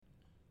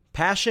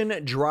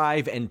Passion,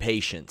 drive, and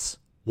patience.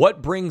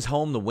 What brings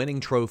home the winning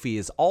trophy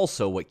is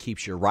also what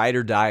keeps your ride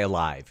or die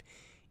alive.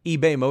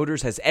 eBay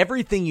Motors has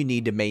everything you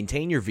need to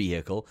maintain your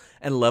vehicle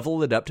and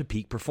level it up to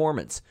peak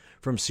performance.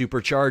 From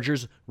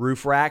superchargers,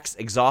 roof racks,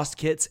 exhaust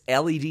kits,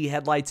 LED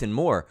headlights, and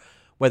more.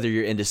 Whether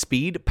you're into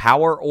speed,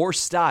 power, or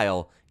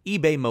style,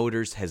 eBay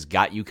Motors has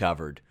got you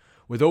covered.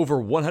 With over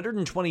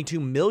 122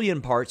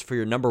 million parts for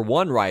your number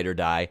one ride or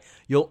die,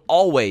 you'll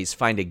always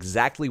find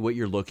exactly what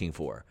you're looking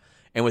for.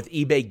 And with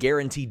eBay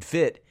Guaranteed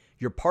Fit,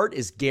 your part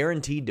is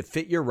guaranteed to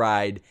fit your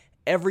ride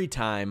every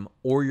time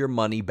or your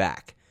money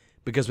back.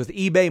 Because with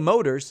eBay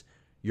Motors,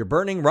 you're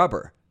burning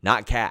rubber,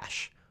 not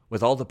cash.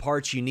 With all the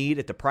parts you need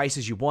at the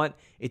prices you want,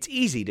 it's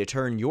easy to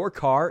turn your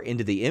car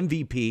into the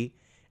MVP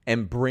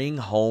and bring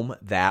home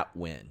that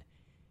win.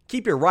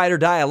 Keep your ride or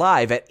die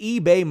alive at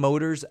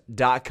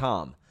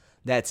ebaymotors.com.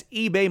 That's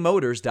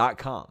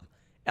ebaymotors.com.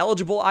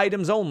 Eligible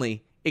items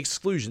only.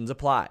 Exclusions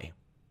apply.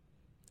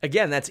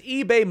 Again, that's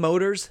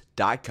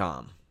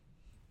ebaymotors.com.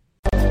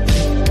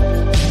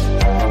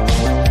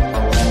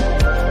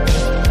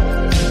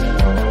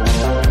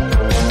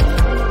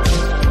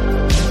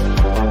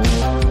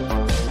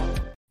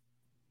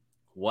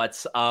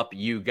 What's up,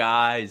 you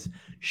guys?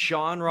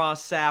 Sean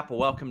Ross Sapp,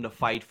 welcome to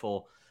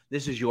Fightful.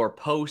 This is your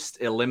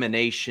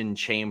post-elimination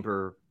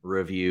chamber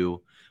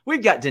review.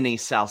 We've got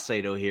Denise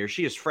Salcedo here.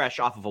 She is fresh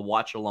off of a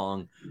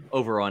watch-along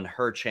over on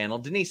her channel.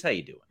 Denise, how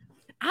you doing?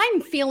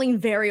 I'm feeling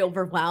very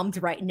overwhelmed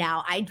right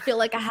now. I feel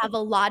like I have a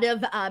lot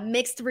of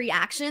mixed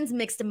reactions,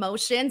 mixed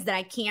emotions that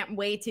I can't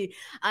wait to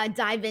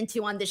dive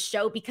into on this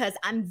show because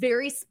I'm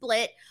very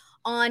split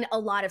on a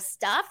lot of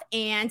stuff.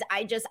 And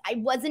I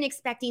wasn't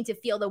expecting to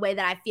feel the way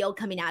that I feel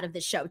coming out of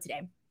this show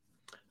today.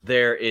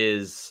 There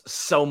is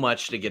so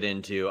much to get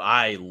into.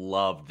 I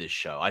love this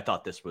show. I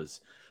thought this was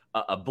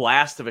a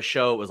blast of a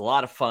show. It was a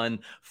lot of fun.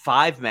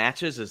 5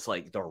 matches is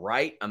like the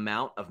right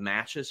amount of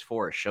matches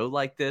for a show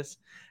like this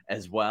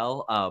as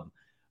well.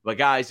 But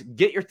guys,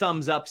 get your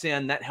thumbs ups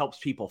in. That helps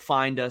people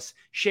find us.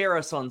 Share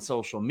us on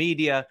social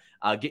media.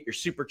 Get your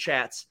super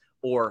chats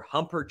or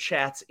humper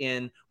chats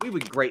in. We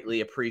would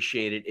greatly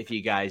appreciate it if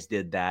you guys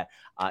did that.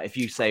 If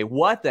you say,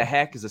 what the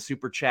heck is a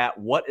super chat?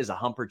 What is a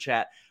humper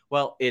chat?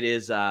 Well, it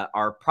is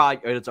our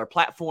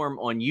platform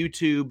on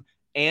YouTube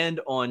and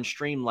on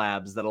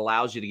Streamlabs that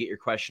allows you to get your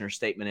question or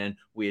statement in.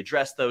 We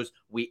address those.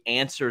 We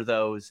answer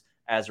those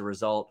as a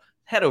result.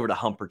 Head over to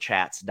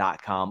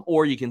humperchats.com,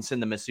 or you can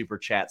send them as super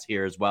chats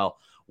here as well.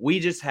 We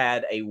just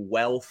had a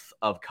wealth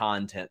of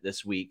content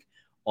this week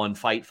on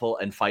Fightful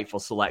and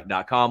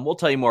FightfulSelect.com. We'll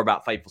tell you more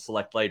about Fightful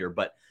Select later,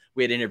 but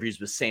we had interviews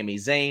with Sami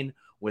Zayn,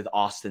 with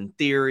Austin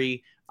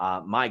Theory,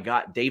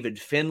 David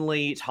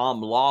Finlay,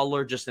 Tom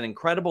Lawler, just an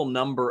incredible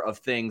number of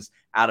things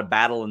out of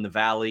Battle in the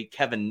Valley.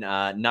 Kevin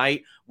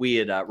Knight, we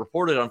had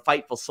reported on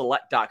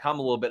FightfulSelect.com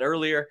a little bit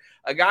earlier.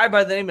 A guy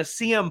by the name of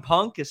CM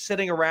Punk is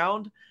sitting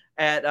around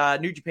at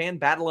New Japan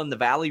Battle in the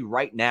Valley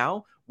right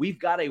now. We've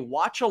got a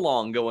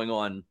watch-along going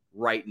on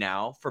right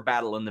now for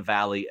Battle in the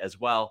Valley as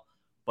well.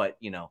 But,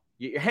 you know,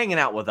 you're hanging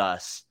out with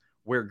us.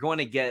 We're going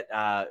to get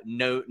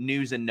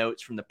news and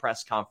notes from the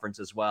press conference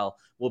as well.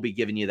 We'll be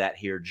giving you that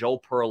here. Joel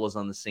Pearl is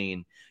on the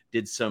scene,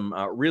 did some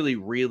really,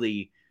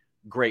 really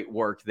great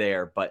work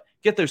there. But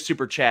get those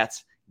super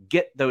chats,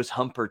 get those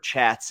humper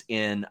chats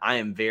in. I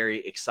am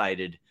very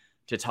excited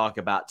to talk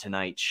about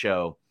tonight's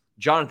show.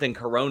 Jonathan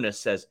Corona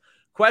says,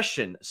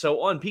 question,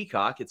 so on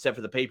Peacock, except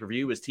for the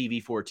pay-per-view, is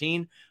TV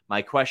 14.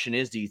 My question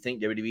is, do you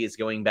think WWE is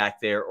going back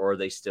there, or are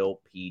they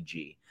still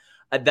PG?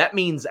 That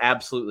means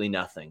absolutely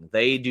nothing.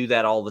 They do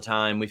that all the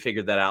time. We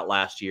figured that out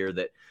last year,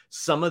 that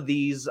some of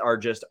these are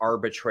just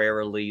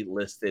arbitrarily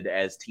listed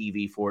as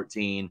TV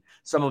 14.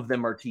 Some of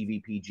them are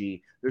TV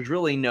PG. There's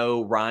really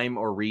no rhyme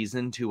or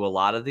reason to a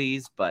lot of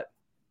these, but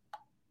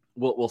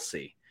we'll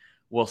see.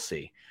 We'll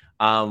see.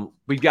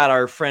 We've got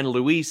our friend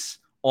Luis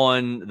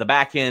on the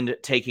back end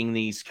taking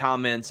these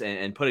comments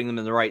and putting them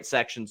in the right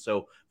section.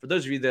 So for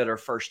those of you that are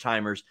first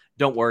timers,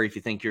 don't worry if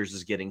you think yours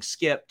is getting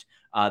skipped.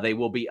 They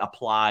will be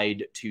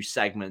applied to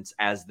segments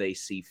as they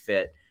see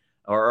fit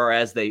or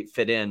as they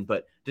fit in.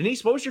 But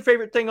Denise, what was your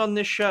favorite thing on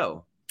this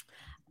show?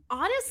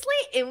 Honestly,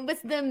 it was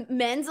the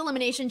men's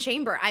elimination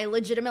chamber. I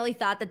legitimately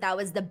thought that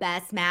was the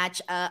best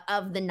match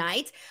of the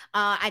night.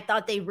 I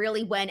thought they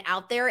really went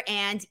out there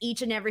and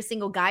each and every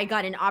single guy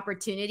got an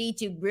opportunity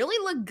to really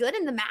look good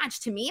in the match.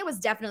 To me, it was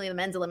definitely the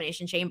men's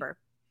elimination chamber.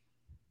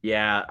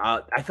 Yeah,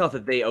 I thought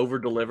that they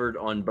over-delivered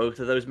on both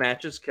of those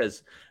matches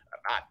because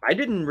I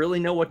didn't really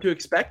know what to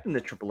expect in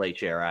the Triple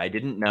H era. I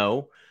didn't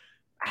know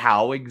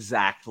how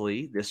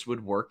exactly this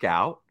would work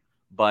out,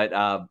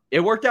 but it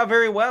worked out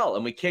very well.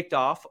 And we kicked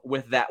off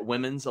with that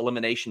women's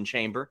elimination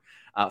chamber.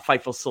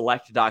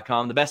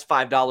 FightfulSelect.com, the best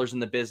 $5 in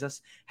the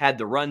business, had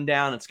the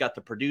rundown. It's got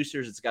the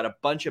producers. It's got a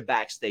bunch of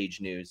backstage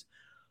news.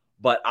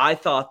 But I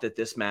thought that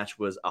this match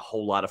was a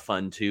whole lot of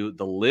fun, too.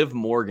 The Liv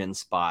Morgan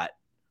spot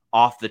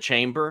off the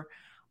chamber,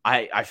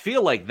 I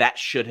feel like that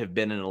should have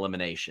been an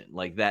elimination.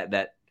 Like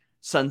that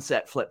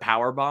sunset flip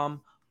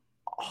powerbomb.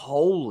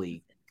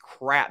 Holy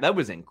crap. That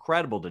was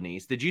incredible,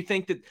 Denise. Did you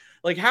think that,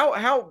 like,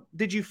 how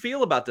did you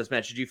feel about this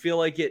match? Did you feel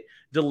like it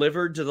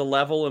delivered to the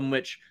level in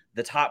which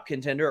the top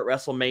contender at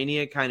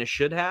WrestleMania kind of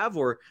should have,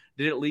 or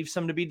did it leave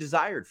some to be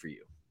desired for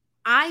you?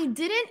 I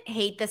didn't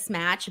hate this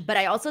match, but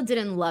I also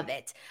didn't love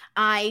it.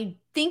 I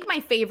think my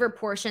favorite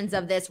portions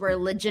of this were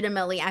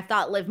legitimately, I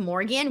thought Liv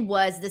Morgan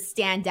was the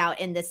standout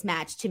in this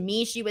match. To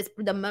me, she was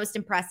the most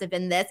impressive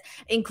in this,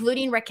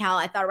 including Raquel.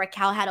 I thought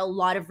Raquel had a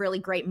lot of really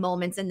great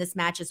moments in this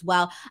match as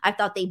well. I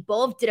thought they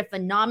both did a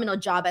phenomenal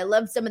job. I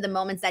loved some of the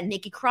moments that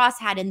Nikki Cross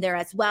had in there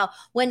as well.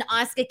 When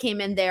Asuka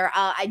came in there,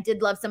 I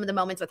did love some of the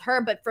moments with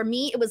her, but for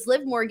me, it was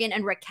Liv Morgan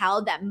and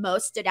Raquel that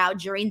most stood out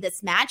during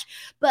this match.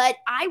 But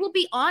I will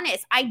be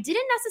honest, I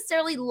didn't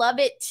necessarily love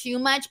it too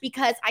much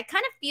because I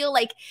kind of feel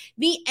like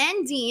the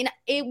ending,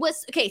 it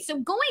was okay. So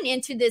going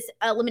into this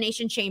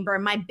Elimination Chamber,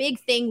 my big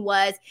thing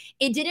was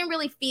it didn't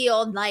really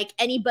feel like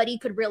anybody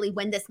could really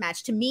win this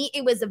match. To me,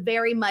 it was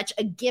very much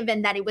a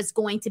given that it was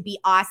going to be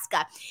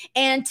Asuka.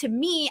 And to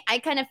me, I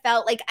kind of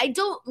felt like I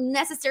don't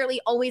necessarily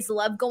always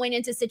love going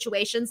into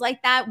situations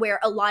like that where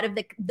a lot of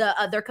the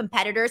other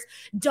competitors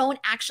don't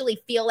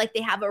actually feel like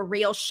they have a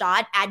real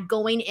shot at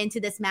going into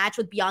this match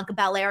with Bianca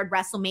Belair at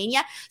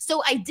WrestleMania.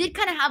 So I did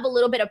kind of have a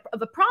little bit of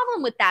a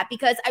problem with that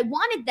because I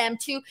wanted them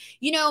to,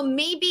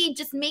 maybe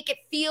just make it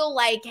feel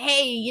like,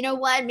 hey, you know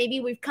what?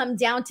 Maybe we've come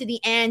down to the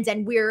end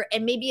and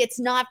maybe it's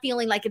not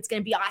feeling like it's going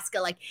to be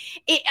Asuka. Like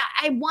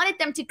I wanted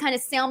them to kind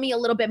of sell me a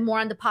little bit more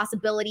on the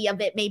possibility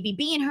of it maybe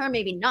being her,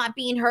 maybe not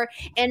being her.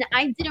 And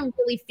I didn't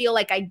really feel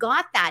like I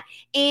got that.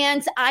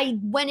 And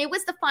when it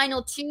was the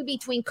final two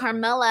between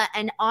Carmella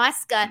and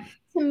Asuka,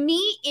 to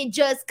me, it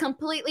just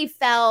completely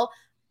fell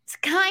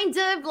kind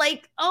of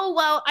like, oh,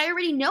 well, I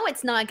already know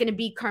it's not going to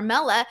be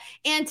Carmella.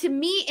 And to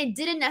me, it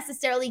didn't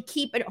necessarily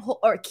keep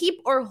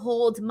or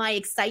hold my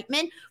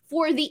excitement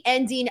for the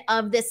ending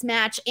of this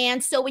match.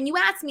 And so when you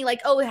ask me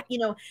like, oh,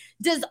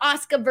 does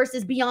Asuka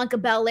versus Bianca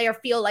Belair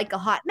feel like a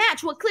hot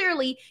match? Well,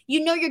 clearly,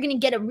 you're going to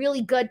get a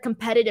really good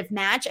competitive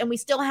match. And we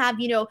still have,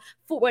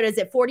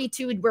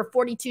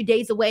 42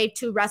 days away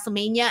to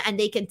WrestleMania, and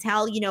they can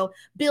tell,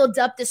 build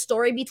up the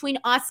story between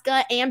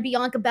Asuka and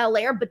Bianca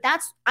Belair. But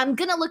I'm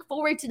going to look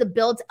forward to the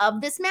build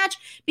of this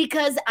match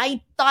because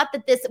I thought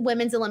that this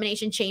Women's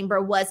Elimination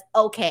Chamber was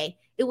okay.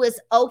 It was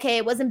okay.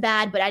 It wasn't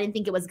bad, but I didn't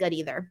think it was good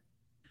either.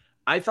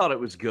 I thought it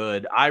was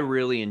good. I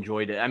really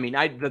enjoyed it. I mean,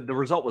 the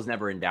result was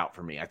never in doubt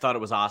for me. I thought it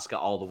was Asuka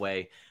all the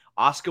way.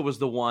 Asuka was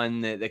the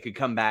one that could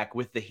come back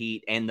with the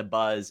heat and the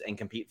buzz and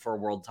compete for a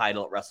world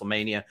title at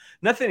WrestleMania.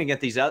 Nothing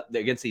against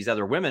these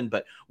other women,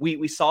 but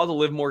we saw the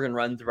Liv Morgan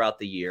run throughout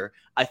the year.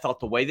 I thought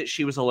the way that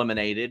she was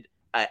eliminated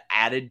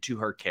added to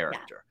her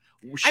character.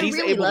 Yeah. I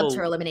really loved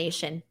her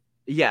elimination.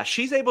 Yeah,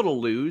 she's able to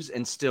lose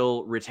and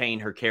still retain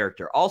her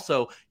character.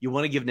 Also, you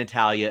want to give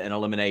Natalya an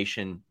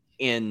elimination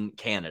in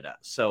Canada.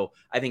 So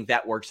I think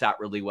that works out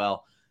really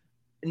well.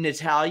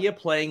 Natalya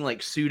playing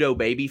like pseudo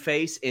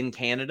babyface in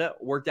Canada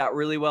worked out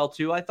really well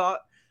too, I thought.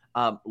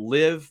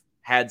 Liv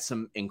had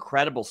some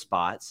incredible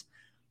spots.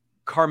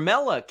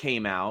 Carmella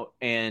came out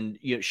and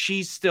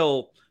she's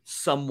still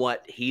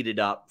somewhat heated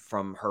up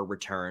from her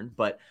return,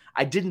 but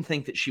I didn't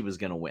think that she was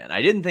going to win.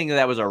 I didn't think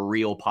that was a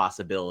real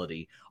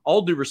possibility.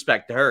 All due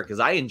respect to her, because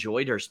I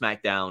enjoyed her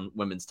SmackDown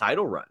women's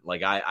title run.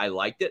 Like I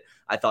liked it.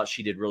 I thought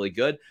she did really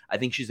good. I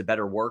think she's a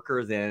better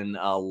worker than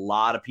a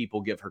lot of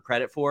people give her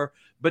credit for.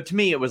 But to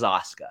me, it was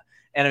Asuka.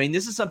 And I mean,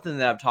 this is something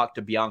that I've talked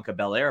to Bianca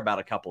Belair about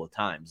a couple of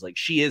times. Like,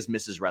 she is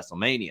Mrs.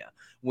 WrestleMania.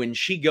 When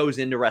she goes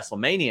into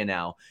WrestleMania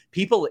now,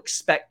 people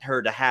expect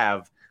her to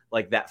have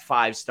like that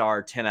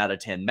 5-star, 10 out of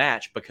 10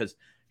 match because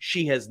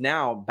she has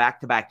now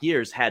back-to-back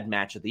years had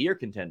match of the year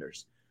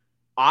contenders.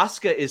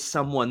 Asuka is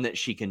someone that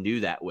she can do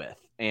that with.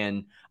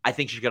 And I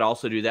think she could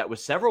also do that with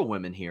several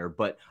women here.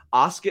 But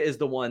Asuka is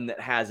the one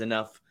that has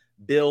enough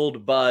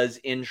build, buzz,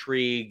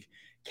 intrigue,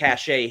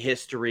 cachet,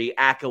 history,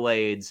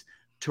 accolades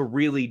to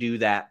really do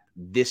that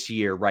this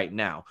year right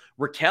now.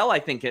 Raquel, I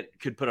think it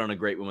could put on a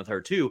great one with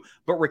her too.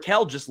 But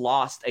Raquel just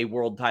lost a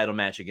world title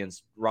match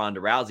against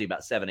Ronda Rousey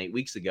about 7-8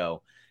 weeks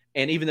ago.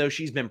 And even though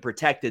she's been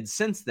protected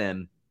since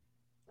then,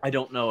 I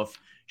don't know if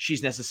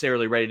she's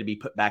necessarily ready to be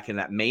put back in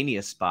that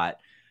Mania spot.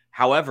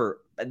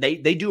 However, they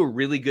do a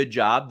really good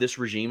job, this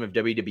regime of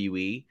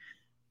WWE,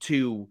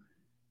 to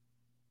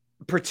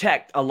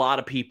protect a lot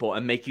of people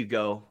and make you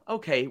go,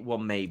 okay, well,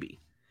 maybe.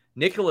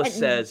 Nicholas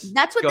says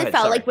that's what they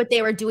felt like what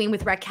they were doing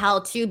with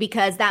Raquel too,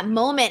 because that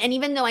moment, and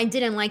even though I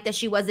didn't like that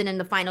she wasn't in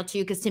the final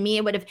two, because to me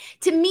it would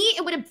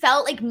have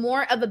felt like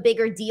more of a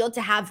bigger deal to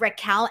have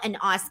Raquel and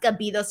Asuka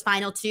be those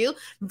final two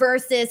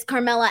versus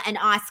Carmella and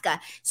Asuka.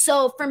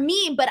 So for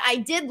me, but I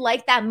did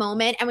like that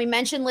moment, and we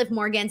mentioned Liv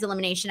Morgan's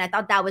elimination. I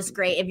thought that was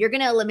great. If you're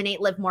gonna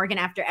eliminate Liv Morgan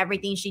after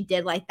everything she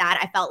did like that,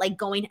 I felt like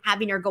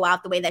having her go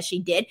out the way that she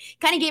did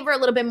kind of gave her a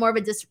little bit more of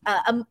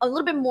a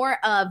little bit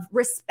more of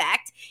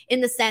respect,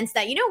 in the sense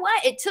that, you know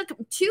what? It took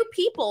 2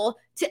 people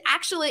to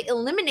actually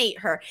eliminate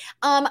her.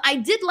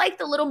 I did like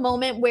the little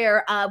moment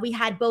where we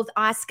had both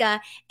Asuka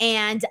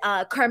and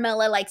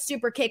Carmella like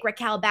super kick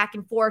Raquel back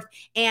and forth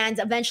and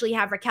eventually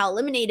have Raquel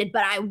eliminated.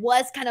 But I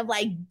was kind of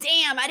like,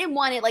 damn, I didn't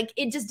want it. Like,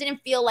 it just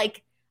didn't feel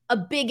like a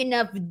big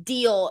enough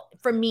deal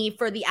for me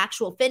for the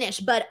actual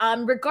finish. But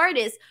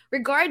regardless,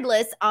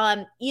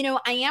 you know,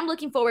 I am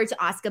looking forward to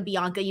Asuka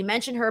Bianca. You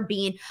mentioned her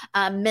being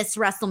Miss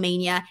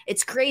WrestleMania.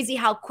 It's crazy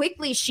how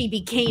quickly she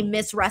became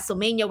Miss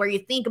WrestleMania, where you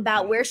think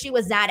about where she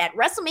was at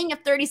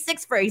WrestleMania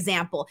 36, for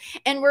example.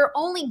 And we're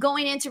only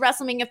going into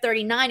WrestleMania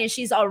 39 and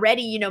she's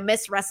already, you know,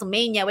 Miss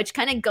WrestleMania, which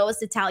kind of goes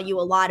to tell you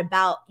a lot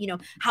about, you know,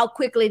 how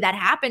quickly that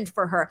happened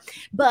for her.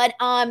 But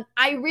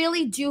I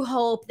really do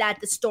hope that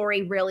the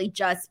story really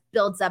just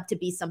builds up to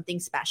be something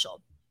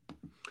special.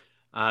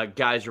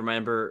 Guys,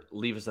 remember,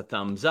 leave us a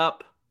thumbs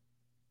up,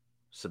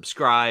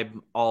 subscribe,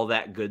 all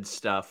that good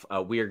stuff.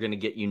 We are going to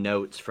get you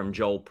notes from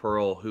Joel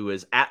Pearl, who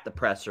is at the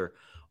presser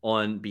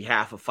on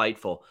behalf of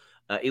Fightful.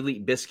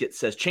 Elite Biscuit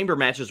says, chamber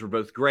matches were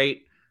both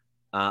great.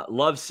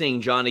 Love seeing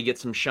Johnny get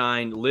some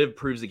shine. Liv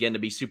proves again to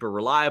be super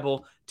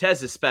reliable.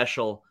 Tez is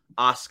special.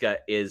 Asuka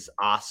is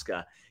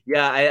Asuka.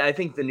 Yeah, I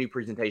think the new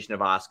presentation of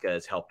Asuka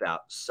has helped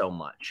out so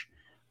much.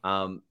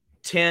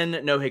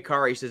 10 No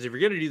Hikari says, if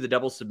you're going to do the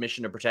double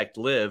submission to protect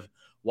Liv,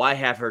 why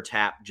have her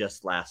tap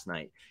just last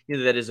night? You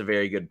know, that is a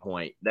very good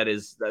point. That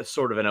is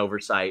sort of an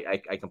oversight.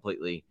 I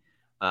completely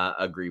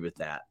agree with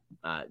that.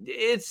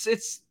 It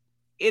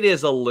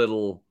is a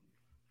little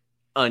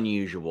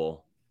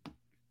unusual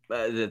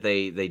that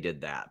they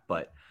did that.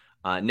 But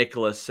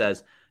Nicholas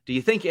says, do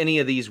you think any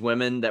of these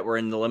women that were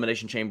in the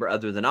Elimination Chamber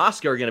other than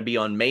Asuka are going to be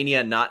on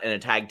Mania, not in a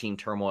tag team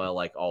turmoil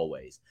like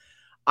always?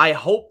 I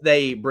hope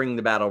they bring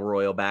the Battle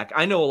Royal back.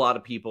 I know a lot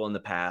of people in the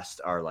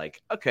past are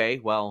like, okay,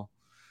 well,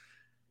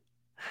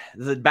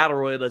 the Battle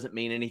Royal doesn't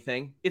mean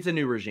anything. It's a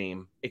new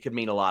regime. It could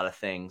mean a lot of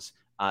things.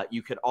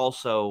 You could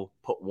also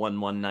put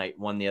one night,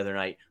 one the other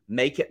night.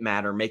 Make it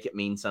matter. Make it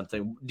mean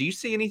something. Do you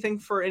see anything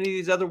for any of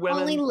these other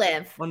women? Only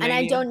Liv. And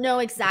I don't know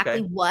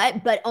exactly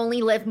what, but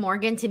only Liv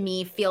Morgan to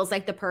me feels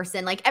like the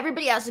person. Like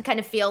everybody else would kind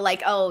of feel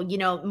like, oh, you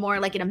know, more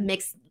like in a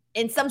mixed,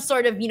 in some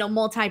sort of, you know,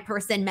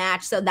 multi-person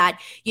match so that,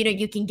 you know,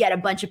 you can get a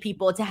bunch of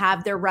people to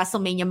have their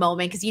WrestleMania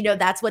moment because, you know,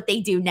 that's what they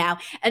do now.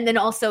 And then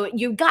also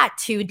you got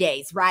 2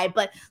 days, right?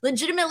 But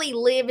legitimately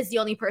Liv is the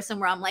only person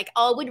where I'm like,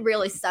 oh, it would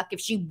really suck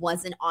if she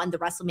wasn't on the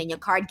WrestleMania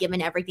card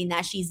given everything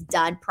that she's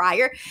done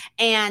prior.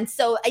 And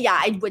so, yeah,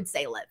 I would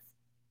say Liv.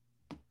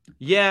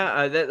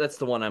 Yeah, that's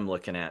the one I'm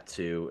looking at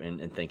too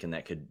and thinking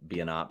that could be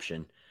an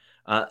option.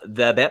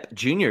 The Bep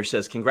Jr.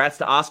 says, congrats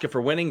to Asuka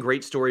for winning.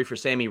 Great story for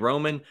Sammy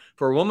Roman.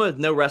 For a woman with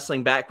no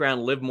wrestling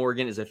background, Liv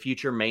Morgan is a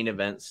future main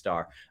event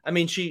star. I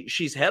mean,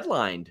 she's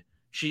headlined.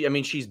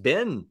 She's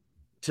been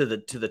to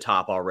the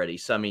top already.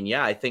 So, I mean,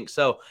 yeah, I think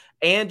so.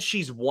 And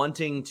she's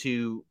wanting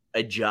to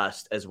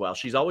adjust as well.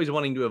 She's always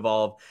wanting to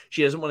evolve.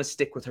 She doesn't want to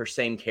stick with her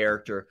same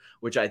character,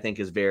 which I think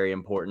is very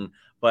important.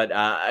 But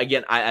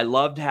again, I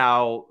loved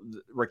how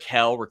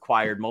Raquel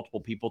required multiple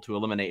people to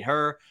eliminate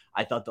her.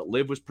 I thought that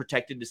Liv was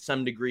protected to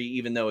some degree,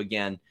 even though,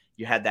 again,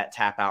 you had that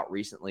tap out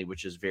recently,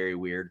 which is very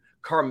weird.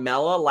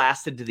 Carmella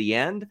lasted to the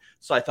end,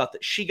 so I thought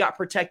that she got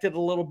protected a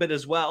little bit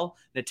as well.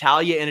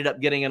 Natalya ended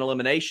up getting an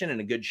elimination and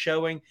a good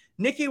showing.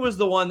 Nikki was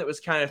the one that was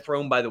kind of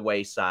thrown by the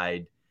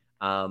wayside,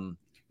 which is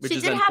unfortunate. She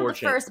did have the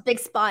first big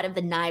spot of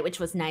the night,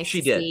 which was nice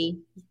to see.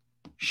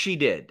 She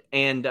did.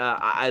 And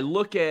I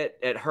look at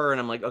her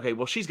and I'm like, okay,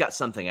 well, she's got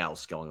something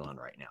else going on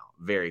right now,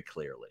 very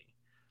clearly.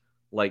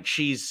 Like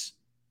she's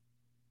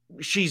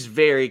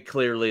very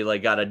clearly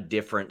like got a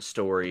different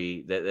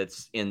story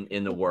that's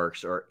in the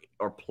works or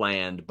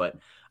planned, but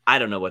I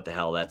don't know what the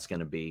hell that's going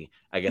to be.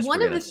 I guess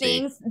one of the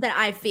things that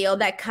I feel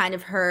that kind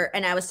of hurt,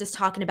 and I was just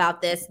talking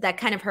about this, that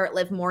kind of hurt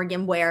Liv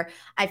Morgan, where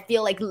I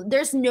feel like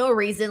there's no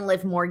reason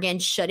Liv Morgan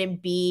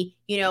shouldn't be,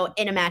 you know,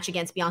 in a match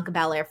against Bianca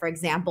Belair, for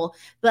example.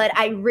 But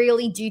I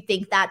really do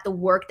think that the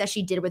work that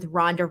she did with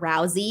Ronda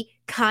Rousey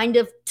kind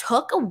of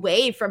took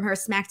away from her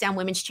SmackDown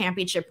Women's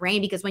Championship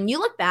reign, because when you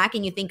look back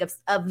and you think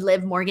of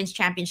Liv Morgan's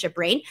championship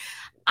reign,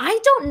 I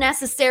don't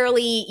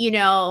necessarily, you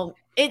know,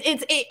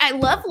 I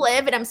love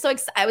Liv and I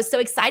was so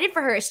excited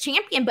for her as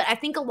champion, but I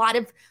think a lot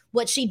of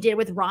what she did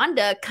with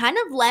Ronda kind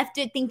of left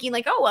it thinking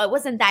like, oh, well, it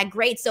wasn't that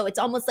great. So it's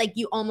almost like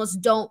you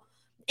almost don't,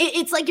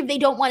 it's like if they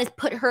don't want to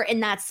put her in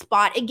that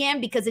spot again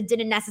because it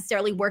didn't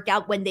necessarily work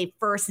out when they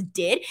first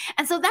did.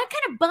 And so that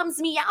kind of bums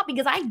me out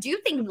because I do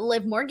think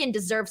Liv Morgan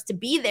deserves to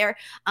be there.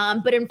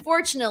 But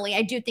unfortunately,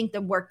 I do think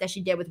the work that she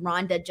did with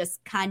Ronda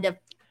just kind of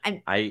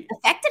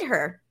affected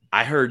her.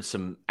 I heard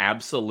some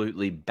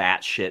absolutely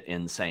batshit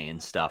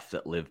insane stuff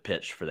that Liv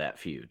pitched for that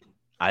feud.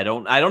 I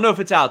don't know if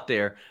it's out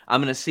there.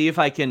 I'm gonna see if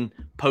I can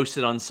post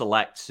it on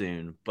Select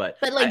soon. But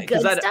like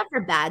good stuff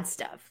or bad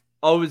stuff?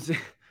 Oh,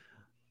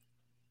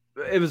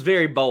 It was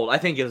very bold. I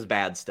think it was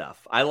bad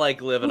stuff. I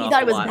like living You off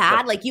thought a it was lot, bad?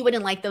 but- Like you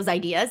wouldn't like those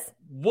ideas?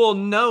 Well,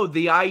 no,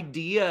 the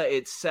idea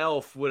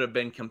itself would have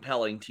been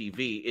compelling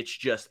TV. It's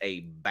just a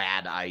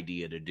bad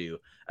idea to do.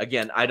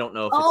 Again, I don't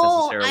know if it's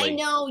necessarily. I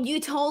know. You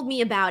told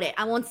me about it.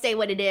 I won't say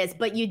what it is,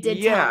 but you did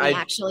Yeah, tell me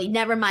actually.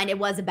 Never mind. It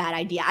was a bad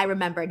idea. I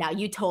remember now.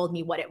 You told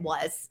me what it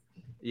was.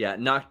 Yeah,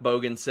 Knock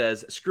Bogan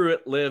says, screw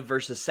it, Liv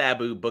versus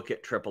Sabu, book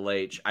it Triple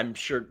H. I'm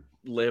sure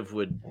Liv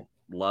would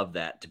love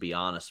that, to be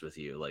honest with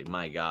you. Like,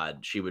 my God,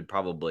 she would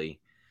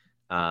probably.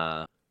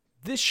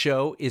 This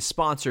show is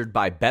sponsored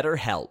by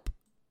BetterHelp.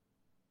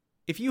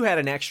 If you had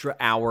an extra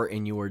hour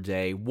in your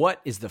day,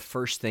 what is the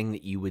first thing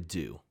that you would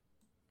do?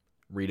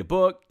 Read a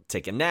book,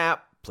 take a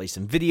nap, play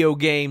some video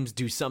games,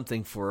 do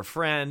something for a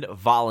friend,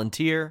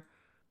 volunteer.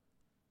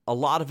 A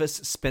lot of us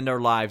spend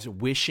our lives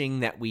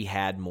wishing that we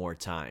had more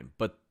time.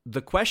 But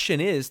the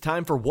question is,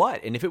 time for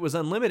what? And if it was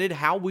unlimited,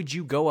 how would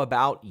you go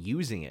about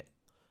using it?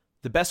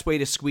 The best way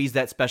to squeeze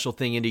that special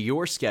thing into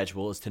your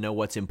schedule is to know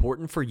what's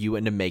important for you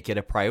and to make it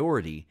a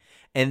priority.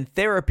 And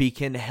therapy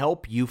can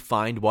help you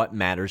find what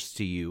matters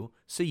to you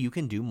so you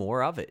can do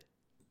more of it.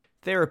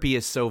 Therapy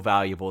is so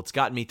valuable. It's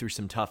gotten me through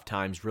some tough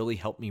times, really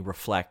helped me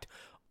reflect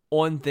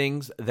on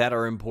things that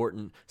are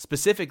important,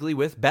 specifically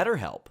with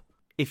BetterHelp.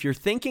 If you're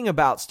thinking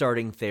about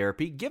starting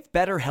therapy, give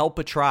BetterHelp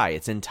a try.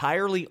 It's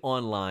entirely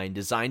online,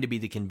 designed to be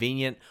the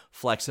convenient,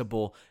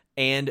 flexible,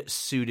 and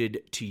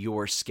suited to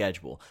your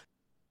schedule.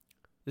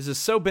 This is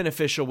so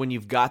beneficial when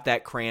you've got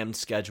that crammed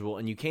schedule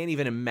and you can't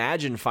even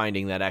imagine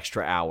finding that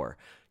extra hour.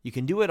 You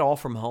can do it all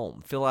from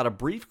home. Fill out a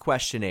brief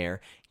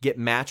questionnaire, get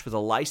matched with a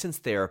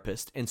licensed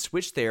therapist, and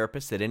switch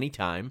therapists at any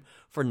time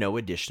for no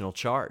additional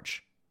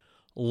charge.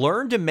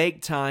 Learn to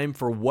make time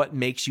for what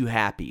makes you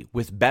happy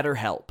with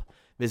BetterHelp.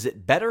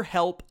 Visit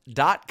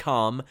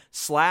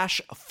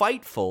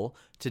BetterHelp.com/Fightful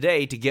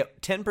today to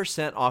get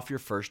 10% off your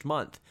first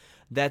month.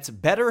 That's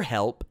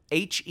BetterHelp,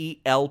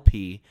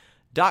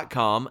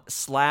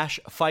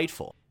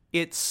 HELP.com/Fightful.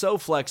 It's so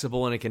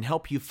flexible and it can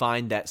help you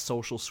find that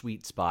social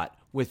sweet spot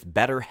with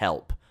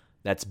BetterHelp.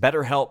 That's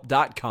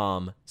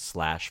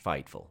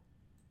BetterHelp.com/Fightful.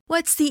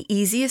 What's the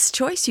easiest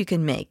choice you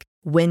can make?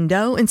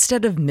 Window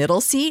instead of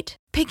middle seat?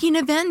 Picking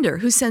a vendor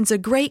who sends a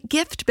great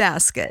gift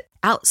basket?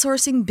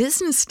 Outsourcing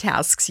business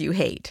tasks you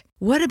hate?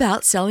 What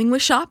about selling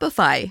with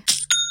Shopify?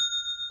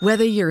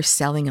 Whether you're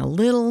selling a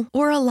little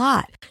or a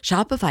lot,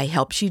 Shopify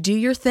helps you do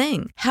your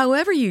thing,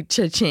 however you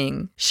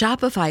cha-ching.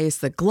 Shopify is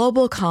the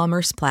global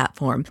commerce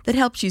platform that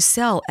helps you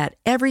sell at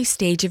every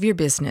stage of your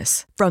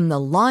business. From the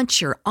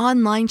launch your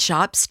online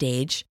shop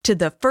stage to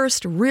the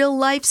first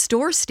real-life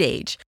store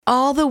stage,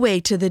 all the way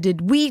to the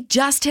did we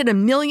just hit a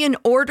million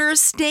orders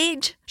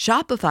stage.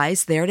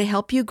 Shopify's there to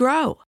help you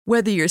grow.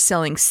 Whether you're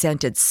selling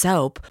scented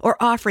soap or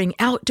offering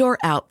outdoor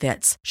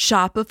outfits,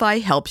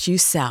 Shopify helps you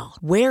sell.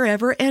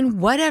 Wherever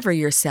and whatever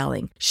you're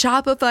selling,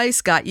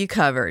 Shopify's got you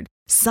covered.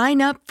 Sign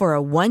up for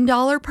a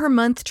 $1 per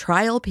month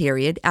trial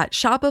period at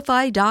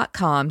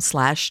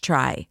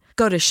shopify.com/try.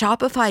 Go to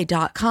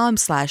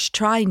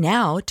shopify.com/try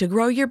now to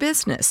grow your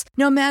business,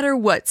 no matter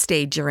what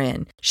stage you're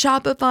in.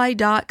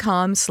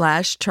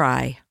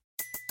 Shopify.com/try.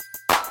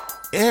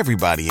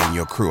 Everybody in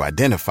your crew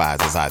identifies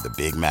as either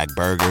Big Mac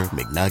Burger,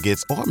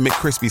 McNuggets, or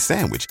McCrispy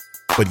Sandwich.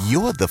 But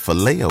you're the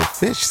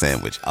Filet-O-Fish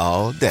Sandwich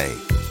all day.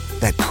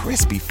 That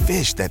crispy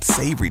fish, that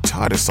savory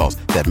tartar sauce,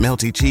 that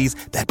melty cheese,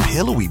 that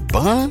pillowy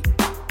bun.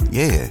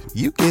 Yeah,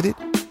 you get it.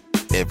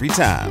 Every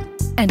time.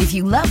 And if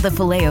you love the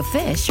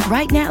Filet-O-Fish,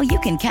 right now you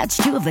can catch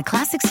two of the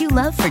classics you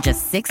love for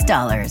just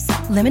 $6.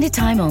 Limited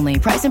time only.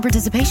 Price and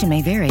participation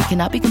may vary.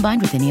 Cannot be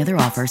combined with any other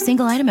offer.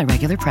 Single item at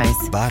regular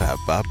price.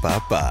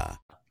 Ba-da-ba-ba-ba.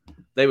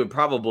 They would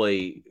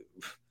probably,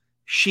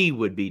 she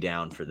would be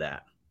down for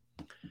that.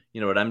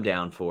 You know what I'm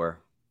down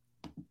for?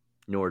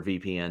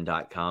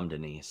 NordVPN.com,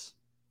 Denise.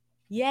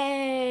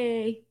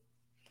 Yay.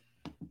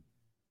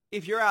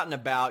 If you're out and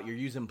about, you're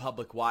using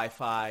public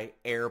Wi-Fi,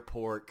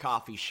 airport,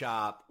 coffee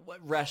shop,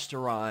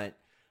 restaurant,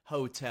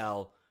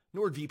 hotel,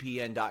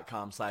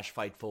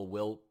 NordVPN.com/Fightful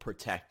will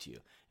protect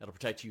you. It'll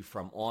protect you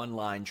from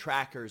online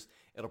trackers.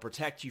 It'll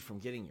protect you from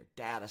getting your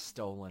data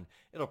stolen.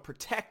 It'll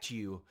protect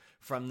you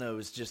from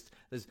those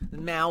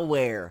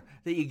malware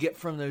that you get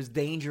from those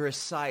dangerous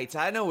sites.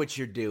 I know what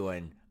you're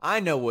doing.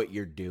 But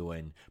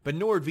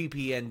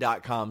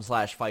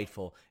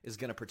NordVPN.com/Fightful is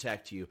going to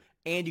protect you.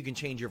 And you can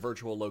change your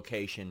virtual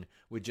location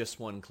with just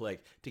one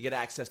click to get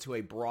access to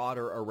a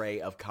broader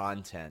array of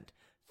content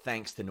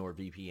thanks to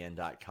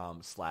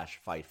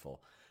NordVPN.com/Fightful.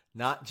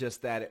 Not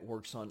just that, it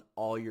works on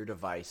all your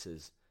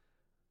devices.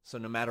 So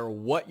no matter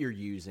what you're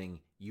using,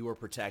 you are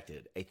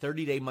protected. A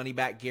 30-day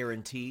money-back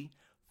guarantee,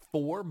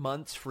 4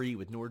 months free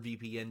with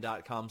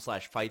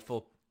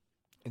NordVPN.com/Fightful,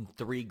 and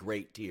 3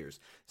 great tiers.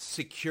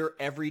 Secure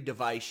every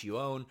device you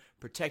own.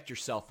 Protect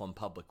yourself on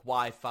public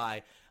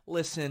Wi-Fi.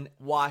 Listen,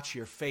 watch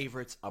your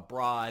favorites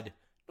abroad.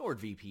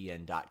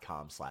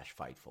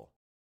 NordVPN.com/Fightful.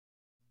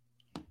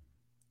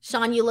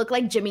 Sean, you look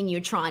like Jimmy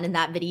Neutron in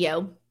that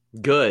video.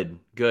 Good.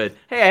 Hey,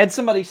 I had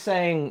somebody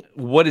saying,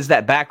 what is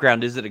that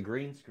background? Is it a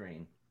green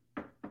screen?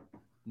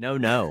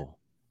 No.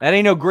 That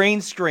ain't no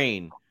green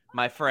screen.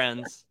 my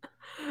friends.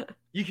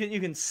 You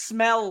can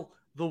smell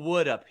the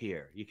wood up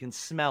here. You can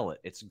smell it.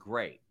 It's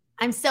great.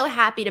 I'm so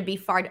happy to be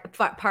part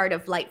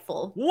of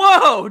Lightful.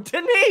 Whoa,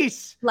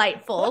 Denise!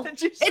 Lightful. What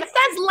did you say? It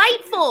says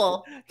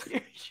Lightful.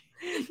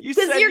 You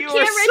said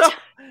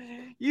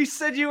you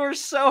said you were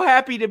so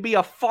happy to be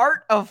a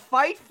fart of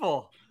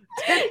Fightful.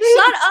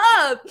 Shut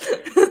up.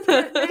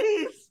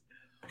 Denise.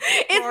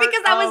 It's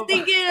because I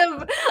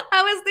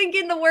was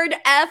thinking the word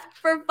F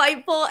for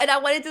Fightful, and I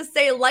wanted to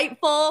say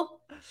Lightful.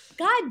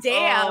 God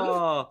damn.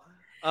 Oh,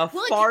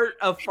 fart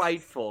of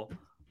Fightful.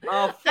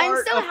 I'm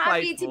so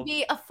happy to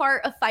be a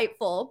fart of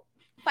Fightful.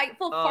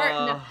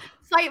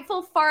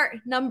 Fightful fart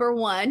number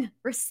 1.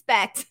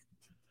 Respect.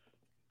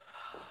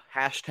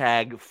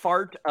 Hashtag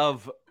fart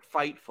of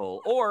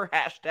Fightful or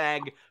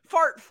hashtag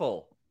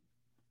fartful.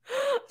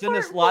 Send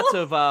us lots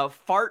of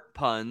fart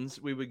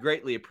puns. We would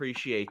greatly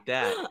appreciate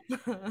that.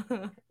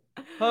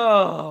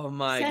 Oh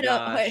my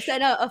gosh.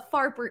 Send a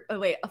fart.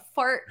 A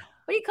fart.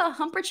 What do you call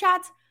humper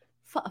chats?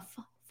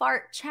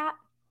 Fart chat?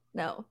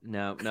 No.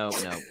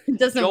 It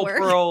doesn't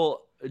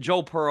work.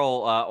 Joel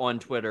Pearl on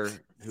Twitter,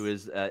 who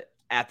is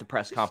at the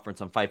press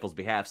conference on Fightful's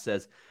behalf,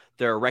 says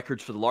there are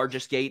records for the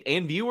largest gate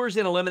and viewers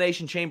in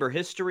Elimination Chamber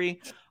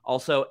history.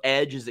 Also,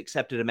 Edge has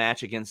accepted a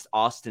match against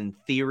Austin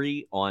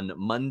Theory on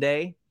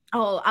Monday.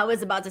 Oh, I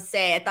was about to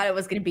say, I thought it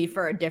was going to be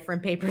for a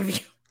different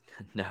pay-per-view.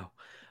 No.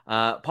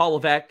 Paul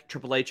Levesque,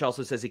 Triple H,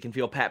 also says he can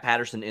feel Pat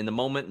Patterson in the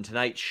moment, and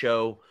tonight's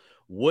show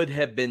would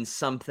have been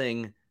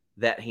something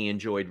that he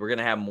enjoyed. We're going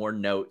to have more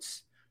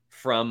notes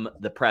from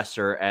the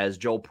presser as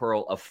Joel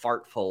Pearl of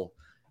Fartful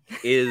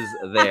is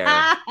there.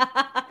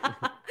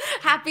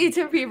 Happy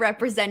to be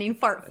representing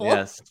Fartful.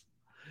 Yes.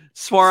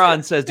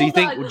 Swaron says, do you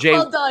think Jay...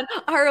 Hold on.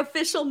 Our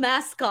official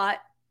mascot.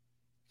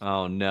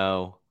 Oh,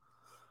 no.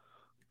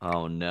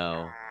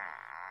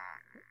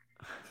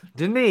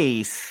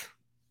 Denise.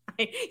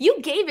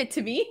 You gave it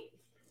to me.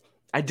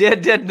 I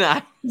did, didn't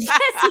I? Yes,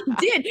 you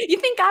did. You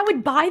think I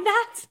would buy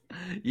that?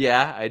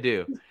 Yeah, I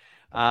do.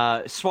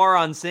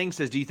 Swaron Singh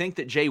says, do you think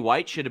that Jay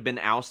White should have been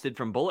ousted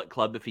from Bullet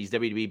Club if he's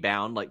WWE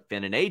bound like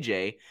Finn and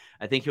AJ?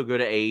 I think he'll go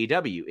to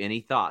AEW. Any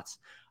thoughts?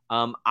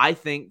 I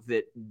think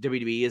that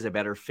WWE is a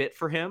better fit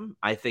for him.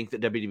 I think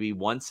that WWE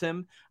wants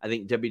him. I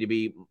think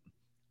WWE,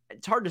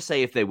 it's hard to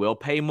say if they will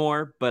pay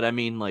more, but I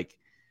mean, like,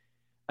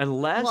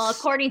 unless... Well,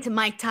 according to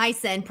Mike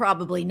Tyson,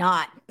 probably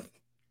not.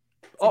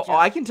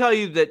 I can tell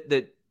you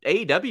that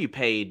AEW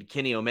paid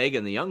Kenny Omega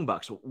and the Young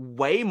Bucks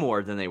way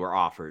more than they were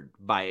offered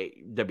by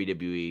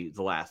WWE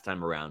the last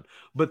time around.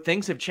 But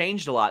things have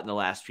changed a lot in the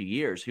last few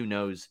years. Who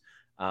knows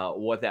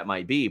what that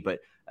might be?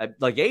 But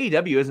like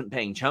AEW isn't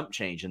paying chump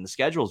change, and the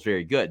schedule is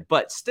very good.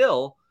 But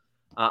still,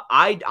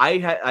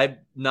 I've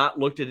not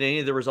looked at any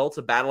of the results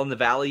of Battle in the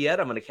Valley yet.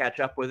 I'm going to catch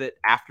up with it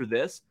after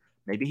this.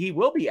 Maybe he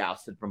will be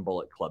ousted from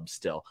Bullet Club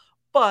still.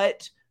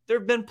 But there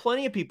have been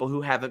plenty of people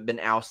who haven't been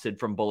ousted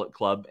from Bullet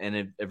Club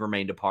and have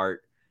remained a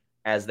part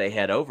as they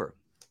head over.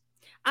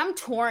 I'm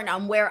torn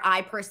on where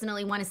I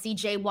personally want to see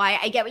Jay White.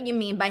 I get what you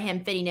mean by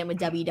him fitting in with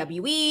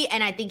WWE,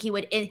 and I think he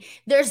would.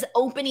 There's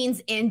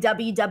openings in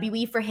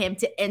WWE for him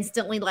to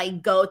instantly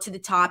like go to the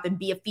top and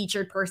be a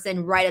featured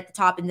person right at the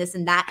top and this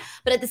and that.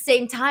 But at the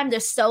same time,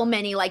 there's so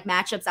many like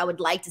matchups I would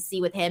like to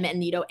see with him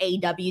and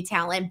AEW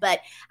talent.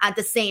 But at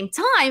the same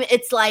time,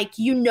 it's like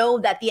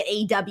that the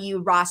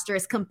AEW roster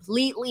is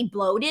completely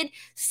bloated.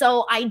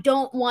 So I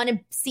don't want to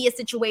see a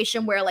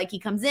situation where like he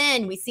comes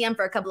in, we see him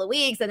for a couple of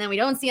weeks, and then we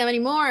don't see him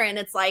anymore, and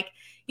it's like,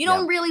 you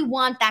don't really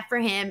want that for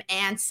him.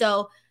 And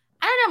so,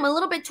 I don't know, I'm a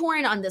little bit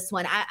torn on this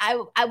one.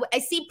 I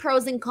see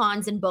pros and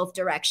cons in both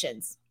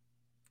directions.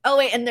 Oh,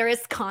 wait, and there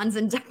is cons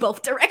in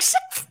both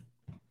directions?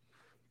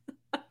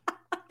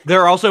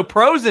 There are also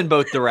pros in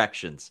both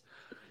directions.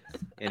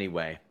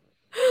 Anyway,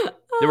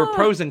 there were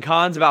pros and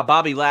cons about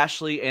Bobby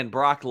Lashley and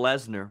Brock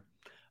Lesnar.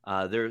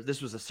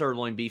 This was a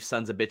sirloin beef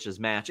sons of bitches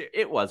match.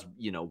 It was,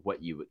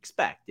 what you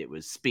expect. It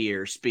was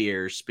spear,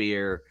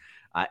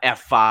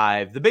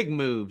 F5, the big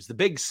moves, the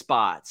big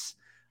spots,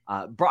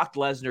 Brock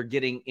Lesnar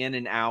getting in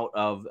and out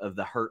of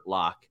the Hurt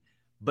Lock.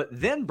 But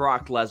then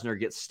Brock Lesnar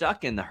gets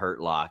stuck in the Hurt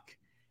Lock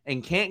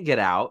and can't get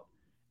out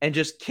and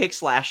just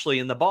kicks Lashley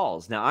in the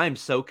balls. Now, I'm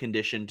so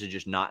conditioned to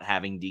just not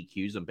having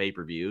DQs on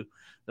pay-per-view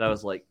that I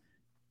was like,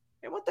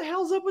 hey, what the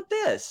hell's up with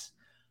this?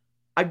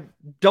 I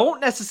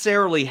don't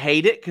necessarily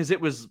hate it because it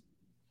was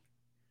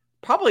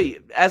probably,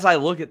 as I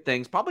look at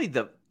things, probably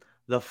the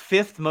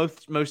fifth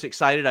most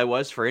excited I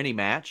was for any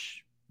match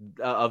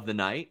of the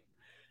night.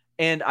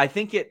 And I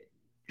think it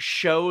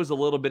shows a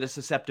little bit of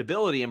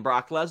susceptibility in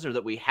Brock Lesnar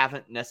that we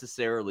haven't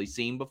necessarily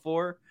seen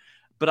before.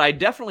 But I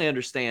definitely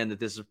understand that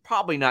this is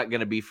probably not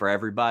going to be for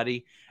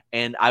everybody.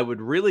 And I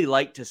would really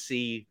like to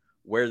see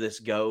where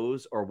this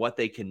goes or what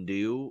they can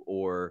do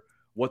or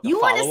what the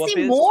follow-up is. You want to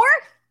see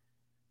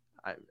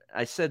more?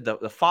 I said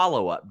the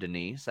follow-up,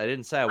 Denise. I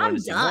didn't say I wanted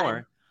to see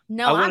more.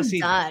 No, I'm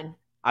done.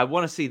 I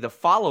want to see the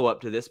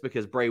follow-up to this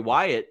because Bray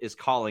Wyatt is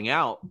calling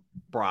out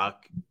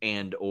Brock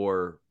and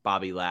or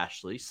Bobby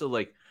Lashley. So,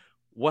 like,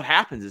 what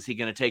happens? Is he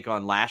going to take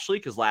on Lashley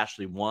because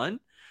Lashley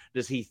won?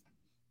 Does he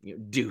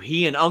Do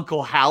he and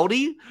Uncle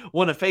Howdy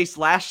want to face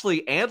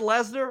Lashley and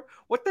Lesnar?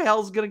 What the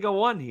hell is going to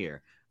go on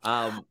here?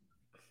 I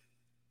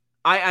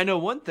know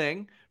one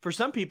thing. For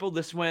some people,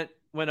 this went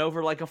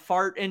over like a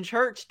fart in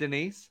church,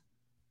 Denise.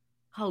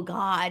 Oh,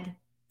 God.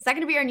 Is that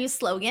going to be our new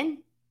slogan?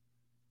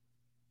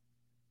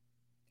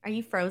 Are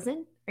you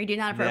frozen? Are you doing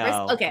that on purpose?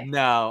 No, okay.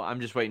 No, I'm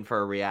just waiting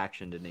for a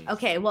reaction, Denise.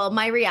 Okay, well,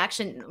 my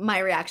reaction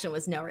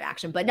was no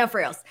reaction, but no, for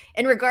reals.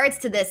 In regards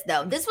to this,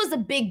 though, this was a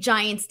big,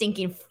 giant,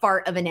 stinking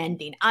fart of an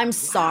ending. I'm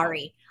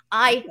sorry.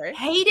 I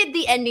hated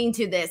the ending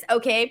to this,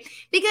 okay?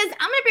 Because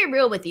I'm going to be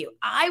real with you.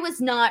 I was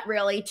not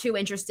really too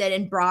interested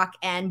in Brock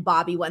and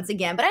Bobby once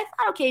again, but I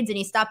thought, okay,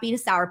 Denise, stop being a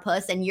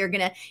sourpuss and you're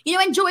going to,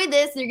 enjoy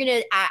this. You're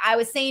going to, I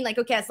was saying like,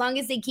 okay, as long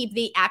as they keep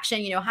the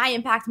action, high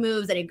impact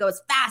moves and it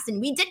goes fast. And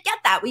we did get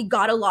that. We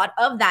got a lot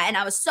of that. And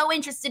I was so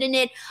interested in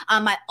it.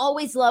 I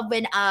always love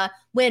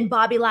when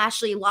Bobby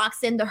Lashley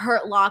locks in the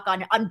Hurt Lock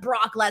on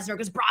Brock Lesnar,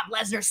 because Brock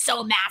Lesnar's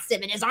so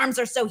massive and his arms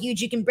are so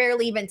huge, you can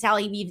barely even tell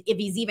if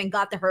he's even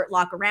got the Hurt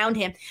Lock around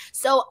him.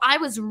 So I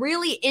was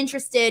really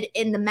interested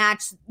in the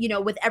match,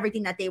 with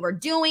everything that they were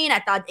doing. I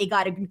thought they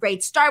got a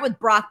great start with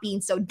Brock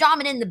being so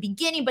dominant in the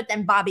beginning, but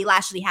then Bobby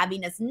Lashley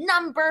having his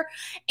number.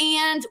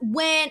 And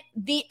when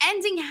the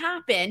ending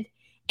happened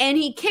and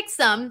he kicks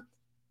him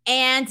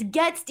and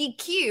gets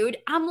DQ'd,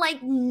 I'm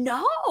like,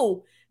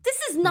 no. This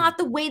is not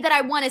the way that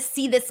I want to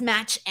see this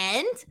match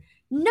end.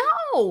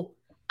 No,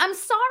 I'm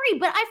sorry,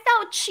 but I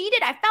felt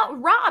cheated. I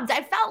felt robbed.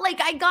 I felt like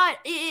I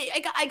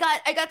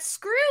got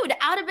screwed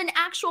out of an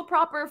actual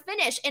proper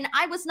finish, and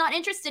I was not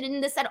interested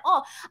in this at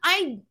all.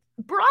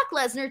 Brock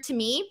Lesnar to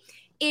me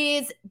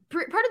is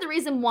part of the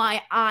reason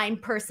why I'm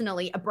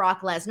personally a Brock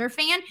Lesnar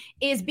fan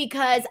is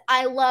because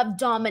I love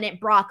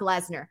dominant Brock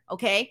Lesnar.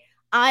 Okay.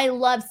 I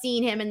love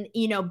seeing him and,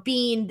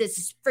 being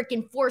this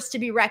freaking force to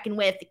be reckoned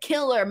with,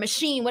 killer,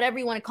 machine, whatever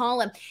you want to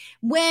call him.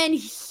 When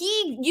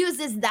he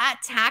uses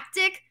that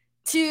tactic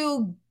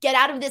to get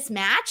out of this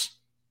match,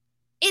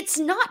 it's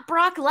not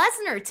Brock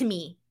Lesnar to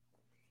me.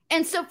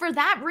 And so for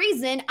that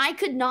reason, I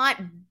could not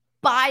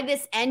buy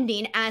this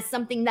ending as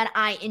something that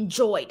I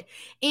enjoyed.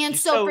 And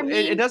so for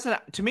me, it doesn't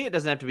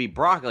have to be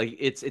Brock. Like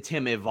it's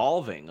him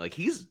evolving. Like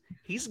he's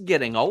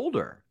getting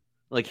older.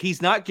 Like he's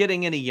not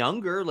getting any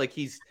younger. Like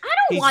I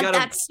don't want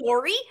that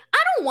story.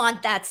 I don't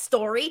want that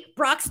story.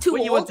 Brock's too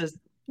old.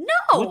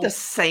 With the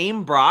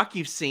same Brock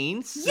you've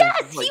seen since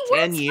yes, like he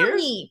 10 works years? For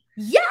me.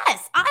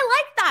 Yes, I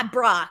like that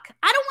Brock.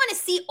 I don't want to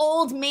see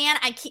old man.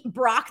 I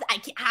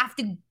have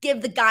to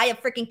give the guy a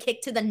freaking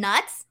kick to the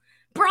nuts.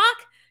 Brock,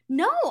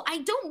 no, I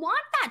don't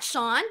want that,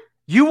 Sean.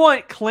 You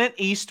want Clint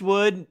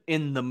Eastwood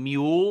in The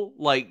Mule,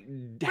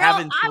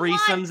 having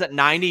threesomes at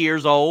 90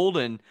 years old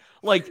and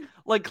like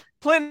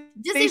Clint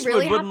Does Eastwood he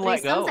really have wouldn't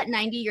let go. threesomes at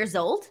 90 years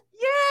old?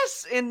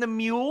 Yes, in The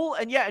Mule,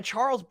 and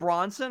Charles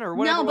Bronson or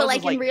whatever. No, but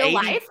like in real 80.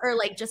 life or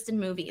like just in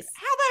movies.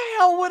 How the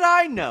hell would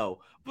I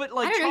know? But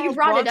like Charles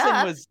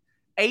Bronson was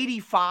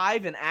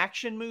 85 in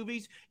action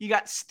movies. You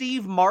got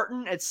Steve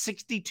Martin at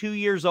 62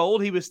 years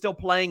old. He was still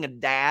playing a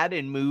dad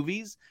in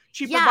movies.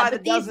 Cheaper by the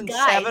dozen,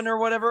 7 or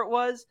whatever it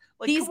was.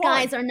 Like, these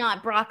guys are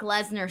not Brock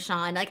Lesnar,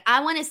 Sean. Like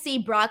I want to see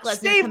Brock Lesnar.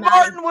 Steve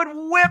Martin would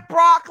whip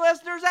Brock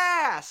Lesnar's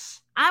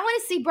ass. I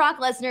want to see Brock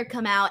Lesnar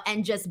come out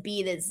and just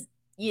be this,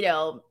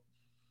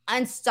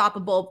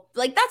 unstoppable.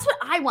 Like that's what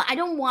I want. I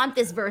don't want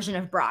this version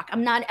of Brock.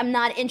 I'm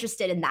not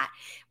interested in that.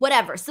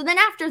 Whatever. So then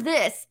after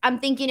this, I'm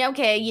thinking,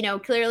 okay,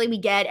 clearly we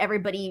get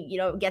everybody,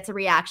 gets a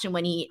reaction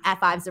when he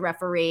F5s the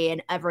referee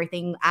and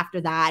everything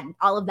after that.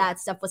 All of that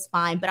stuff was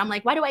fine. But I'm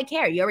like, why do I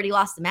care? You already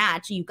lost the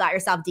match. You got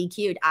yourself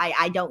DQ'd.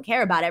 I don't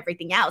care about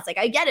everything else. Like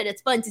I get it.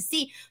 It's fun to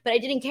see, but I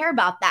didn't care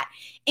about that.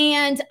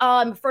 And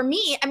for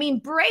me,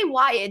 Bray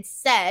Wyatt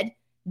said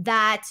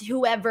that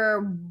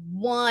whoever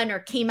won or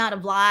came out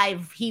of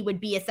live, he would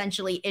be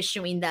essentially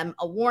issuing them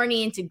a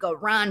warning to go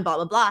run, blah,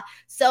 blah, blah.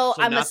 So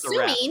I'm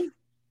assuming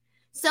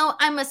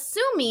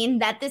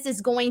that this is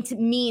going to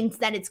mean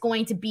that it's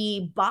going to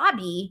be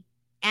Bobby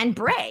and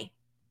Bray,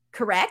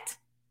 correct?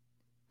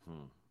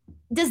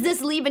 Does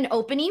this leave an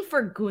opening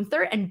for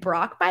Gunther and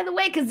Brock, by the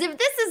way? Because if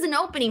this is an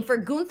opening for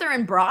Gunther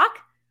and Brock,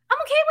 I'm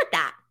okay with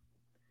that.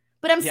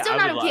 But I'm still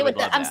not okay with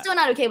that. I'm still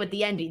not okay with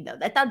the ending, though.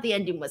 I thought the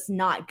ending was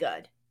not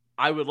good.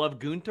 I would love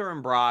Gunther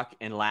and Brock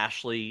and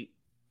Lashley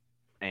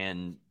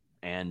and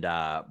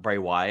Bray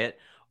Wyatt,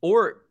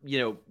 or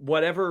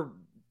whatever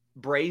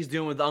Bray's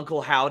doing with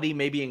Uncle Howdy,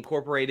 maybe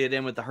incorporate it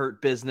in with the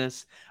Hurt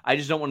Business. I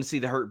just don't want to see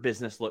the Hurt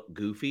Business look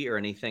goofy or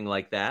anything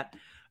like that.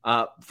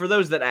 For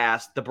those that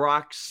asked, the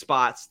Brock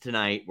spots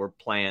tonight were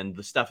planned.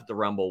 The stuff at the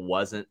Rumble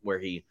wasn't, where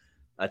he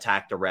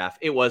attacked a ref.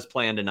 It was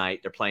planned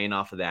tonight. They're playing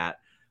off of that.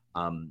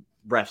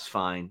 Ref's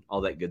fine,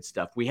 all that good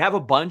stuff. We have a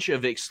bunch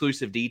of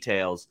exclusive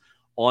details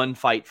on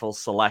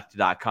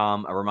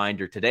FightfulSelect.com. A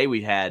reminder, today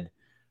we had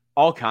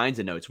all kinds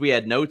of notes. We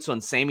had notes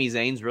on Sami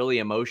Zayn's really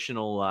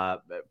emotional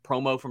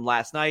promo from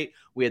last night.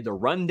 We had the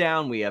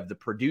rundown. We have the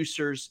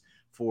producers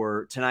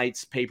for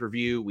tonight's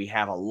pay-per-view. We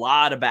have a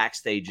lot of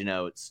backstage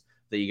notes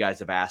that you guys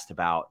have asked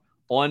about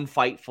on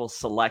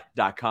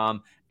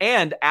FightfulSelect.com.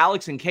 And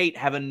Alex and Kate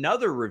have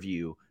another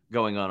review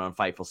going on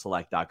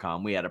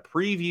FightfulSelect.com. We had a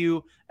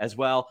preview as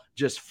well,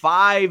 just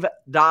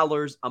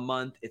 $5 a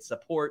month. It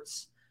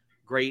supports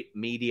great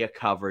media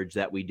coverage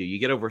that we do. You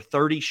get over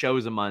 30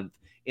 shows a month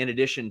in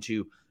addition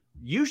to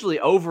usually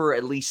over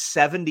at least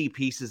 70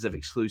 pieces of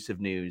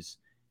exclusive news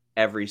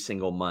every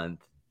single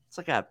month.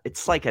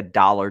 It's like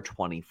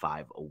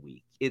 $1.25 a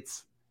week.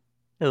 It's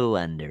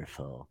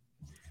wonderful.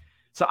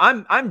 So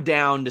I'm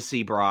down to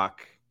see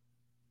Brock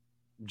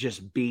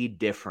just be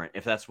different,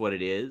 if that's what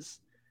it is.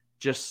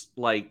 Just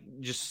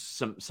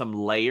some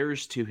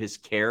layers to his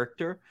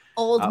character.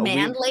 Old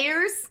man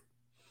layers?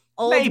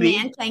 Old maybe.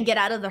 Man can't get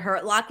out of the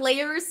Hurt Lock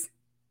layers?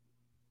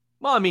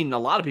 Well, I mean, a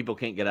lot of people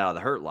can't get out of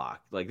the Hurt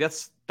Lock. Like,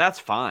 that's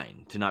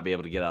fine to not be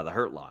able to get out of the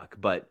Hurt Lock.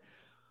 But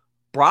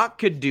Brock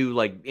could do,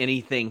 like,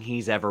 anything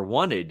he's ever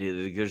wanted.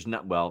 There's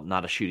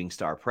not a shooting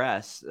star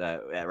press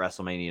at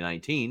WrestleMania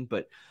 19,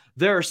 but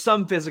there are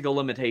some physical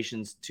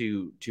limitations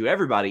to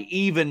everybody,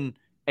 even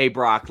a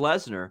Brock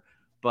Lesnar.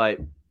 But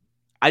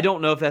I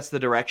don't know if that's the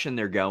direction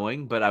they're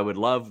going, but I would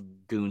love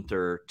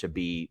Gunther to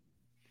be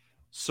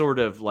sort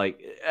of like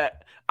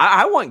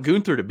I want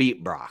Gunther to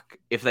beat Brock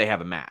if they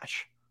have a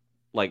match.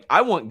 Like,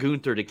 I want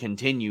Gunther to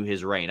continue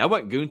his reign. I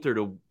want Gunther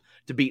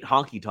to beat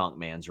Honky Tonk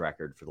Man's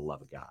record, for the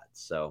love of God.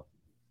 So,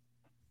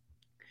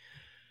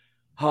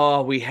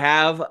 we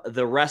have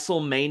the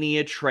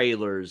WrestleMania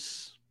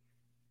trailers.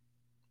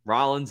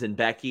 Rollins and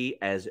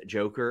Becky as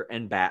Joker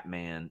and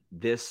Batman.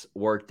 This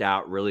worked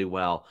out really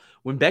well.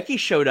 When Becky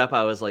showed up,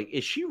 I was like,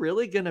 is she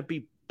really going to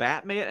be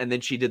Batman? And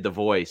then she did the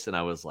voice, and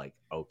I was like,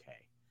 okay.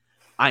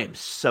 I am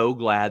so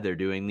glad they're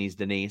doing these,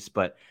 Denise.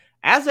 But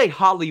as a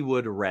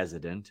Hollywood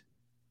resident,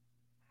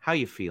 how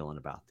you feeling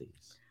about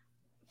these?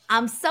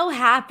 I'm so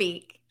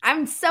happy.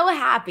 I'm so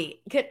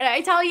happy. Could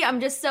I tell you,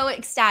 I'm just so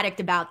ecstatic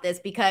about this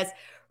because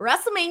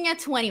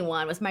WrestleMania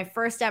 21 was my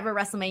first ever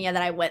WrestleMania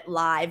that I went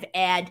live,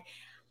 and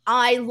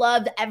I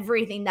loved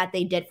everything that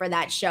they did for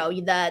that show.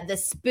 The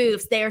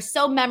spoofs, they are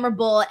so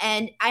memorable.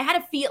 And I had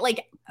to feel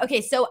like,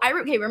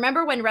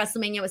 remember when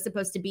WrestleMania was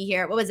supposed to be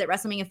here? What was it?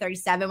 WrestleMania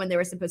 37 when they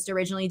were supposed to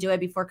originally do it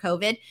before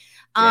COVID.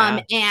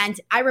 And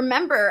I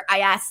remember I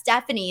asked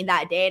Stephanie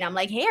that day and I'm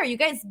like, hey, are you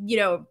guys,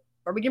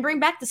 are we going to bring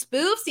back the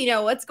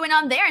spoofs? What's going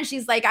on there? And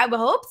she's like, I would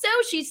hope so.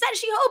 She said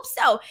she hopes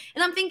so.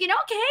 And I'm thinking,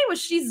 okay, well,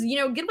 she's,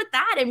 good with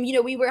that. And,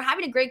 we were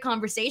having a great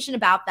conversation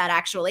about that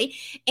actually.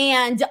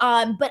 And,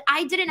 but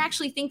I didn't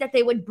actually think that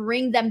they would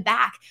bring them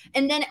back.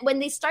 And then when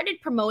they started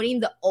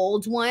promoting the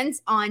old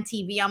ones on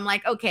TV, I'm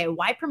like, okay,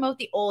 why promote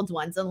the old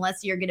ones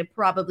unless you're going to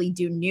probably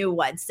do new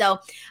ones? So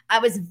I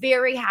was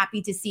very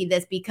happy to see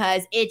this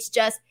because it's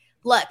just,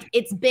 look,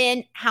 it's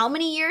been how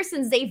many years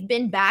since they've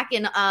been back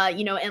in,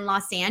 in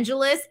Los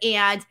Angeles,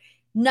 and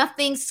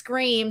nothing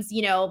screams,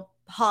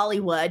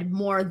 Hollywood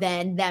more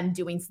than them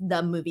doing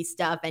the movie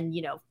stuff and,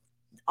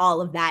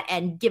 all of that.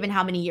 And given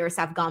how many years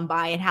have gone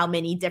by and how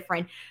many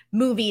different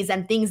movies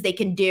and things they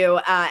can do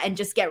and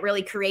just get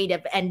really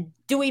creative and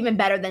do even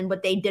better than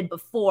what they did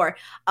before.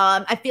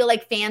 I feel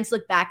like fans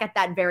look back at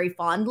that very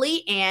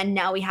fondly, and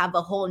now we have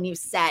a whole new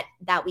set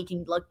that we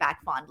can look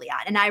back fondly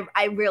at. And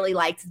I really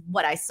liked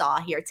what I saw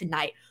here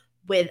tonight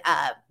with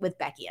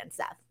Becky and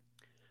Seth.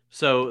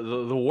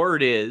 So the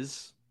word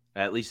is,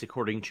 at least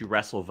according to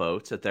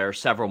WrestleVotes, that there are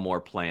several more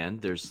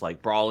planned. There's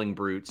like Brawling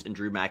Brutes and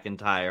Drew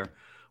McIntyre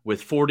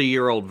with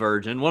 40-year-old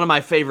Virgin, one of my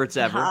favorites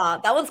ever.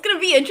 That one's going to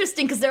be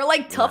interesting because they're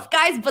like tough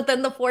guys, but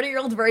then the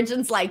 40-year-old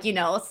Virgin's like,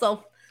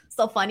 so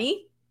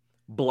funny.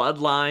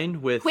 Bloodline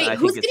with... Wait,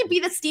 who's going to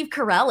be the Steve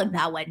Carell in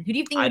that one? Who do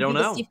you think would be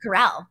the Steve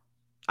Carell?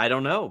 I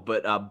don't know,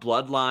 but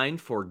Bloodline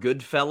for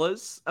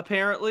Goodfellas,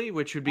 apparently,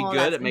 which would be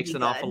good. It makes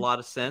an awful lot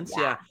of sense.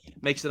 Yeah,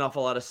 makes an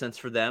awful lot of sense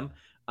for them.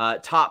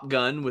 Top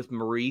Gun with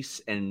Maurice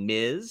and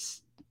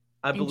Miz,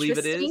 I believe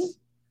it is.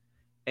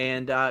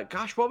 And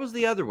what was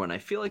the other one? I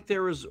feel like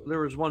there was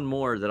one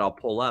more that I'll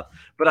pull up.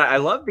 But I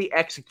love the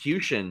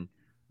execution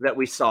that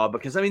we saw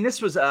because, I mean,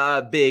 this was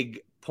a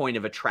big point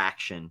of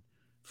attraction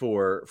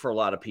for a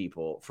lot of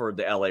people for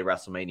the LA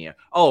WrestleMania.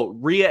 Oh,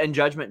 Rhea and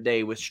Judgment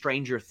Day with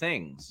Stranger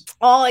Things.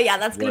 Oh, yeah,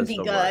 that's going to be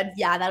good. Word.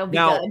 Yeah, that'll be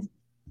good.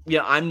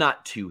 Yeah, I'm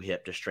not too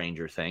hip to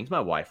Stranger Things. My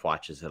wife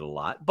watches it a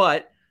lot.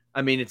 But,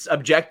 I mean, it's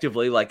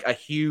objectively like a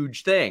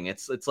huge thing.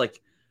 It's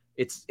like...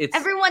 It's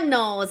everyone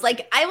knows.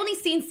 Like, I only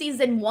seen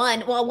season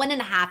 1, well,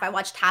 1.5. I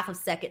watched half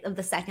of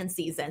the second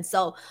season.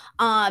 So,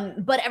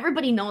 but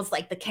everybody knows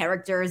like the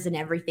characters and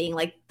everything.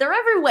 Like, they're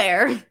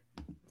everywhere.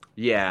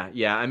 Yeah.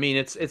 I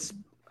mean,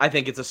 I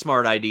think it's a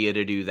smart idea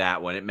to do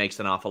that one. It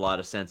makes an awful lot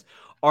of sense.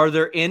 Are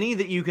there any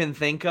that you can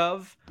think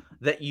of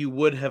that you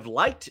would have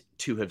liked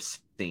to have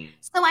seen?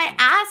 So I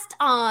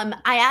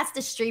asked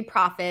the Street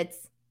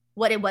Profits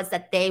what it was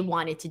that they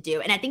wanted to do,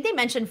 and I think they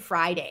mentioned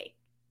Friday.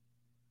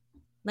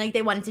 Like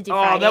they wanted to do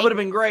Friday. Oh, that would have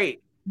been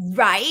great.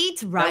 Right.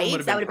 That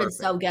would have been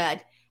so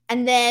good.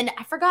 And then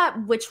I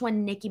forgot which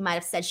one Nikki might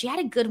have said. She had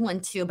a good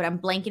one too, but I'm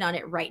blanking on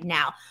it right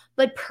now.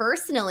 But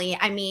personally,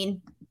 I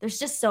mean, there's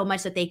just so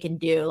much that they can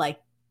do. Like,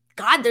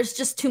 God, there's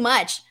just too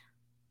much.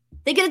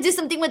 They got to do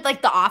something with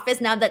like The Office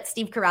now that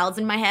Steve Carell's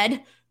in my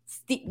head.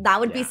 That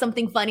would be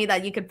something funny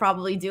that you could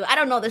probably do. I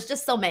don't know. There's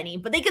just so many,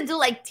 but they could do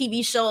like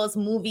TV shows,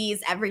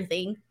 movies,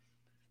 everything.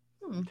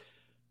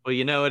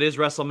 Well, it is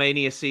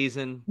WrestleMania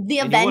season. The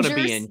Avengers. You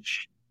be in...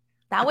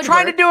 That would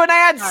trying work. to do an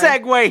ad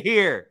segue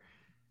here.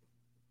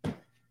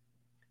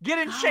 Get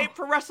in shape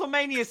for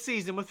WrestleMania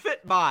season with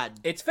Fitbod.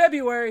 It's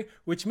February,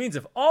 which means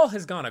if all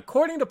has gone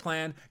according to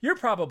plan, you're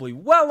probably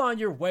well on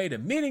your way to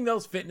meeting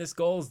those fitness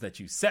goals that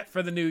you set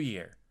for the new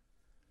year.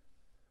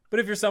 But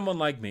if you're someone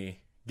like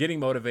me, getting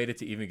motivated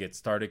to even get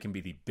started can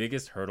be the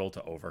biggest hurdle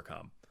to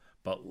overcome.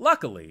 But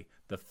luckily,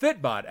 the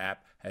Fitbod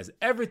app has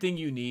everything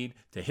you need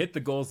to hit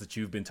the goals that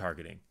you've been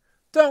targeting.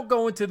 Don't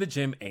go into the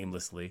gym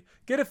aimlessly.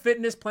 Get a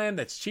fitness plan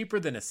that's cheaper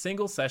than a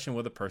single session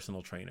with a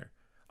personal trainer.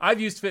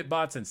 I've used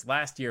Fitbod since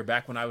last year,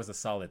 back when I was a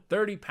solid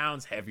 30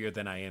 pounds heavier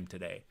than I am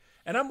today.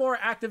 And I'm more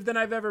active than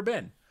I've ever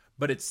been.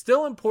 But it's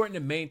still important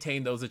to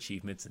maintain those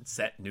achievements and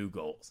set new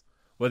goals.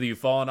 Whether you've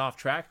fallen off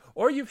track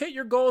or you've hit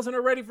your goals and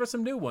are ready for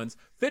some new ones,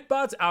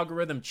 Fitbod's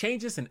algorithm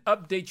changes and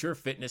updates your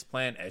fitness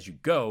plan as you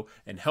go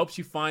and helps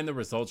you find the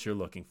results you're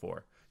looking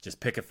for. Just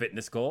pick a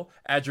fitness goal,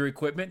 add your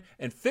equipment,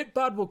 and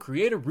Fitbod will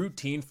create a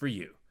routine for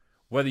you.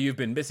 Whether you've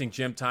been missing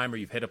gym time or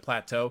you've hit a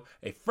plateau,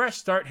 a fresh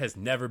start has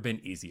never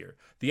been easier.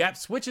 The app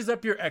switches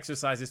up your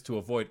exercises to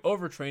avoid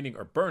overtraining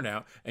or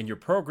burnout, and your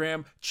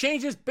program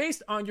changes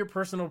based on your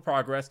personal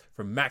progress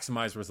for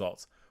maximized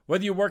results.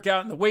 Whether you work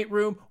out in the weight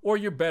room or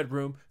your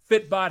bedroom,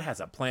 Fitbod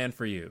has a plan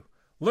for you.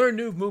 Learn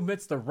new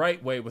movements the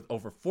right way with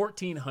over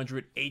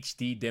 1,400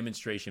 HD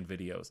demonstration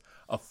videos.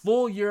 A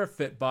full year of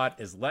Fitbod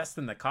is less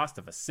than the cost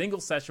of a single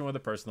session with a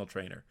personal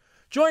trainer.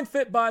 Join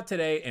Fitbod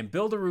today and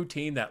build a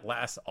routine that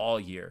lasts all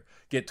year.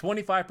 Get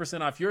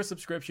 25% off your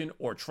subscription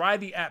or try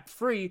the app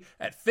free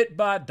at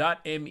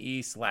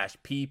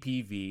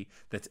fitbod.me/ppv.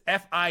 That's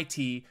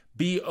fitbod.me/ppv.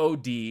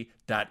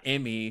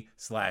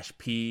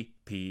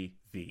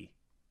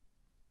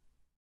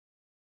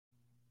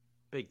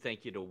 Big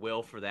thank you to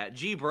Will for that.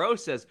 G Bro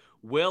says,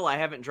 Will, I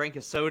haven't drank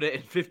a soda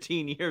in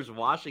 15 years,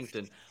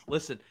 Washington.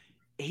 Listen,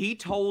 he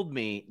told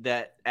me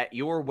that at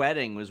your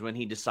wedding was when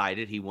he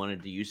decided he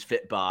wanted to use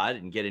Fitbod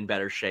and get in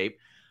better shape.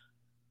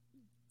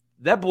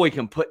 That boy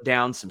can put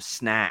down some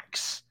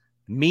snacks.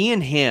 Me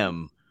and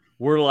him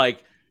were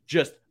like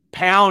just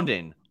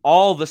pounding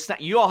all the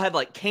snacks. You all had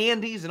like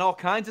candies and all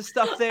kinds of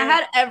stuff there. I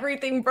had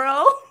everything,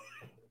 bro.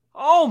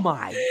 Oh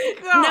my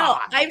God. No,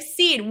 I've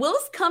seen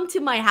Will's come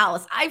to my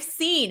house. I've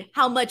seen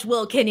how much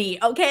Will can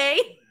eat,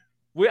 okay?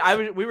 We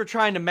were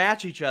trying to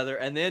match each other,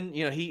 and then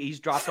he's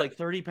dropped like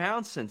 30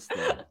 pounds since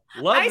then.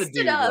 Love the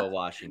dude, Will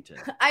Washington.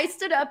 I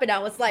stood up and I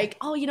was like,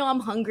 "Oh,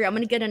 I'm hungry. I'm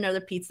gonna get another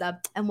pizza."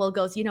 And Will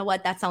goes, "You know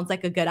what? That sounds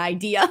like a good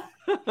idea."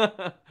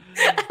 I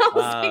was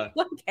like,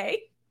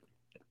 "Okay."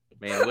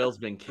 Man, Will's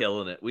been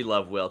killing it. We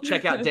love Will.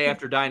 Check out Day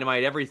After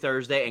Dynamite every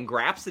Thursday and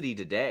Grapsody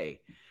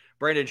today.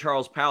 Brandon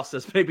Charles Powell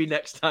says maybe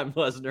next time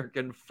Lesnar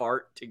can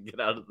fart to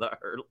get out of the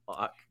Hurt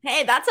Lock.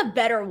 Hey, that's a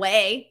better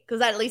way, because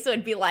at least it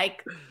would be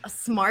like a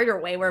smarter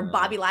way where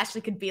Bobby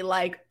Lashley could be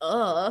like,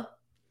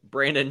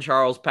 Brandon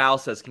Charles Powell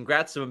says,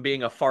 congrats on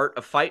being a fart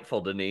of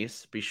Fightful,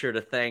 Denise. Be sure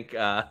to thank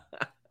I've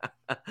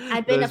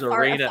been a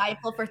fart of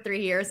Fightful for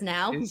 3 years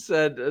now. He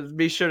said,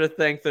 be sure to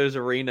thank those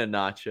arena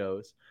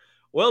nachos.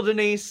 Well,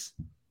 Denise,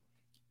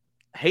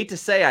 hate to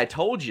say I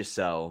told you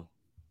so,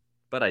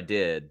 but I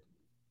did.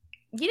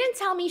 You didn't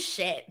tell me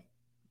shit.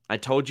 I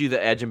told you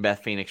that Edge and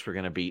Beth Phoenix were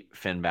going to beat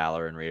Finn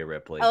Balor and Rhea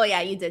Ripley. Oh,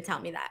 yeah, you did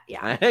tell me that.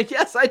 Yeah.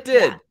 Yes, I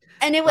did. Yeah.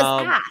 And it was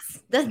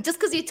ass. Just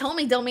because you told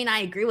me don't mean I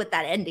agree with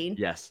that ending.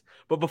 Yes.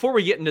 But before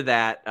we get into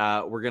that,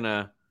 we're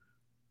going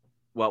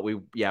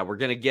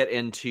to get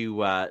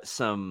into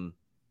some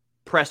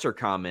presser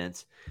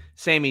comments.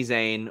 Sami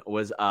Zayn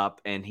was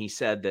up and he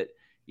said that,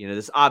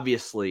 this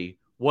obviously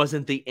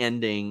wasn't the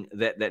ending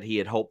that he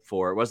had hoped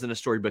for. It wasn't a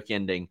storybook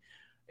ending.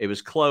 It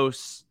was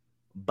close,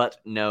 but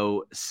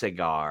no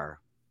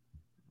cigar.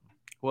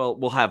 Well,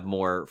 we'll have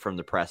more from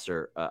the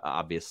presser,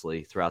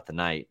 obviously, throughout the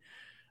night.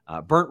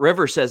 Burnt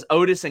River says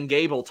Otis and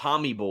Gable,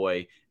 Tommy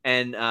Boy,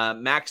 and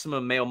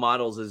Maximum Male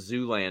Models is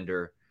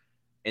Zoolander,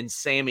 and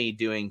Sammy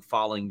doing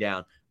Falling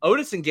Down.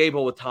 Otis and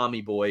Gable with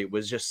Tommy Boy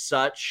was just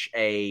such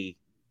a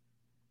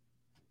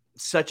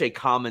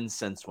common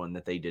sense one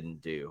that they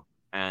didn't do,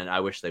 and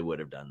I wish they would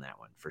have done that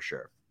one for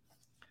sure.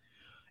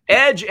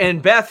 Edge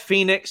and Beth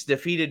Phoenix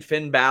defeated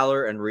Finn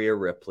Balor and Rhea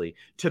Ripley.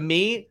 To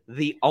me,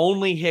 the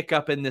only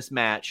hiccup in this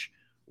match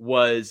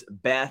was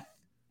Beth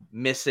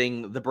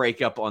missing the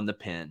breakup on the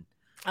pin.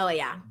 Oh,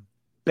 yeah.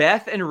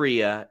 Beth and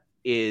Rhea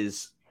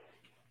is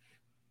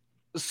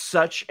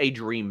such a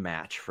dream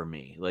match for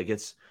me. Like,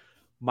 it's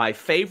my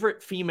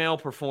favorite female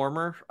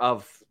performer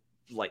of,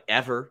 like,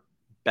 ever,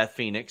 Beth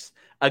Phoenix,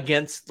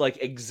 against, like,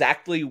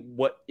 exactly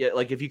what,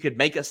 like, if you could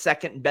make a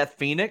second Beth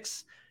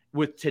Phoenix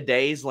with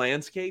today's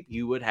landscape,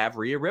 you would have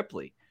Rhea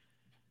Ripley.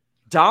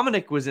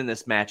 Dominic was in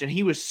this match, and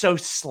he was so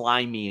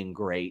slimy and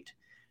great.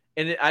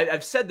 And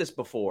I've said this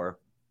before.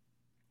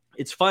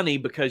 It's funny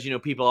because,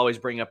 people always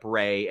bring up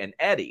Ray and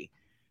Eddie.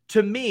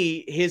 To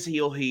me, his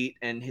heel heat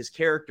and his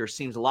character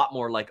seems a lot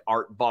more like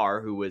Art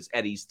Barr, who was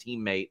Eddie's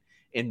teammate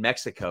in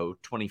Mexico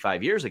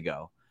 25 years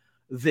ago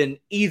than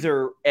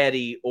either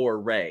Eddie or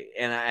Ray.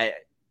 And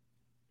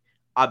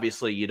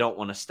obviously you don't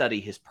want to study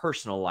his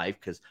personal life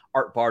because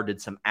Art Barr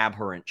did some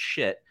aberrant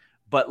shit.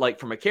 But like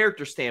from a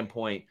character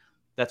standpoint,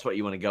 that's what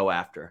you want to go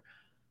after.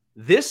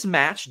 This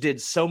match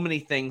did so many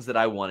things that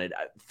I wanted.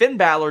 Finn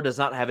Balor does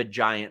not have a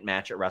giant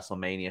match at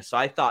WrestleMania, so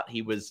I thought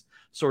he was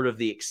sort of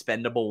the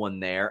expendable one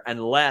there,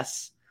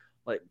 unless,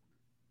 like,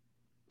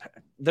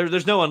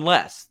 there's no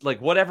unless.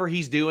 Like, whatever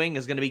he's doing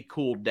is going to be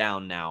cooled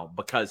down now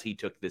because he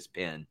took this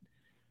pin.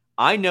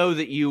 I know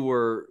that you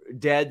were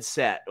dead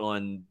set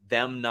on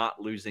them not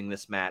losing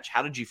this match.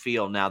 How did you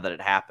feel now that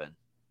it happened?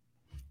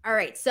 All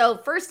right. So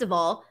first of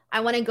all, I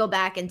want to go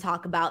back and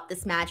talk about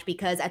this match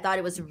because I thought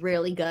it was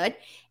really good.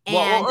 And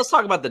well, let's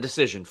talk about the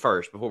decision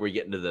first before we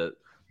get into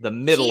the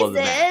middle of the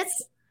match.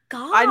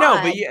 God. I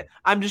know, but yeah,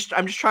 I'm just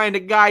trying to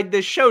guide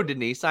this show,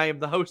 Denise. I am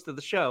the host of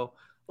the show.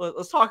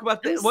 Let's talk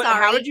about this.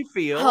 How did you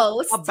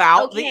feel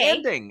about the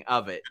ending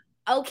of it?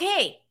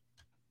 Okay.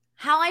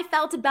 How I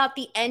felt about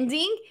the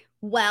ending?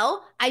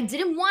 Well, I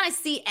didn't want to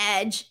see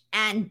Edge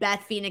and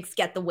Beth Phoenix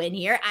get the win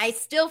here. I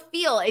still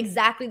feel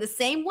exactly the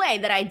same way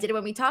that I did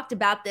when we talked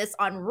about this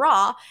on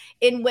Raw,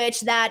 in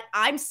which that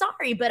I'm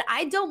sorry, but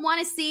I don't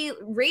want to see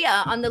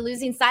Rhea on the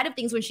losing side of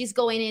things when she's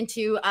going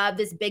into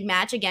this big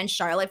match against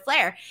Charlotte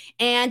Flair.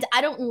 And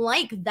I don't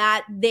like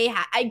that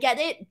I get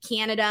it,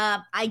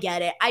 Canada, I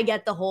get it. I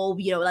get the whole,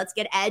 let's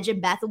get Edge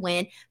and Beth a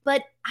win.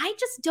 But I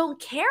just don't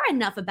care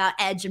enough about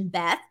Edge and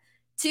Beth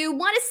to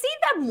want to see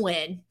them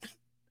win.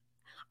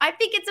 I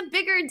think it's a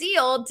bigger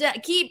deal to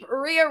keep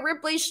Rhea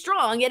Ripley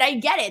strong, and I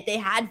get it. They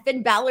had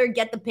Finn Balor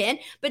get the pin,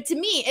 but to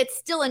me, it's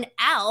still an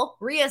L.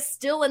 Rhea's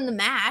still in the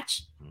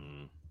match.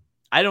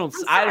 I don't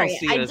see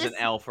it as an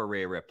L for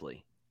Rhea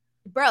Ripley.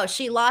 Bro,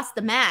 she lost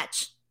the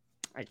match.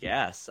 I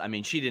guess. I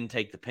mean, she didn't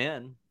take the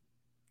pin.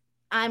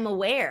 I'm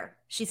aware.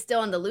 She's still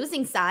on the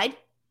losing side.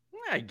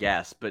 I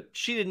guess, but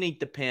she didn't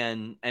eat the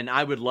pin, and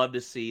I would love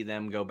to see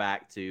them go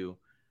back to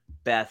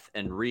Beth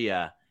and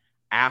Rhea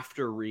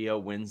after Rhea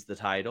wins the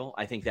title.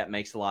 I think that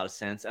makes a lot of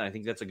sense, and I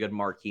think that's a good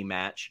marquee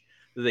match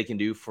that they can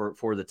do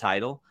for the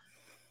title.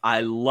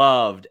 I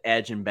loved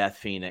Edge and Beth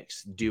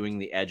Phoenix doing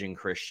the Edge and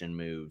Christian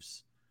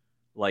moves,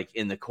 like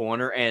in the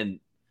corner, and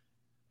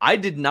I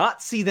did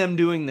not see them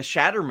doing the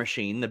Shatter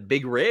Machine, the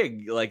big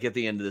rig, like at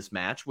the end of this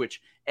match,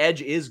 which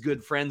Edge is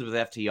good friends with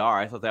FTR.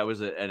 I thought that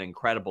was an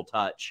incredible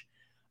touch.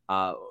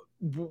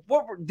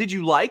 Did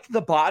you like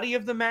the body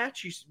of the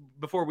match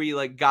before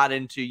we got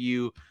into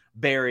you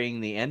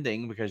burying the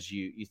ending because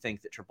you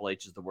think that Triple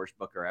H is the worst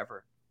booker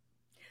ever?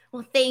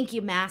 Well, thank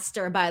you,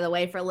 Master, by the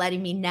way, for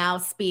letting me now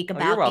speak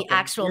about the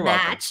actual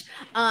match.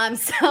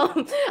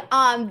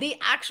 The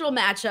actual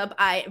matchup,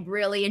 I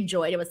really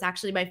enjoyed. It was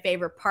actually my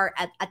favorite part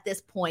at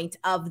this point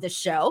of the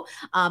show.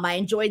 I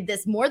enjoyed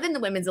this more than the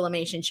Women's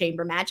Elimination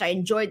Chamber match. I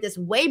enjoyed this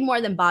way more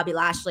than Bobby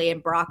Lashley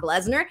and Brock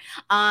Lesnar.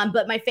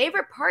 But my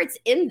favorite parts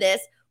in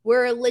this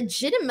were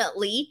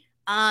legitimately,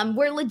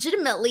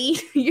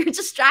 you're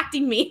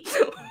distracting me,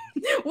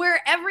 where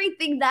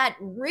everything that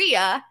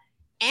Rhea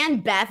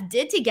and Beth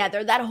did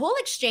together, that whole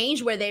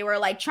exchange where they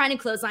were trying to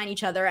clothesline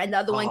each other and the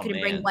other one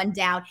couldn't bring one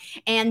down.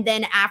 And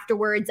then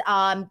afterwards,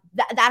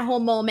 that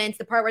whole moment,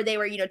 the part where they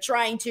were,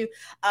 trying to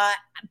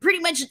pretty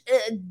much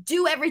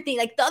do everything.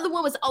 Like the other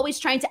one was always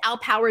trying to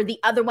outpower the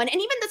other one.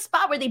 And even the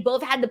spot where they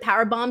both had the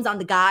power bombs on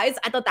the guys,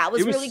 I thought that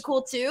was really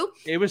cool too.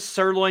 It was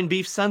sirloin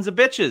beef sons of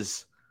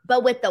bitches.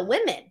 But with the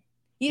women.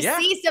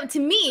 See, so to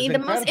me, the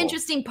most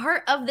interesting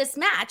part of this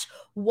match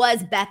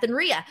was Beth and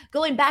Rhea.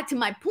 Going back to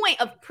my point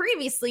of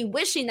previously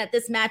wishing that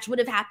this match would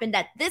have happened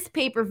at this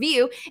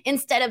pay-per-view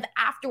instead of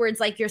afterwards,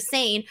 like you're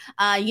saying,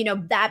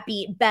 Beth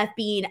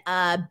being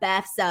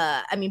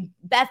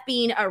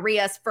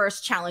Rhea's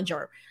first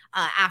challenger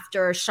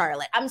after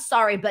Charlotte. I'm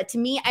sorry, but to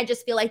me, I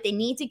just feel like they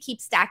need to keep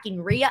stacking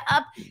Rhea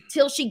up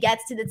till she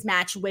gets to this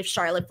match with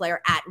Charlotte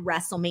Flair at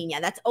WrestleMania.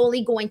 That's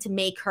only going to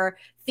make her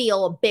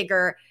feel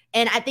bigger.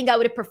 And I think I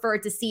would have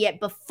preferred to see it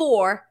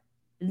before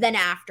than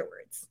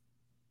afterwards.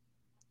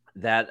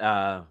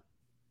 That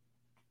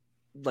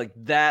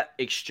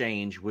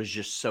exchange was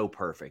just so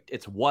perfect.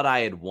 It's what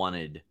I had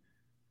wanted.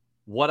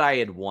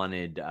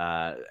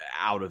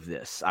 Out of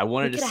this. I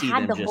wanted to see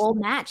them the whole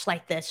match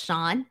like this,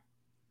 Sean.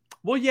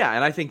 Well, yeah,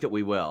 and I think that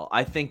we will.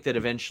 I think that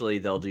eventually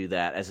they'll do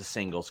that as a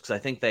singles because I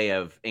think they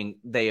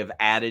have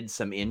added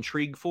some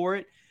intrigue for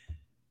it.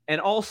 And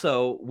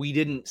also, we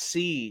didn't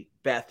see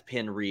Beth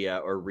pin Rhea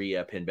or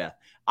Rhea pin Beth.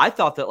 I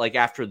thought that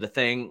after the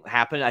thing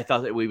happened, I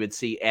thought that we would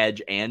see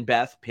Edge and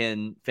Beth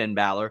pin Finn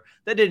Balor.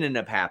 That didn't end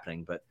up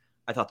happening, but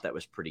I thought that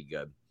was pretty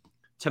good.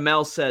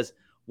 Tamel says,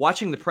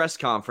 watching the press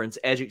conference,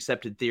 Edge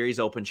accepted Theory's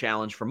open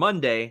challenge for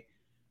Monday,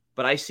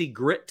 but I see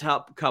Grit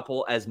Top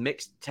Couple as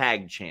mixed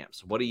tag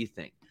champs. What do you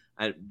think?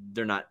 I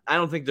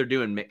don't think they're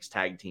doing mixed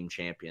tag team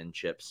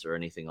championships or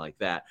anything like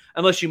that,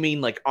 unless you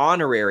mean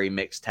honorary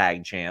mixed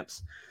tag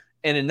champs.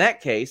 And in that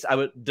case, I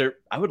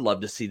would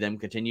love to see them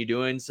continue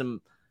doing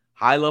some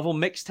high level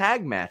mixed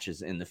tag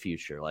matches in the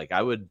future.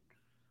 I would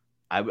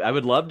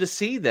love to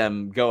see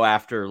them go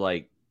after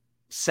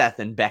Seth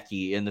and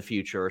Becky in the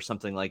future or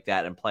something like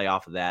that and play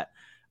off of that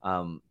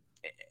and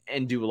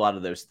do a lot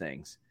of those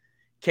things.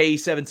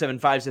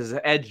 K775 says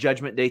Edge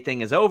Judgment Day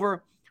thing is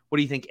over. What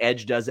do you think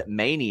Edge does at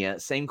Mania?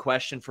 Same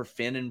question for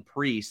Finn and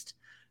Priest.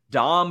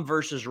 Dom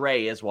versus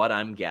Ray is what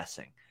I'm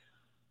guessing.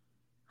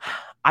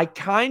 I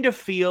kind of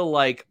feel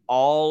like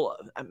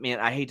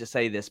I hate to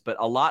say this, but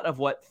a lot of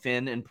what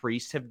Finn and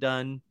Priest have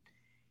done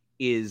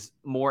is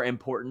more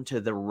important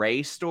to the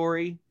Ray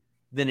story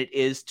than it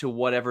is to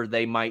whatever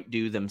they might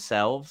do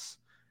themselves.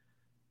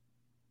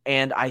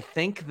 And I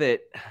think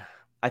that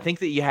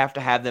you have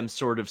to have them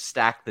sort of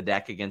stack the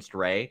deck against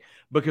Ray,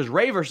 because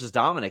Ray versus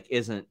Dominic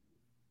isn't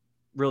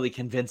really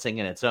convincing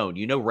in its own.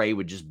 Ray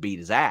would just beat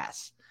his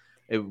ass.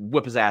 It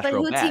whip his ass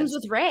real bad. But who teams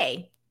with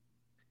Ray?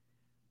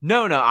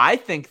 No, I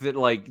think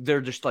that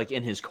they're just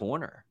in his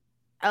corner.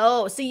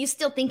 Oh, so you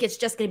still think it's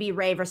just going to be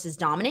Ray versus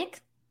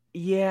Dominic?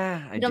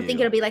 Yeah, I do. You don't think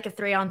it'll be like a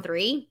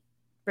 3-on-3?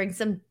 Bring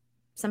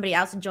somebody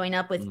else and join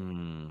up with.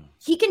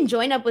 He can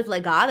join up with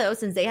Legado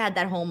since they had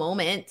that whole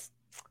moment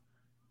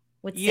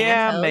with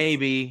Santos.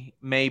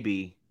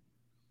 maybe.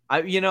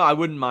 I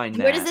wouldn't mind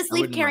that. Where does this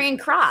leave Karrion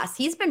Kross?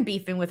 He's been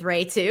beefing with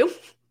Ray too.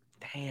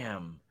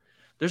 Damn.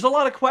 There's a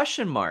lot of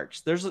question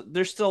marks. There's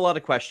still a lot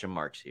of question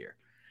marks here.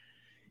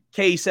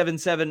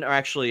 K77, or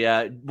actually,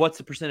 what's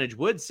the percentage?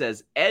 Wood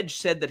says Edge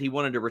said that he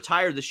wanted to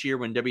retire this year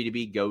when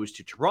WWE goes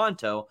to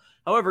Toronto.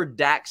 However,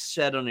 Dax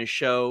said on his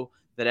show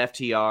that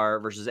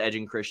FTR versus Edge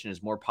and Christian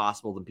is more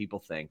possible than people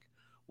think.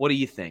 What do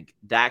you think?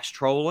 Dax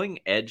trolling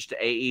Edge to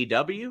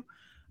AEW?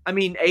 I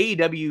mean,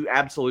 AEW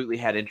absolutely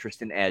had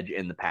interest in Edge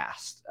in the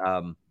past.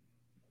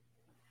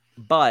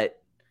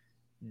 But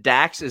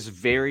Dax is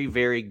very,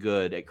 very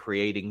good at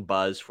creating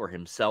buzz for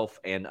himself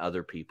and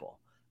other people.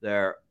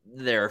 There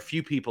are a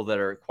few people that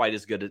are quite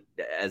as good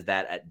as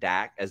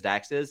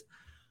Dax is.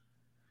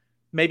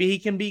 Maybe he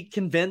can be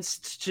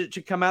convinced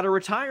to come out of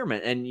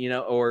retirement and,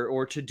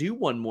 or to do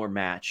one more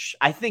match.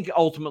 I think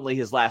ultimately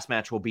his last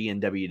match will be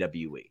in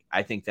WWE.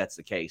 I think that's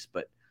the case.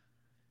 But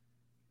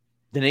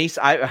Denise,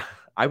 I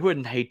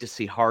wouldn't hate to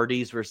see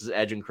Hardys versus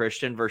Edge and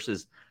Christian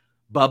versus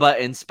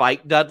Bubba and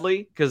Spike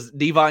Dudley, because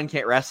Devon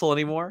can't wrestle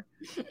anymore.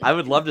 I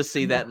would love to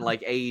see that in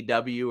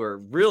AEW or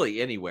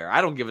really anywhere. I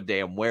don't give a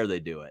damn where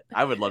they do it.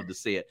 I would love to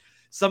see it.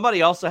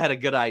 Somebody also had a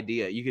good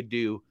idea. You could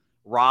do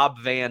Rob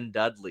Van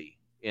Dudley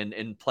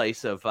in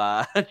place of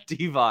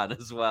Devon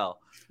as well.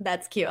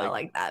 That's cute. I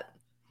like that.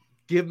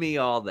 Give me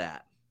all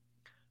that.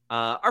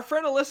 Our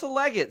friend Alyssa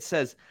Leggett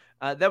says,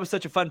 that was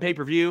such a fun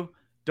pay-per-view.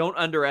 Don't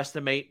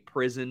underestimate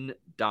Prison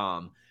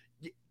Dom.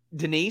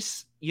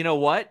 Denise, you know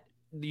what?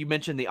 You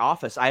mentioned The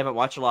Office. I haven't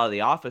watched a lot of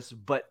The Office,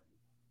 but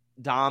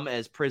Dom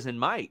as Prison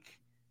Mike,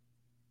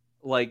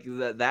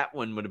 that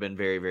one would have been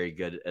very, very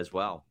good as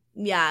well.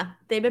 Yeah,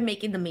 they've been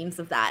making the memes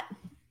of that.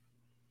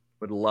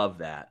 Would love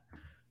that.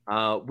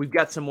 We've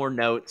got some more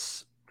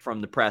notes from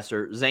the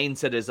presser. Zane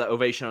said his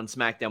ovation on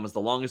SmackDown was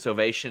the longest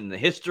ovation in the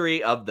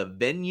history of the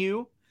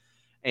venue.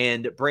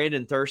 And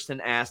Brandon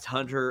Thurston asked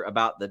Hunter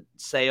about the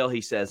sale.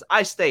 He says,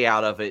 I stay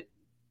out of it.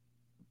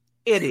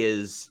 It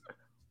is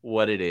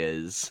what it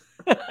is.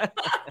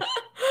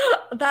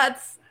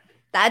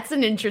 That's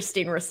an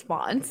interesting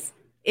response.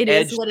 It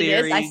Edge is what Theory,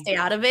 it is. I stay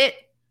out of it.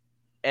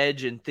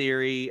 Edge in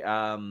theory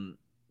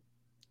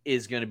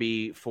is going to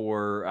be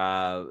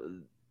for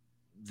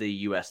the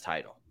U.S.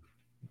 title.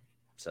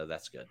 So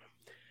that's good.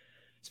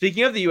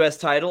 Speaking of the U.S.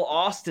 title,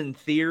 Austin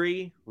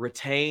Theory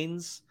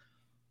retains.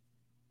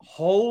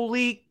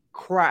 Holy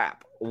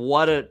crap.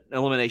 What an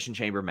Elimination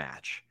Chamber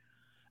match.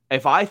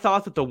 If I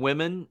thought that the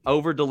women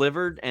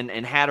over-delivered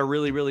and had a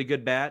really, really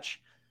good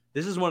match,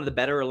 this is one of the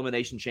better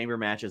Elimination Chamber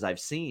matches I've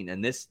seen.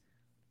 And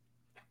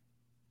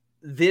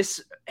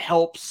this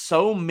helps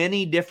so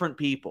many different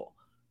people.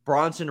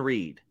 Bronson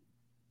Reed,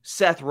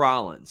 Seth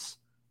Rollins,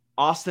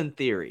 Austin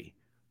Theory,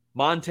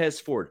 Montez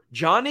Ford.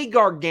 Johnny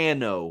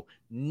Gargano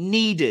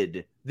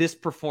needed this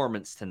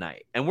performance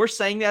tonight. And we're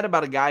saying that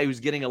about a guy who's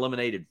getting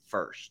eliminated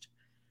first.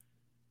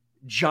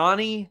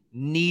 Johnny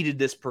needed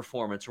this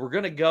performance. We're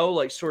going to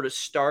go sort of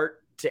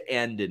start to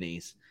end,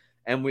 Denise.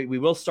 And we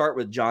will start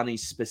with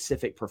Johnny's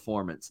specific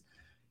performance.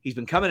 He's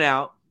been coming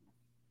out,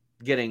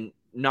 getting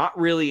not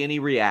really any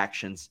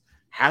reactions,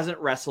 hasn't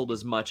wrestled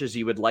as much as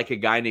you would like a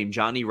guy named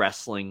Johnny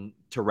Wrestling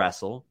to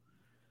wrestle.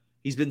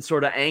 He's been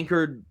sort of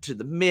anchored to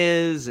The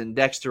Miz and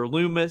Dexter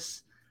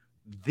Lumis.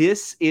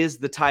 This is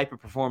the type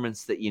of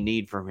performance that you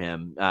need from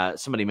him.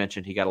 Somebody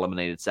mentioned he got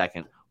eliminated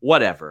second.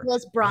 Whatever. Well,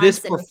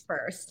 Bronson was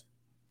first.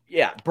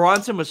 Yeah,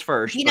 Bronson was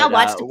first. You not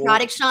watch the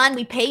product, Sean?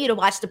 We pay you to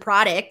watch the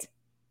product.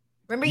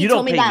 Remember you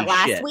told me that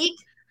last week?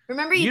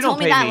 Remember you told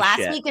me that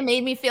last week and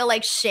made me feel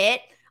like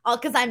shit? All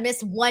because I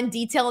missed one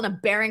detail in a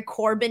Baron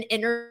Corbin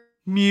interview.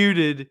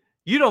 Muted.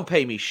 You don't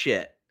pay me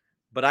shit,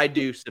 but I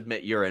do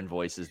submit your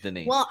invoices,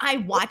 Denise. Well, I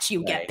watch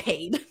you get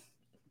paid.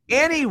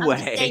 Anyway.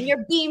 I'm just saying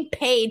you're being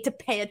paid to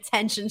pay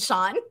attention,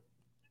 Sean.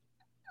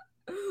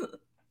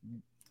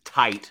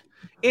 Tight.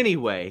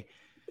 Anyway.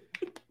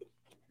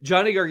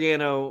 Johnny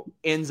Gargano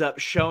ends up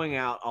showing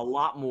out a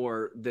lot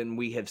more than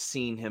we have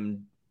seen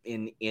him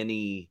in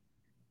any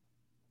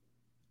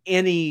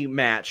any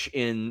match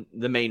in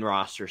the main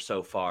roster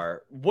so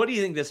far. What do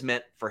you think this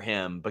meant for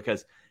him?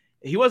 Because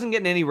he wasn't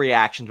getting any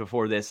reactions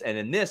before this, and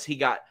in this, he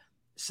got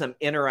some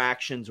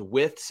interactions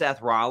with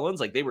Seth Rollins.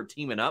 Like, they were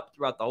teaming up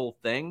throughout the whole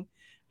thing,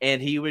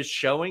 and he was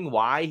showing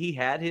why he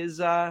had his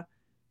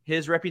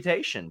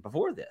reputation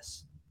before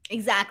this.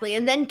 Exactly.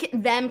 And then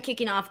them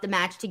kicking off the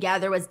match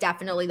together was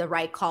definitely the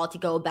right call to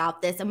go about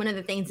this. And one of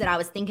the things that I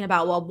was thinking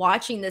about while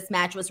watching this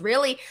match was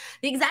really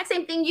the exact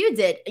same thing you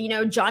did. You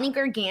know, Johnny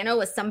Gargano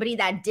was somebody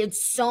that did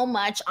so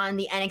much on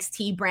the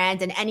NXT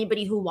brand, and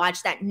anybody who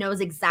watched that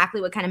knows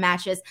exactly what kind of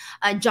matches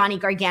Johnny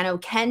Gargano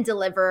can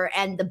deliver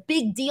and the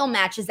big deal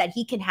matches that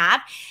he can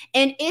have.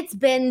 And it's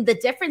been the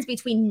difference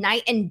between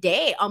night and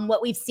day on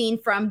what we've seen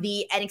from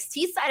the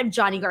NXT side of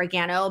Johnny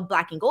Gargano,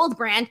 Black and Gold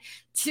brand,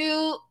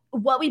 to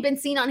what we've been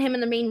seeing on him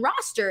in the main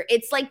roster.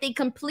 It's like they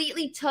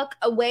completely took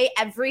away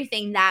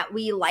everything that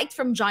we liked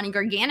from Johnny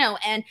Gargano.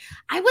 And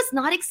I was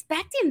not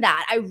expecting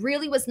that. I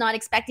really was not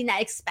expecting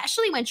that,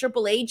 especially when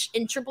Triple H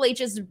in Triple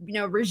H's,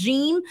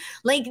 regime,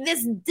 like,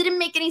 this didn't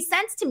make any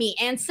sense to me.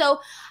 And so,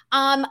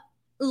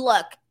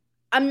 look,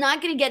 I'm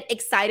not going to get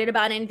excited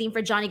about anything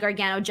for Johnny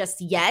Gargano just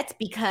yet,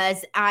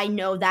 because I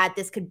know that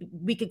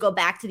we could go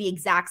back to the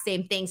exact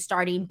same thing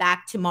starting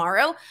back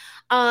tomorrow.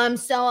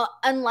 So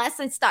unless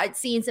I start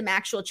seeing some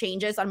actual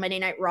changes on Monday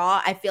Night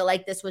Raw, I feel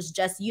like this was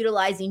just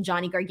utilizing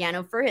Johnny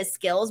Gargano for his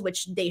skills,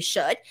 which they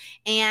should.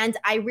 And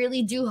I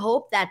really do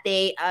hope that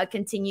they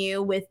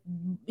continue with,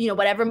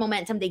 whatever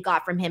momentum they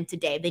got from him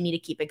today. They need to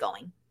keep it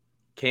going.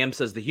 Cam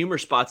says the humor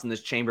spots in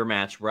this chamber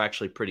match were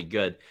actually pretty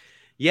good.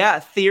 Yeah,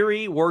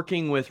 Theory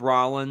working with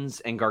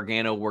Rollins and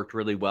Gargano worked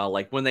really well.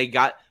 Like, when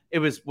it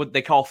was what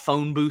they call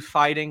phone booth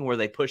fighting, where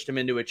they pushed him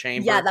into a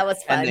chamber. Yeah, that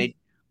was fun. And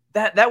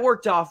that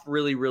worked off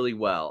really, really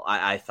well,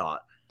 I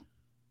thought.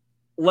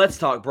 Let's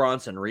talk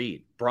Bronson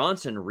Reed.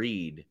 Bronson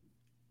Reed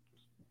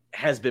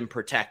has been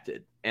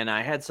protected. And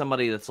I had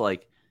somebody that's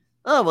like,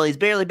 oh, well, he's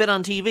barely been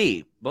on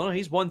TV. Well,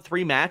 he's won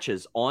 3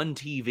 matches on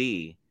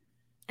TV.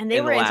 And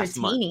they were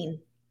entertaining.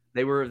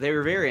 They were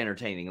very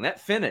entertaining. And that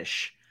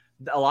finish,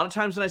 a lot of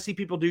times when I see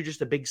people do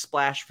just a big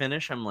splash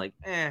finish, I'm like,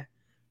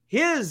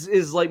 his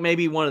is like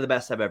maybe one of the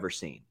best I've ever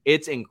seen.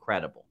 It's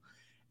incredible.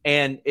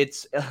 And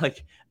it's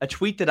like a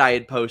tweet that I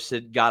had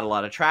posted got a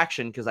lot of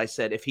traction because I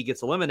said, if he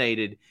gets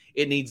eliminated,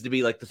 it needs to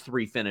be like the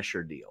 3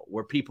 finisher deal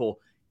where people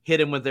hit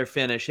him with their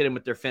finish, hit him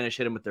with their finish,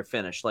 hit him with their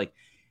finish. Like,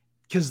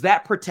 because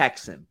that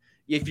protects him.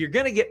 If you're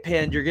going to get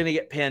pinned, you're going to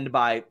get pinned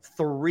by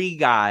 3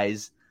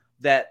 guys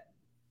that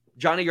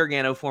Johnny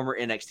Gargano, former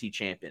NXT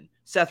champion.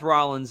 Seth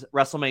Rollins,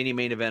 WrestleMania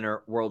main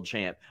eventer, world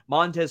champ.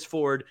 Montez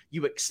Ford,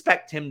 you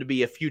expect him to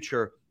be a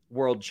future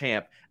world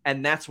champ,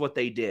 and that's what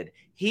they did.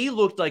 He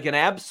looked like an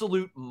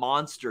absolute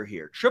monster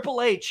here.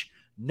 Triple H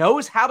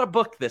knows how to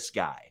book this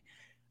guy.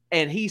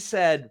 And he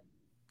said,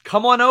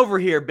 come on over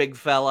here, big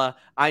fella.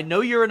 I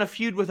know you're in a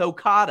feud with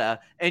Okada,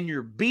 and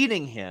you're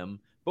beating him,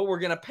 but we're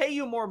going to pay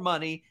you more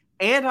money,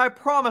 and I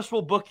promise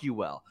we'll book you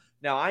well.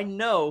 Now, I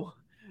know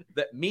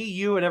that me,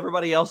 you, and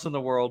everybody else in the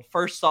world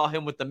first saw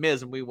him with The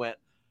Miz, and we went,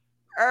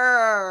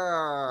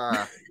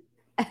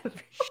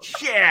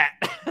 shit.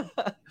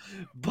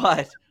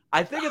 But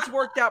I think it's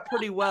worked out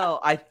pretty well.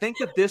 I think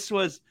that this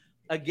was,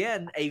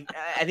 again, I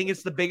think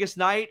it's the biggest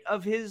night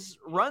of his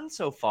run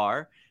so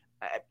far.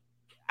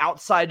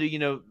 Outside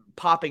of,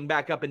 popping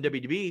back up in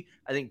WWE,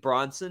 I think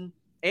Bronson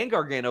and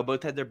Gargano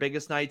both had their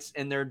biggest nights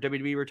in their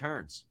WWE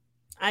returns.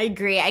 I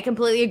agree. I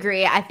completely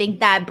agree. I think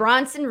that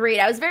Bronson Reed,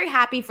 I was very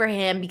happy for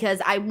him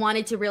because I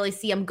wanted to really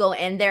see him go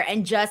in there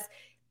and just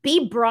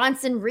be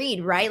Bronson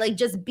Reed, right? Like,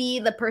 just be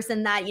the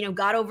person that,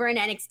 got over in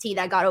NXT,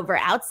 that got over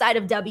outside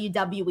of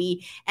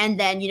WWE, and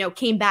then,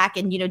 came back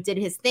and, did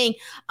his thing.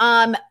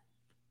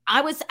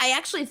 I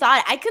actually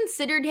thought, I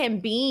considered him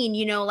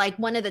being, like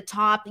one of the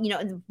top,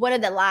 one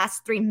of the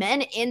last 3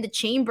 men in the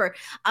chamber.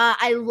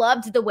 I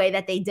loved the way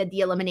that they did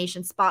the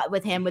elimination spot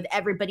with him, with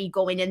everybody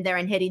going in there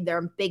and hitting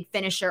their big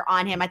finisher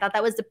on him. I thought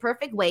that was the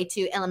perfect way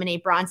to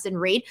eliminate Bronson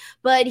Reed,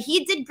 but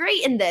he did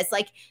great in this.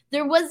 Like,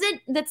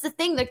 that's the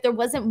thing. Like, there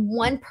wasn't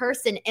one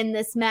person in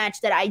this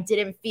match that I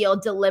didn't feel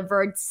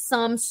delivered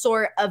some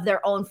sort of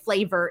their own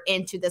flavor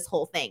into this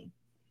whole thing.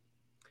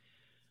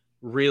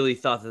 Really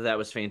thought that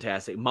was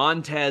fantastic.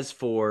 Montez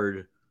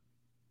Ford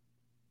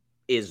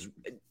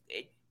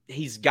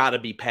he's got to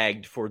be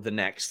pegged for the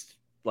next,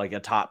 like, a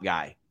top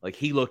guy. Like,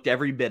 he looked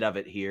every bit of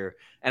it here.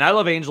 And I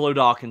love Angelo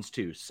Dawkins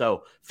too.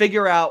 So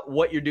figure out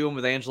what you're doing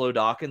with Angelo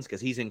Dawkins,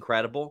 because he's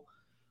incredible.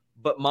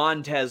 But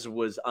Montez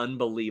was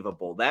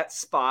unbelievable. That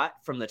spot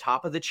from the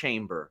top of the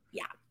chamber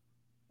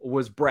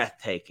was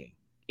breathtaking.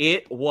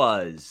 It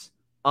was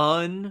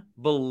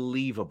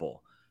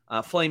unbelievable.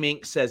 Flame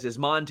Inc. says, is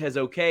Montez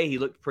okay? He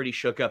looked pretty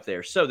shook up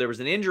there. So there was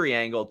an injury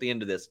angle at the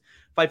end of this.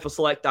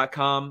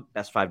 FightfulSelect.com,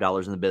 best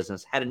 $5 in the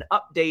business, had an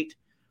update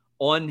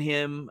on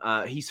him.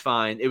 He's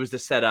fine. It was to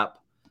set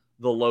up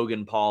the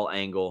Logan Paul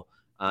angle.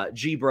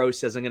 G-Bro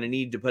says, I'm going to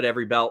need to put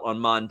every belt on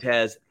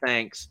Montez.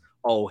 Thanks.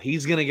 Oh,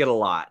 he's going to get a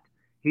lot.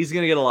 He's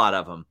going to get a lot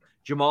of them.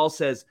 Jamal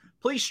says,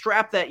 Please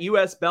strap that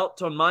U.S.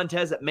 belt on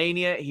Montez at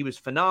Mania. He was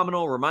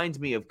phenomenal. Reminds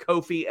me of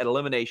Kofi at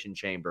Elimination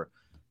Chamber.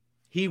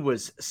 He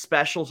was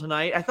special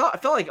tonight. I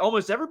felt like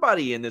almost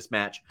everybody in this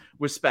match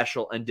was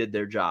special and did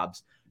their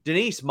jobs.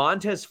 Denise,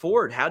 Montez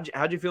Ford,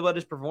 how'd you feel about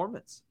his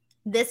performance?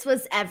 This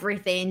was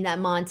everything that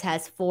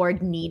Montez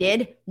Ford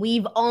needed.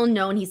 We've all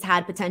known he's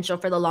had potential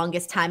for the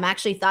longest time. I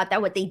actually thought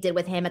that what they did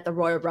with him at the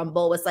Royal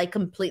Rumble was like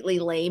completely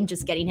lame,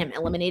 just getting him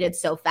eliminated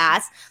so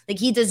fast. Like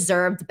he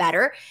deserved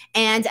better.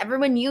 And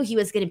everyone knew he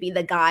was going to be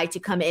the guy to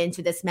come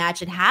into this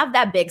match and have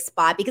that big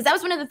spot, because that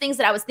was one of the things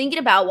that I was thinking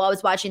about while I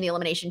was watching the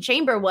Elimination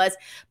Chamber. Was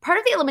part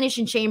of the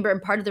Elimination Chamber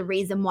and part of the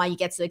reason why you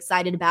get so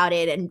excited about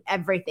it and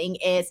everything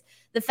is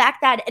the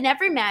fact that in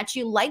every match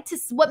you like to,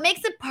 what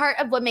makes it part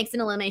of what makes an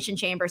Elimination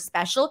Chamber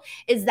special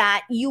is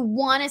that you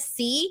want to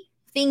see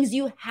things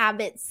you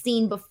haven't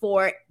seen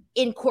before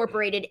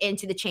incorporated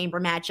into the chamber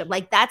matchup.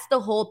 Like that's the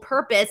whole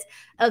purpose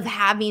of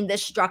having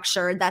this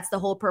structure. That's the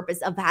whole purpose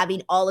of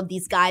having all of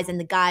these guys and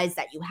the guys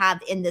that you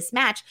have in this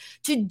match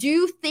to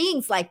do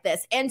things like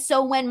this. And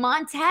so when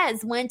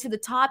Montez went to the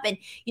top and,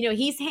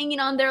 he's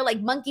hanging on there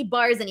like monkey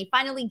bars and he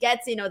finally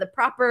gets, the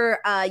proper,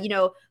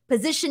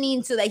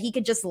 positioning so that he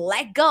could just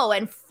let go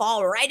and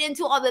fall right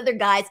into all the other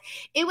guys.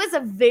 It was a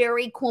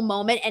very cool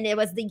moment, and it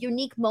was the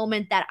unique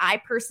moment that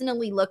I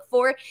personally look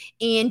for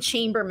in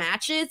chamber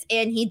matches,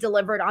 and he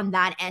delivered on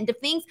that end of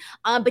things.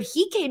 But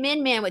he came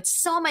in, man, with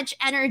so much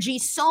energy,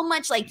 so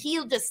much like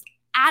he just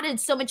added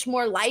so much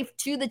more life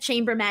to the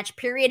chamber match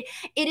period.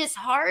 It is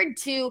hard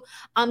to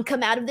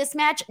come out of this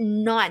match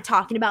not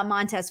talking about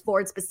Montez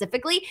Ford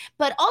specifically,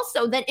 but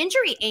also that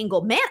injury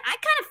angle. Man, I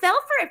kind of fell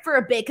for it for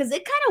a bit because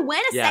it kind of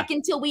went a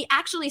second till we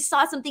actually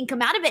saw something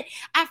come out of it.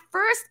 At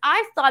first,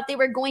 I thought they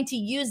were going to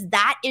use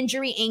that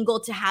injury angle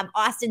to have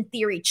Austin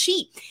Theory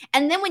cheat.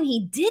 And then when he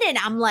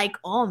didn't, I'm like,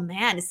 oh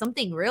man, is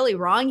something really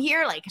wrong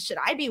here? Like, should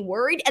I be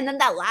worried? And then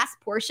that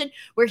last portion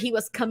where he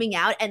was coming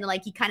out and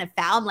like he kind of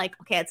fell, I'm like,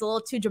 okay, it's a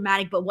little too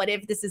dramatic, but what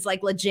if this is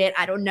like legit?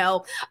 I don't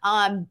know.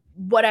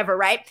 Whatever,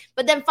 right?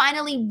 But then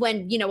finally,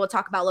 when, we'll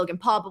talk about Logan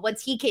Paul, but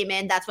once he came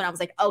in, that's when I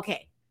was like,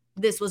 okay,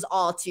 this was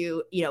all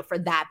to, for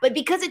that. But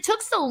because it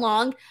took so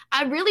long,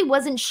 I really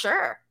wasn't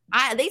sure.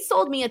 They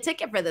sold me a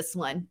ticket for this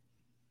one.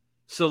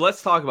 So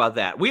let's talk about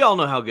that. We all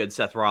know how good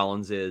Seth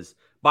Rollins is.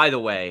 By the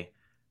way,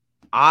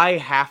 I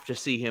have to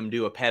see him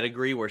do a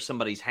pedigree where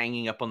somebody's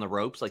hanging up on the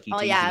ropes like he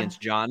teamed against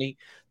Johnny.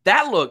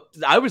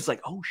 I was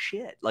like, oh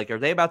shit. Like, are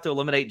they about to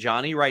eliminate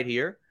Johnny right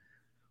here?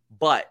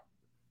 But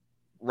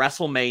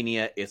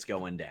WrestleMania is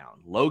going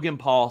down. Logan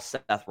Paul,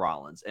 Seth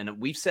Rollins.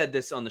 And we've said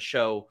this on the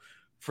show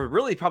for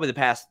really probably the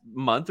past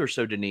month or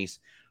so, Denise.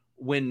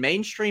 When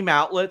mainstream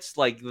outlets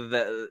like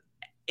the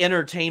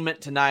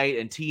Entertainment Tonight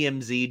and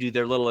TMZ do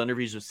their little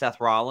interviews with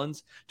Seth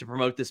Rollins to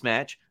promote this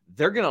match,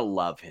 they're going to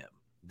love him.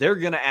 They're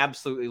going to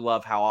absolutely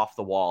love how off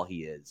the wall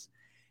he is.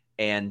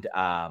 And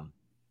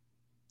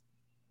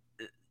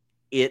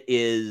it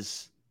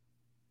is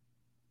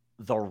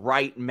the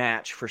right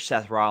match for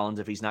Seth Rollins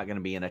if he's not going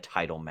to be in a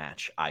title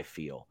match, I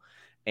feel.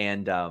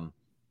 And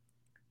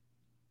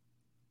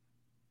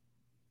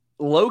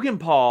Logan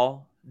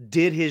Paul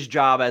did his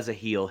job as a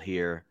heel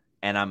here,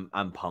 and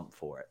I'm pumped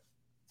for it.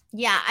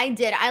 Yeah, I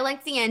did. I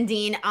liked the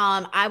ending.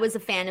 I was a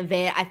fan of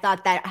it. I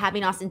thought that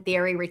having Austin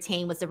Theory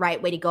retain was the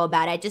right way to go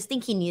about it. I just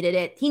think he needed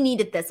it. He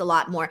needed this a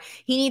lot more.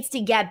 He needs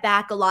to get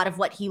back a lot of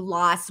what he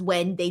lost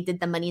when they did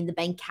the Money in the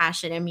Bank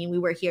cash in. I mean, we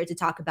were here to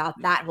talk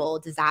about that whole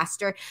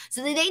disaster.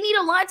 So they need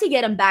a lot to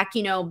get him back,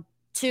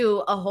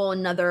 to a whole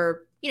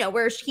nother,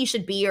 where he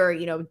should be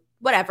or,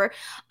 whatever.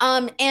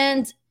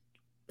 And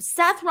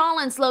Seth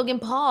Rollins, Logan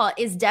Paul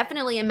is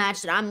definitely a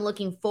match that I'm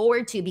looking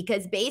forward to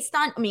because based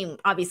on,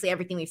 obviously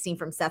everything we've seen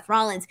from Seth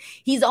Rollins,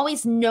 he's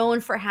always known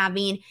for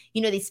having,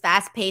 these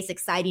fast-paced,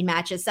 exciting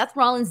matches. Seth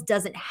Rollins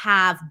doesn't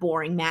have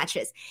boring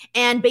matches.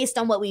 And based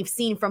on what we've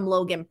seen from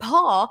Logan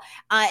Paul,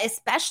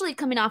 especially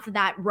coming off of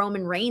that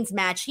Roman Reigns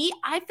match,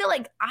 I feel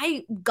like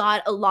I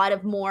got a lot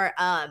of more,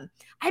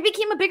 I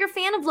became a bigger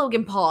fan of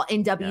Logan Paul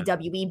in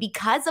WWE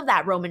because of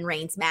that Roman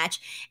Reigns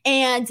match.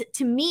 And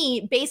to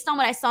me, based on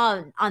what I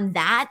saw on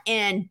that,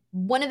 and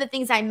one of the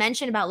things I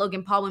mentioned about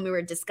Logan Paul when we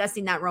were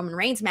discussing that Roman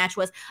Reigns match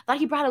was I thought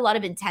he brought a lot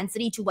of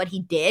intensity to what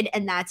he did.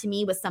 And that to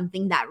me was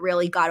something that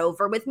really got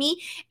over with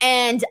me.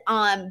 And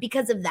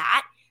because of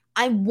that,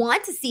 I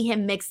want to see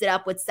him mix it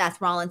up with Seth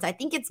Rollins. I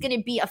think it's going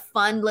to be a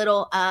fun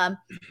little, a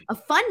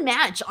fun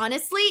match.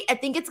 Honestly, I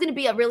think it's going to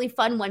be a really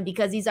fun one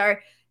because these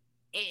are,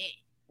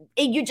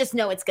 you just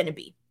know it's going to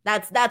be.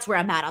 That's where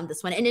I'm at on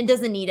this one. And it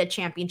doesn't need a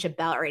championship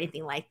belt or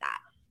anything like that.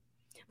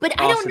 But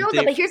I don't know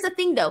though. But here's the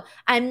thing though.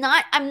 I'm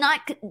not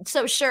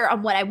so sure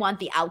on what I want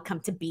the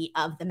outcome to be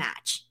of the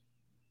match.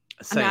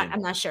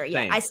 I'm not sure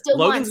yet. I still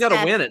Logan's got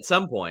to win at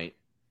some point.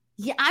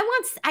 Yeah,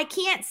 I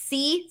can't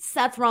see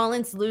Seth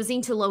Rollins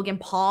losing to Logan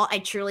Paul. I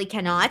truly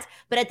cannot.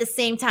 But at the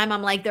same time,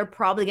 I'm like, they're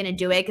probably going to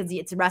do it because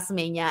it's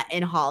WrestleMania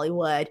in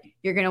Hollywood.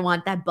 You're going to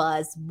want that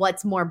buzz.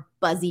 What's more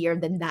buzzier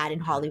than that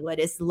in Hollywood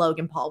is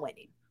Logan Paul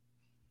winning.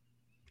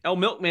 El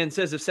Milkman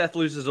says if Seth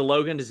loses to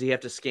Logan, does he have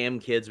to scam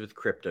kids with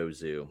Crypto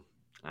Zoo?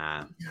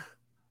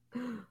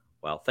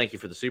 Well, thank you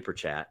for the super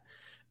chat.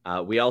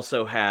 We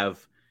also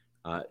have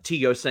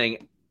Tigo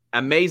saying,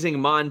 amazing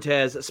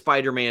Montez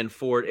Spider-Man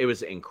Ford. It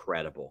was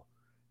incredible.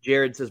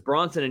 Jared says,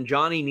 Bronson and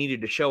Johnny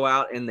needed to show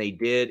out, and they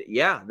did.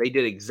 Yeah, they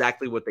did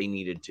exactly what they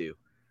needed to.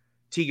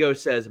 Tigo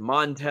says,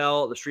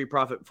 Montel, the Street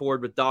Profit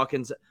Ford with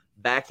Dawkins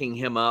backing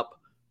him up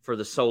for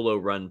the solo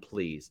run,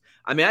 please.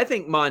 I mean, I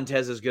think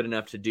Montez is good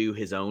enough to do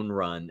his own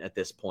run at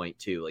this point,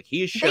 too. Like,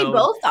 he's shown. They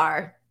both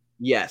are.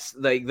 Yes,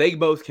 they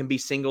both can be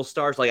single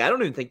stars. Like, I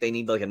don't even think they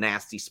need like a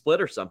nasty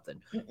split or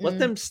something. Let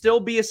them still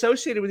be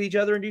associated with each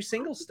other and do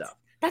single stuff.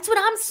 That's what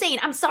I'm saying.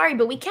 I'm sorry,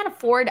 but we can't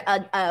afford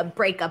a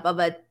breakup of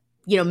a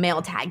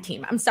male tag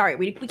team. I'm sorry,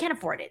 we can't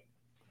afford it.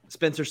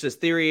 Spencer says,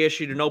 Theory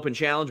issued an open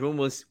challenge.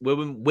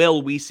 When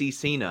will we see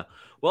Cena?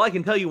 Well, I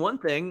can tell you one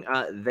thing.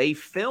 They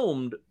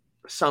filmed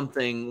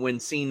something when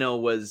Cena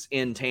was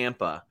in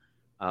Tampa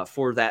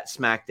for that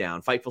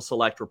SmackDown. Fightful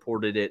Select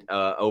reported it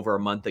over a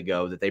month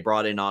ago that they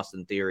brought in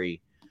Austin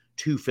Theory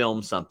to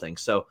film something.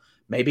 So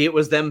maybe it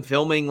was them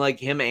filming like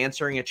him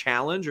answering a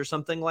challenge or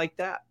something like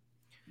that.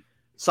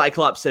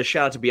 Cyclops says,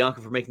 shout out to Bianca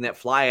for making that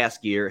fly-ass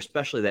gear,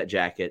 especially that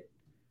jacket.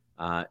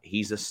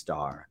 He's a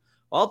star.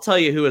 I'll tell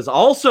you who is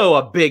also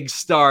a big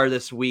star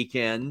this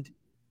weekend.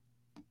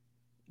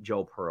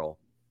 Joel Pearl.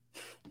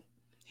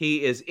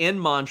 He is in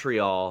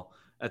Montreal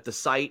at the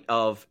site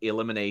of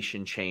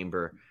Elimination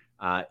Chamber.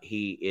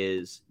 He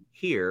is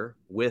here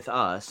with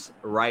us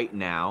right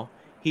now.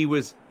 He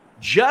was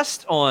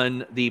just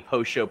on the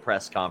post-show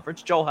press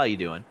conference. Joel, how you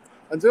doing?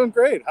 I'm doing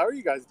great. How are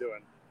you guys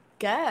doing?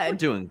 Good. We're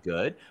doing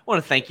good. I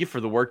want to thank you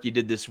for the work you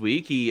did this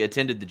week. He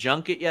attended the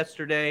junket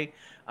yesterday.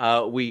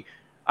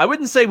 I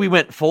wouldn't say we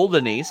went full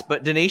Denise,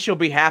 but Denise, you'll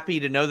be happy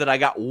to know that I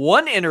got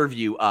one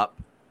interview up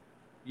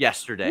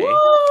yesterday.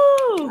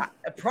 Woo!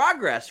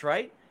 Progress,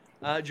 right?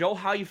 Joel,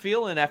 how you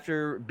feeling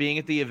after being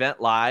at the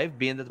event live,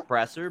 being at the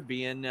presser,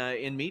 being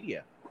in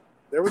media?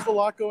 There was a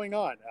lot going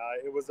on.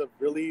 It was a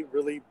really,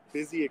 really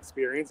busy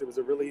experience. It was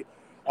a really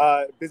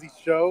busy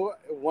show.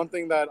 One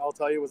thing that I'll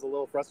tell you was a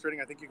little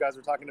frustrating. I think you guys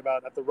were talking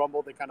about at the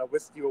Rumble, they kind of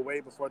whisked you away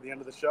before the end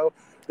of the show.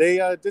 They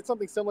did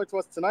something similar to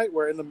us tonight,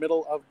 where in the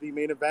middle of the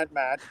main event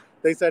match,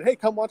 they said, hey,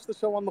 come watch the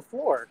show on the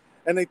floor.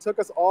 And they took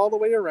us all the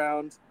way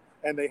around,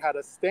 and they had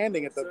us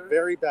standing at the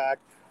very back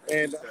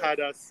and had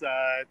us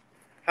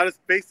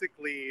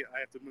basically, I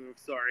have to move,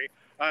 sorry.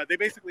 They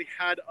basically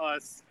had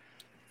us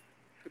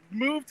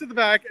move to the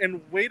back and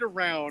wait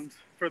around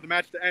for the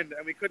match to end,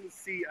 and we couldn't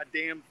see a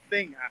damn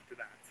thing after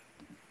that.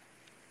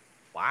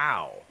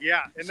 Wow.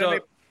 Yeah, and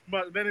then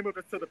they moved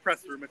us to the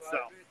press room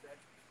itself.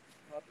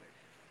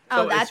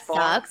 Oh, that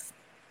sucks.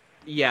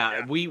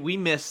 Yeah, we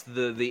missed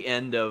the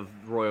end of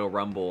Royal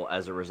Rumble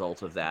as a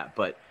result of that,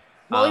 but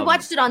well, we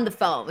watched it on the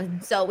phone,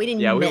 so we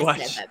didn't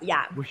miss it. But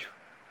yeah,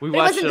 we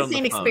watched it wasn't the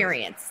same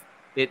experience.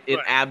 It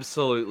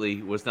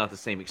absolutely was not the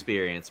same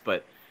experience,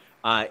 but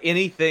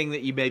anything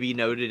that you maybe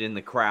noted in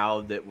the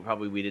crowd that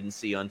probably we didn't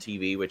see on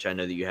TV, which I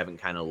know that you haven't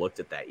kind of looked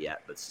at that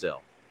yet, but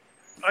still.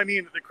 I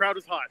mean, the crowd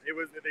was hot.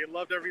 They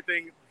loved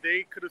everything.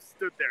 They could have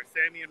stood there,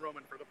 Sami and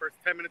Roman, for the first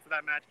 10 minutes of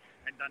that match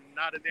and done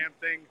not a damn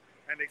thing,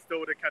 and they still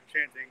would have kept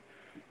chanting.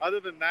 Other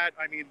than that,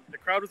 I mean, the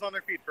crowd was on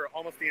their feet for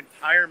almost the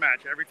entire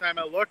match. Every time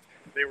I looked,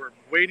 they were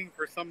waiting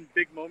for some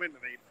big moment,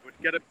 and they would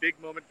get a big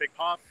moment, big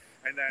pop,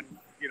 and then,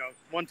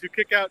 1-2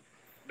 kick out.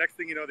 Next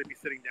thing you know, they'd be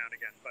sitting down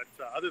again. But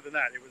other than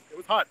that, it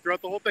was hot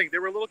throughout the whole thing. They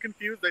were a little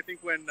confused, I think,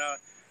 when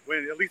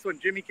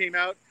Jimmy came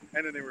out,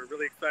 and then they were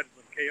really excited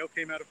when KO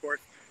came out, of course.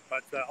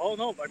 But all in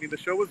all, I mean, the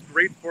show was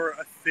great for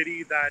a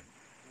city that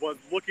was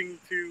looking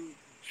to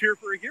cheer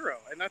for a hero,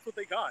 and that's what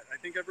they got. I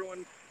think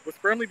everyone was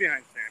firmly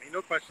behind Sami,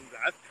 no questions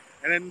asked.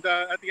 And then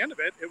at the end of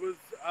it, it was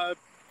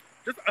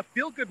just a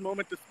feel-good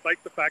moment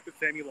despite the fact that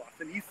Sami lost.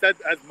 And he said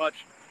as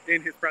much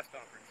in his press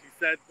conference. He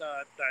said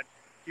that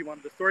he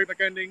wanted a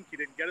storybook ending. He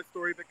didn't get a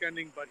storybook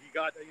ending, but he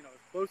got as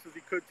close as he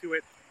could to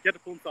it. He had to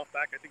pull himself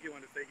back. I think he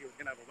wanted to say he was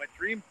going to have a wet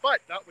dream,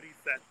 but not what he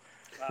said.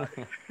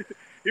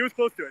 He was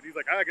close to it. He's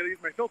like, I got to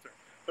use my filter.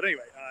 But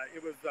anyway,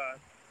 it was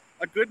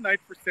a good night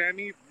for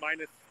Sami,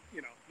 minus,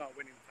 not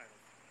winning the title.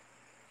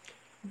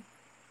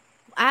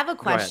 I have a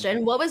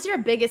question. What was your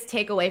biggest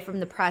takeaway from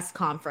the press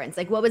conference?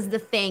 Like, what was the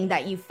thing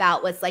that you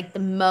felt was like the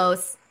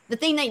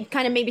thing that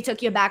kind of maybe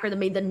took you aback or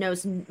made the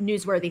most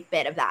newsworthy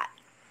bit of that?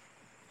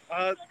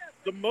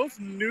 The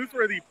most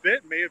newsworthy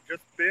bit may have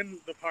just been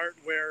the part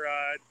where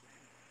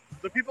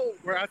the people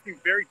were asking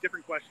very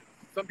different questions.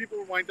 Some people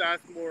were wanting to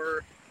ask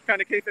more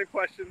kind of kayfabe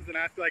questions and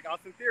ask, like,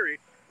 Austin Theory,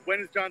 when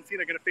is John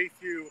Cena going to face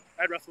you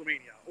at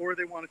WrestleMania? Or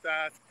they wanted to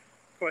ask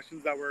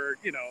questions that were,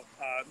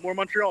 more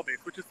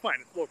Montreal-based, which is fine.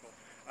 It's local.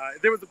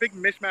 There was a big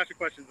mishmash of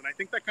questions, and I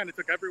think that kind of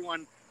took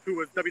everyone who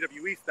was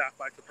WWE staff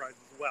by surprise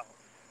as well.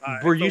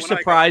 Were you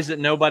surprised that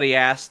nobody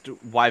asked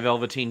why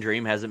Velveteen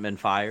Dream hasn't been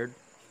fired?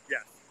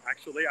 Yes.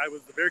 Actually, I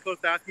was very close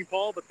to asking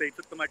Paul, but they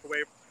took the mic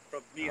away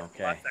from me at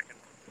the last second.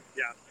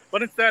 Yeah.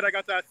 But instead, I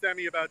got to ask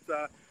Sami about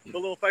the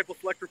little Fightful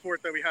Select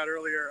report that we had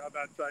earlier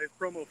about his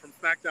promo from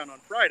SmackDown on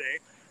Friday.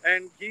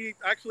 And he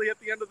actually, at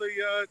the end of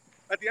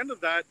at the end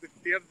of that,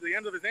 the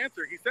end of his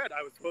answer, he said,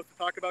 I was supposed to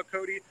talk about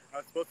Cody. I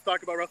was supposed to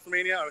talk about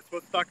WrestleMania. I was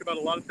supposed to talk about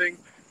a lot of things,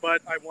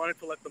 but I wanted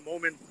to let the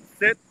moment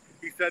sit.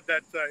 He said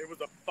that it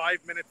was a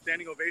 5-minute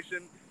standing ovation.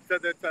 He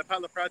said that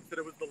Pat LaPrade said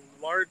it was the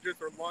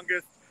largest or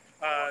longest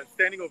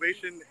standing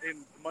ovation in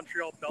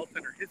Montreal Bell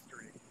Center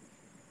history.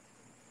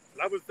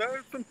 That was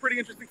some pretty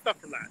interesting stuff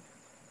from that.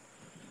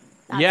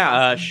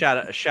 Yeah,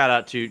 shout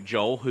out to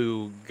Joel,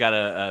 who got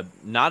a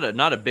not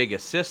a big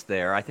assist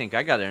there. I think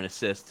I got an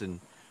assist, and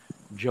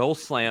Joel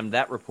slammed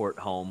that report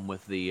home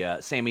with the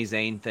Sami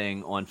Zayn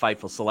thing on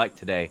Fightful Select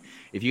today.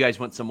 If you guys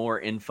want some more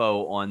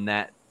info on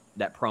that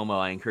promo,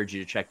 I encourage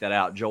you to check that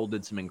out. Joel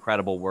did some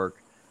incredible work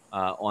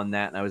on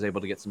that, and I was able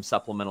to get some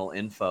supplemental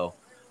info.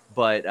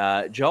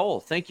 But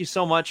Joel, thank you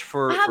so much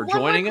for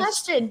joining us.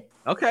 Question.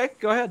 Okay,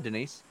 go ahead,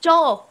 Denise.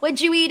 Joel,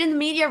 what'd you eat in the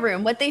media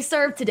room? What they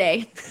served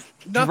today?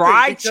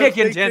 Dry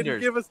chicken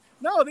tenders.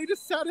 They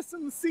just sat us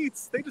in the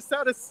seats. They just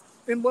sat us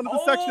in one of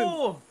the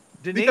sections.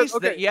 Denise,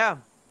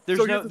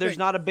 there's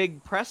not a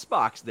big press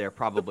box there.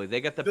 Probably they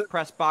got the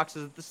press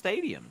boxes at the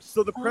stadiums.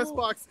 So the press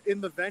box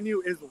in the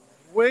venue is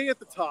way at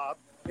the top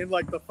in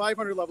like the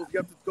 500 levels. You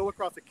have to go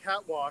across a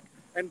catwalk,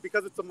 and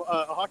because it's a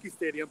hockey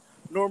stadium,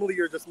 normally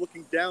you're just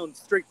looking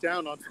straight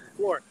down onto the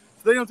floor.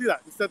 So they don't do that.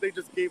 Instead, they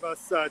just gave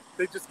us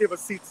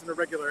seats in a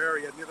regular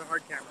area near the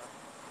hard camera.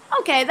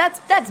 Okay,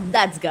 that's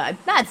good.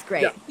 That's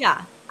great.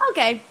 Yeah.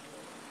 Okay.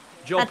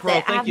 Joel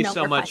Pearl, thank you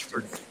so much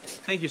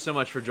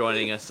for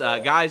joining us,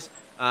 guys.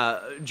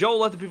 Joel,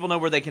 let the people know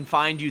where they can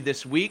find you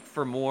this week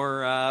for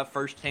more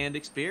firsthand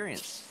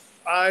experience.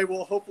 I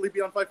will hopefully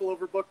be on Fightful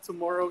Overbooked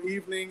tomorrow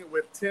evening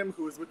with Tim,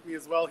 who is with me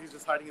as well. He's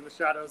just hiding in the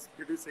shadows,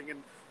 producing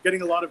and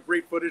getting a lot of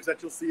great footage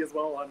that you'll see as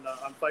well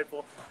on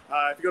Fightful.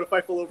 If you go to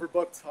Fightful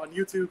Overbooked on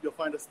YouTube, you'll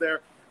find us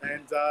there.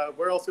 And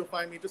where else you'll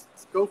find me, just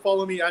go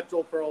follow me at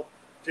Joel Pearl,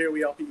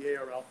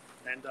 JoelPearl.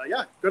 And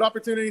good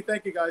opportunity.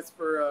 Thank you guys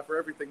for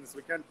everything this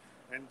weekend.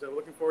 And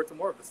looking forward to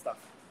more of this stuff.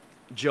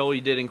 Joel,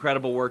 you did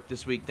incredible work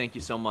this week. Thank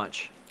you so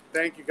much.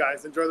 Thank you,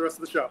 guys. Enjoy the rest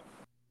of the show.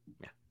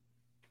 Yeah.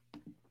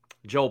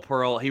 Joel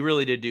Pearl, he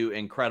really did do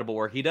incredible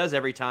work. He does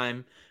every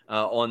time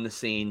on the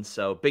scene.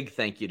 So big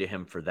thank you to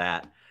him for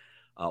that.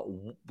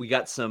 We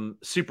got some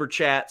super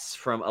chats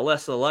from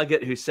Alyssa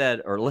Leggett, who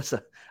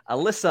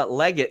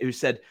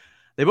said,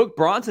 they booked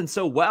Bronson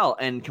so well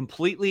and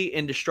completely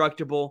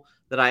indestructible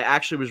that I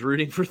actually was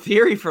rooting for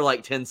Theory for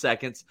like 10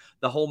 seconds.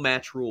 The whole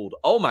match ruled.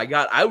 Oh my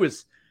God. I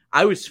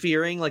was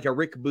fearing like a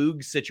Rick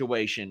Boog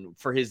situation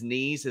for his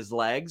knees, his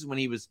legs when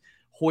he was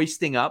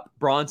hoisting up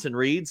Bronson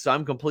Reed. So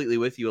I'm completely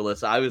with you,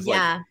 Alyssa. I was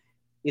like,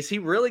 is he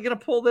really going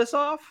to pull this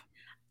off?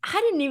 I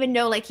didn't even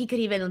know like he could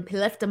even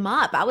lift him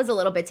up. I was a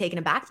little bit taken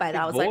aback by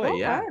that. I was like, okay.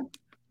 Yeah.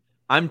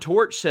 I'm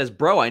Torch says,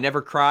 bro, I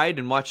never cried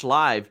and watched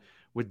live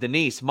with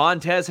Denise.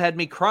 Montez had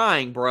me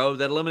crying, bro.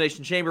 That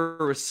Elimination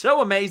Chamber was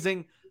so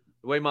amazing.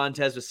 The way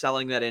Montez was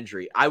selling that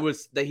injury.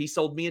 He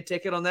sold me a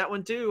ticket on that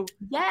one too.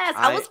 Yes,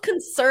 I was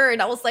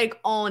concerned. I was like,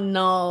 oh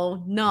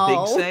no.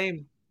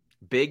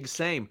 Big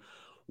same.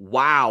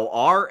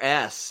 Wow.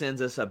 RS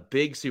sends us a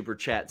big super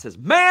chat. Says,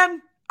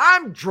 man,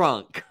 I'm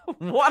drunk.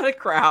 What a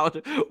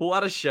crowd.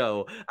 What a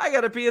show. I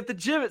got to be at the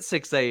gym at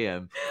 6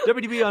 a.m.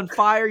 WB on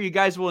fire. You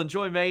guys will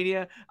enjoy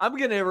Mania. I'm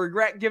going to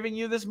regret giving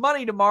you this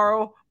money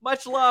tomorrow.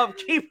 Much love.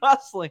 Keep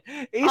hustling.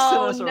 He sent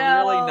us a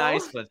really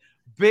nice one.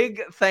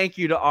 Big thank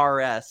you to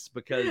RS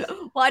because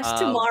watch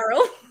tomorrow.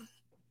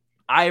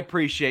 I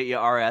appreciate you,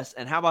 RS.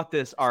 And how about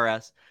this,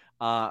 RS?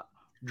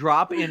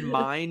 Drop in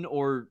mine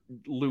or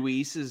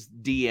Luis's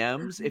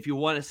DMs if you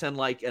want to send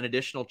like an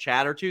additional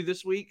chat or two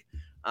this week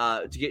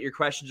to get your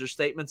questions or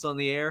statements on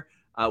the air.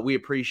 We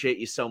appreciate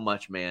you so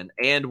much, man.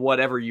 And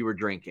whatever you were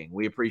drinking,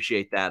 we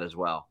appreciate that as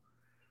well.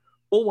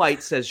 Bull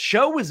White says,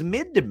 show was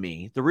mid to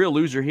me. The real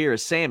loser here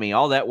is Sammy.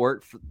 All that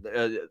work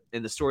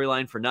in the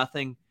storyline for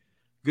nothing.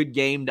 Good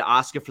game to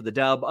Asuka for the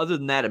dub. Other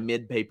than that, a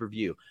mid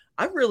pay-per-view.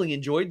 I really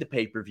enjoyed the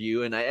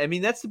pay-per-view. And I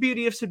mean, that's the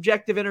beauty of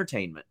subjective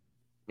entertainment,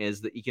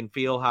 is that you can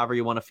feel however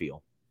you want to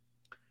feel.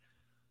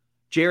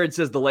 Jared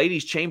says, the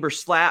ladies' chamber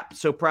slap.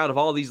 So proud of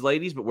all these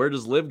ladies, but where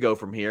does Liv go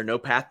from here? No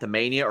path to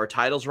Mania or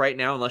titles right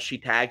now unless she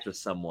tags with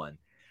someone.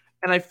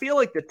 And I feel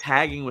like the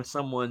tagging with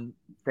someone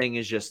thing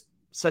is just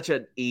such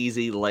an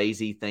easy,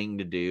 lazy thing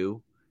to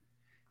do.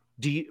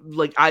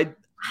 I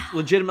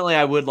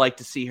would like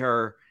to see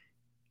her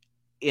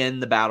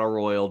in the Battle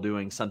Royal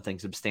doing something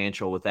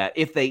substantial with that,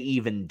 if they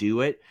even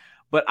do it.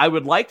 But I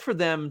would like for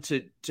them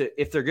to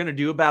if they're going to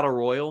do a Battle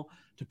Royal,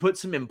 to put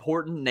some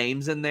important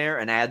names in there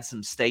and add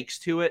some stakes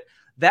to it.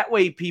 That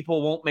way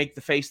people won't make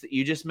the face that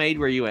you just made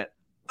where you went,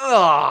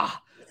 ugh.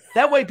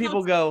 That way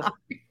people go,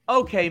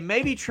 okay,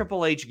 maybe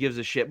Triple H gives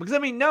a shit. Because, I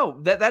mean, no,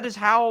 that is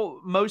how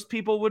most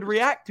people would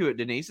react to it,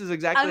 Denise, is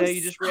exactly how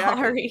you just reacted.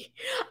 Sorry.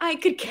 I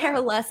could care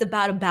less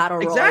about a Battle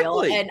Royal.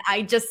 Exactly. And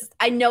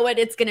I know what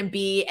it's going to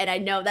be. And I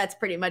know that's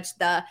pretty much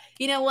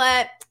you know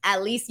what?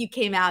 At least you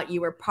came out.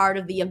 You were part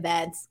of the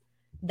event.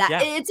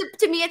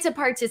 To me, it's a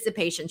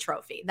participation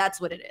trophy.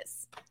 That's what it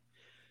is.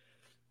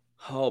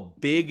 Oh,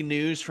 big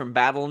news from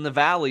Battle in the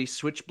Valley.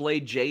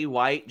 Switchblade Jay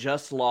White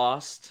just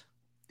lost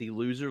the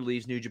loser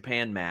leaves New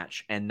Japan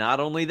match. And not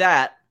only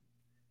that,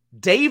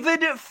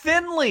 David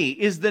Finlay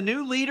is the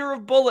new leader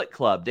of Bullet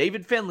Club.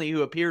 David Finlay,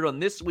 who appeared on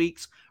this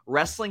week's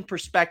Wrestling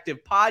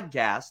Perspective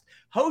podcast,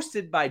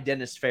 hosted by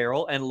Dennis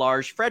Farrell and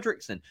Lars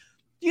Fredrickson.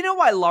 Do you know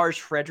why Lars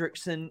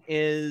Fredrickson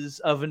is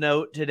of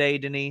note today,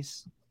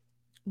 Denise?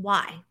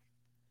 Why?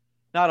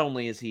 Not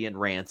only is he in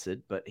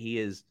Rancid, but he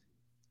is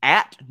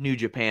at New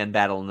Japan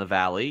Battle in the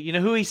Valley. You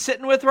know who he's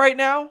sitting with right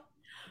now?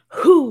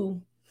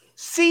 Who?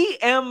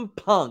 CM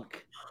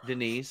Punk,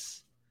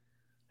 Denise,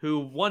 who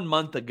 1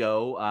 month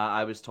ago,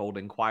 I was told,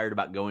 inquired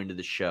about going to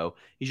the show.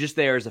 He's just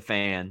there as a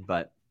fan,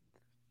 but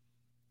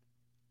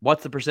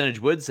what's the percentage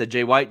would? Said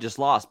Jay White just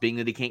lost. Being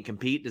that he can't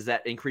compete, does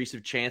that increase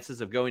his chances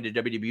of going to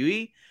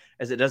WWE?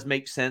 As it does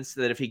make sense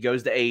that if he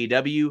goes to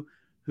AEW,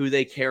 who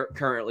they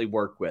currently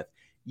work with.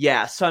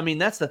 Yeah, so I mean,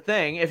 that's the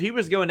thing. If he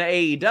was going to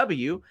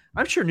AEW,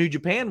 I'm sure New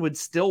Japan would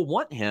still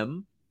want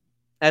him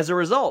as a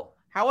result.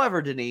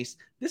 However, Denise,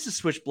 this is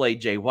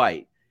Switchblade Jay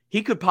White.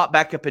 He could pop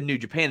back up in New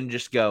Japan and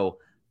just go,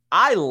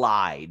 I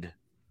lied,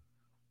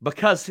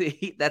 because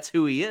that's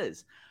who he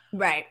is.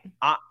 Right.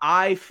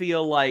 I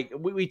feel like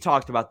we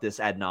talked about this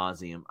ad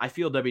nauseum. I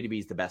feel WWE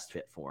is the best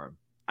fit for him.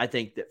 I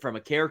think that from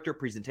a character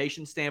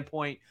presentation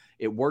standpoint,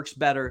 it works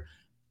better.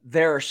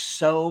 There are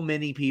so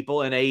many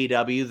people in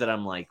AEW that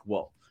I'm like,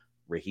 well,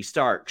 Ricky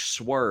Starks,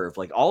 Swerve,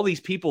 like all these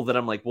people that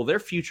I'm like, well, they're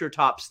future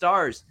top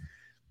stars.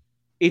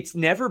 It's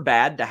never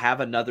bad to have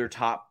another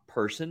top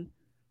person.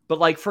 But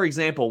like, for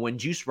example, when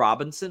Juice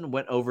Robinson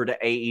went over to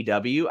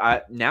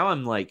AEW, now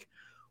I'm like,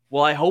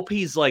 well, I hope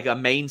he's like a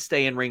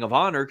mainstay in Ring of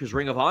Honor, because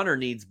Ring of Honor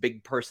needs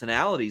big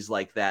personalities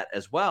like that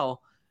as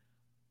well.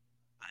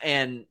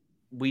 And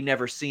we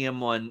never see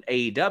him on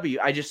AEW.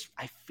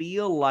 I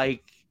feel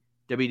like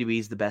WWE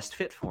is the best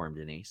fit for him,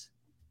 Denise.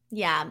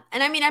 Yeah.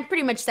 And I mean, I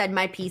pretty much said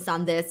my piece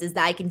on this is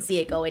that I can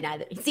see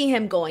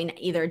him going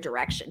either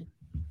direction.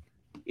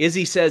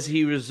 Izzy says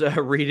he was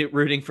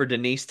rooting for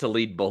Denise to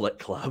lead Bullet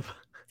Club.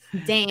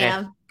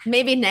 Damn.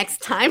 Maybe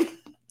next time.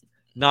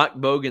 Knock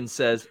Bogan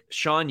says,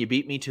 Sean, you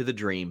beat me to the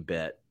dream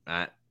bit.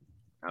 I'm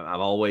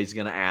always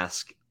going to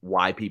ask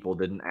why people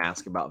didn't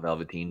ask about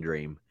Velveteen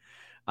Dream.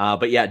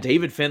 But yeah,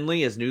 David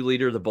Finlay as new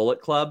leader of the Bullet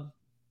Club,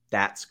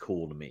 that's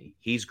cool to me.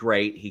 He's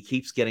great. He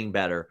keeps getting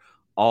better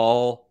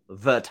all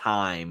the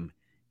time.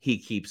 He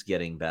keeps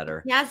getting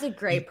better. He has a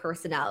great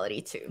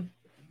personality too.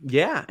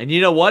 Yeah. And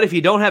you know what? If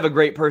you don't have a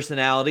great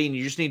personality and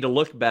you just need to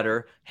look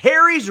better,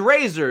 Harry's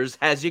Razors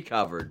has you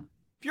covered.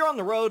 If you're on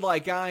the road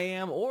like I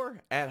am or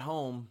at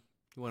home,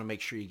 you want to make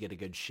sure you get a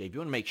good shave.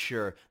 You want to make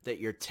sure that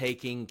you're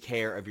taking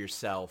care of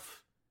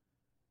yourself.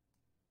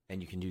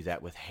 And you can do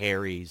that with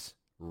Harry's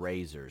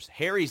Razors.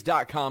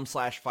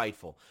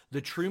 Harrys.com/Fightful.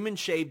 The Truman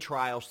Shave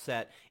Trial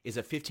Set is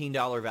a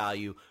 $15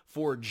 value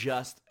for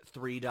just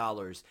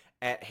 $3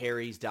 at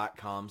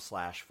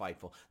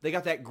Harrys.com/Fightful. They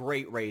got that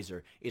great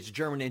razor. It's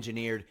German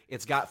engineered.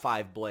 It's got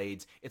 5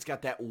 blades. It's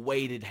got that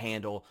weighted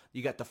handle.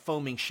 You got the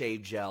foaming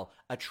shave gel,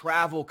 a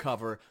travel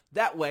cover.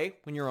 That way,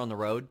 when you're on the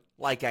road,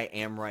 like I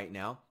am right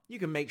now, you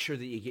can make sure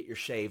that you get your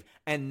shave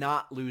and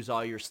not lose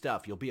all your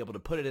stuff. You'll be able to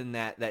put it in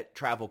that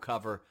travel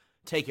cover.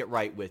 Take it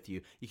right with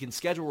you. You can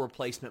schedule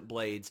replacement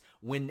blades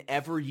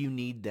whenever you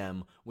need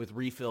them with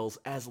refills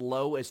as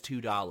low as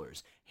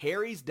 $2.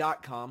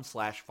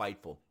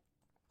 Harrys.com/Fightful.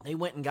 They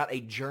went and got a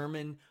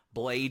German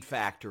blade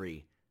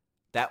factory.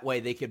 That way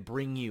they could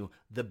bring you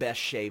the best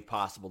shave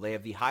possible. They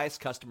have the highest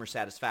customer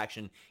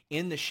satisfaction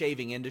in the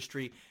shaving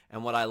industry.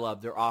 And what I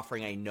love, they're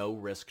offering a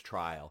no-risk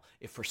trial.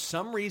 If for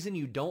some reason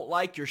you don't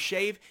like your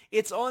shave,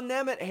 it's on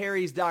them at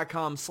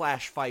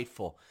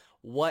Harrys.com/Fightful.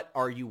 What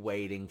are you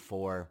waiting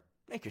for?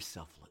 Make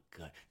yourself look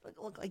good.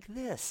 Look like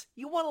this.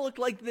 You want to look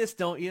like this,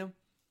 don't you?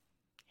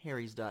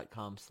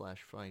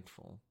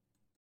 Harrys.com/Fightful.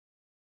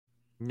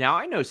 Now,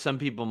 I know some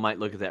people might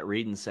look at that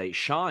read and say,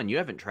 Sean, you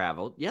haven't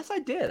traveled. Yes, I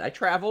did. I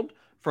traveled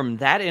from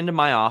that end of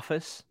my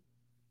office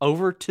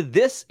over to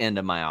this end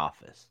of my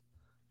office.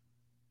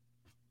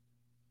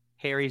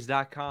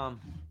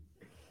 Harrys.com.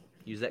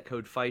 Use that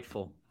code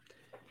FIGHTFUL.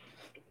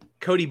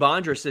 Cody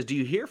Bondra says, do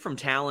you hear from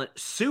talent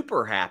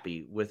super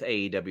happy with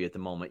AEW at the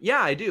moment?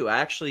 Yeah, I do.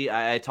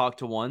 I talked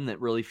to one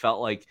that really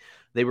felt like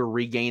they were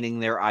regaining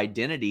their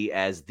identity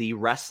as the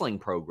wrestling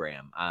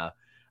program.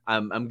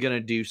 I'm going to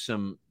do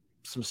some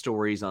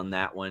stories on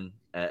that one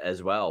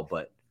as well.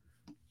 But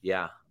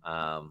yeah.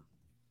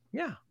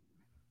 Yeah.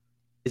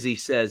 As he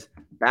says,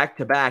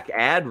 back-to-back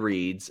ad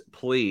reads,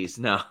 please.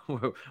 No,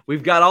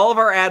 we've got all of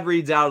our ad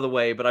reads out of the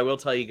way, but I will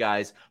tell you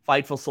guys,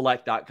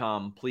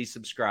 FightfulSelect.com, please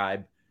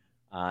subscribe.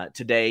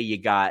 Today you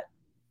got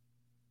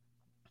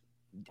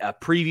a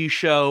preview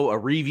show, a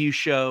review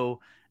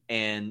show,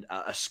 and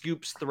a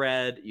scoops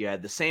thread. You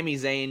had the Sami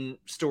Zayn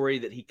story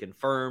that he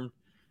confirmed.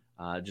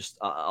 Just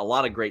a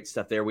lot of great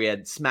stuff there. We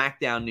had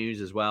SmackDown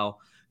news as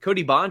well.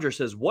 Cody Bondra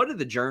says, what do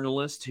the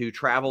journalists who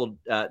traveled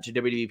to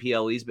WWE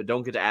PLEs but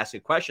don't get to ask a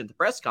question at the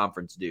press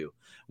conference do?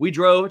 We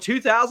drove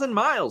 2,000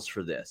 miles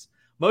for this.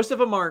 Most of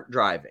them aren't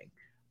driving.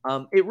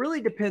 It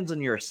really depends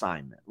on your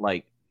assignment.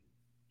 Like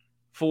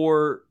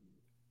for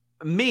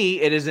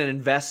me, it is an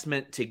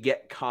investment to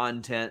get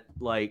content.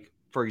 Like,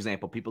 for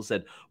example, people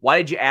said, why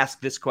did you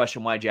ask this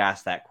question? Why did you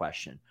ask that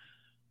question?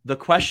 The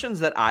questions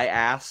that I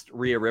asked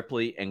Rhea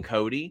Ripley and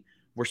Cody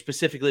were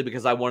specifically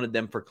because I wanted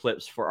them for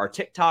clips for our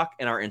TikTok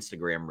and our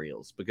Instagram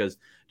reels, because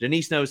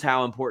Denise knows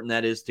how important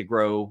that is to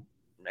grow.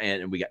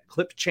 And we got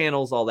clip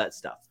channels, all that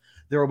stuff.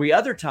 There will be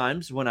other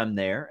times when I'm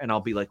there and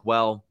I'll be like,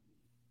 well,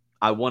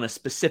 I want to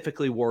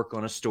specifically work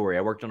on a story.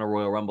 I worked on a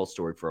Royal Rumble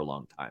story for a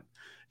long time.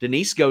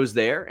 Denise goes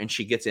there and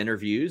she gets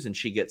interviews and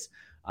she gets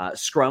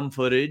scrum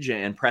footage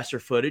and presser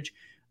footage.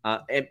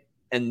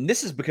 And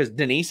this is because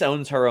Denise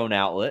owns her own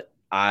outlet.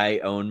 I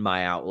own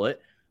my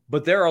outlet.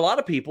 But there are a lot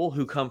of people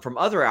who come from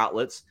other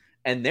outlets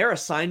and their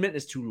assignment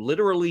is to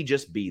literally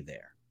just be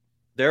there.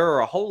 There are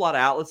a whole lot of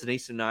outlets.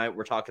 Denise and I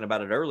were talking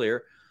about it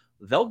earlier.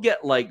 They'll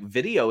get like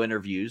video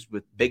interviews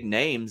with big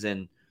names,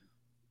 and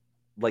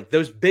like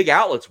those big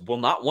outlets will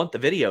not want the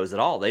videos at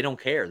all. They don't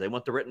care. They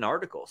want the written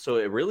article. So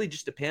it really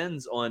just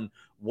depends on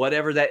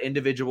whatever that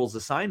individual's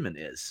assignment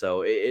is.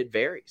 So it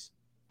varies.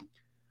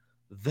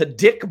 The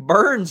Dick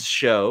Burns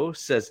Show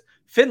says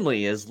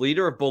Finlay is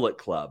leader of Bullet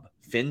Club.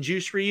 Finn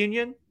Juice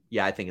reunion?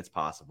 Yeah, I think it's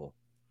possible.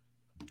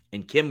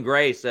 And Kim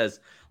Gray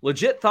says,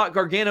 legit thought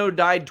Gargano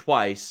died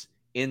twice.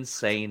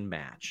 Insane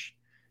match.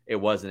 It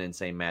was an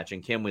insane match.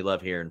 And Kim, we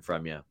love hearing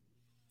from you.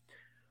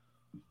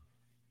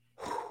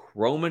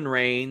 Roman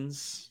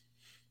Reigns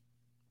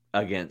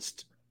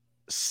against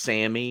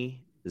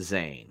Sami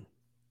Zayn.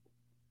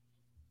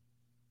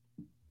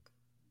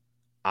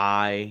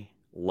 I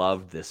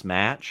loved this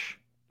match.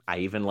 I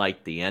even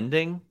liked the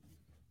ending.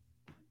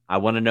 I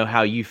want to know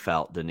how you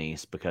felt,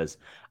 Denise, because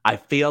I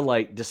feel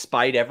like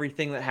despite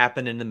everything that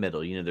happened in the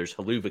middle, you know, there's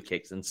haluva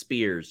kicks and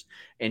spears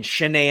and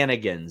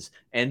shenanigans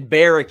and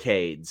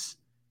barricades.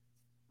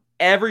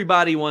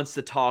 Everybody wants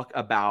to talk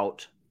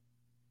about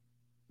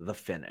the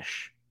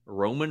finish.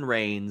 Roman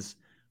Reigns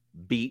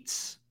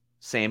beats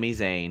Sami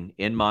Zayn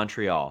in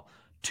Montreal.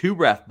 2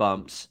 ref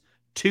bumps,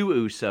 2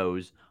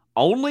 Usos.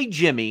 Only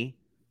Jimmy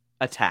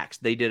attacks.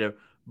 They did,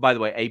 by the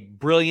way, a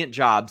brilliant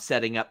job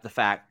setting up the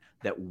fact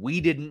that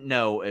we didn't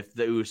know if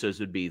the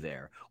Usos would be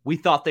there. We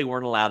thought they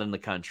weren't allowed in the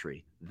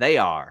country. They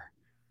are.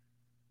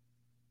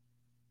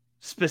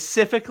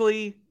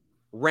 Specifically,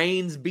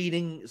 Reigns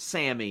beating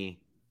Sami.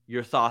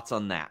 Your thoughts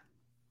on that?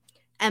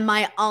 Am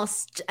I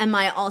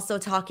also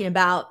talking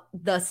about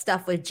the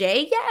stuff with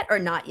Jay yet or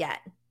not yet?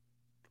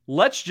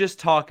 Let's just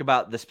talk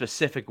about the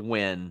specific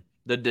win,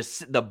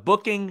 the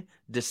booking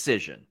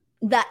decision.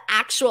 The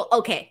actual,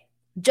 okay,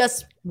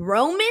 just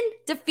Roman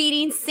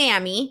defeating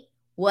Sami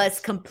was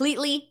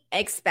completely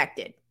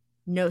expected.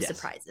 No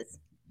surprises.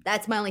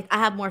 That's my only, I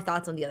have more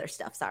thoughts on the other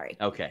stuff. Sorry.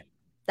 Okay.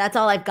 That's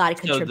all I've got to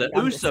contribute.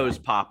 So the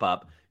Usos pop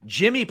up,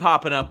 Jimmy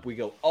popping up. We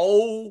go,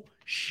 oh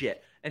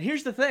shit. And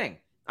here's the thing.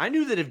 I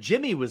knew that if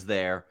Jimmy was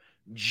there,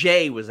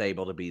 Jay was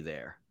able to be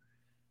there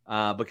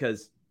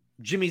because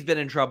Jimmy's been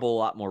in trouble a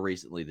lot more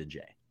recently than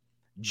Jay.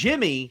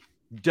 Jimmy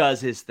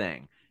does his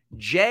thing.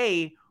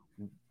 Jay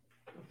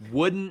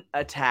wouldn't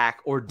attack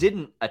or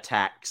didn't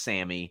attack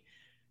Sami,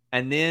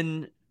 and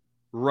then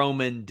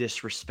Roman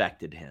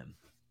disrespected him.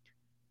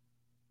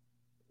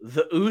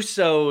 The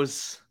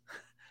Usos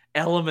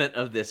element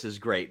of this is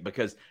great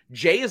because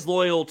Jay is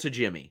loyal to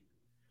Jimmy.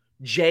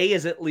 Jay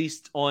is at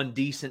least on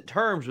decent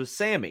terms with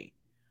Sami.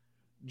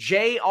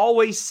 Jay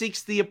always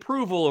seeks the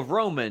approval of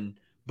Roman,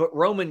 but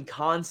Roman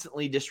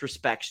constantly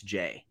disrespects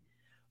Jay.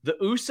 The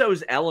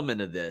Usos element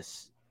of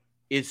this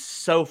is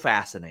so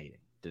fascinating.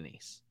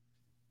 Denise,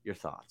 your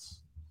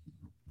thoughts?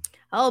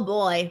 Oh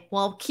boy.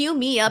 Well, cue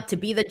me up to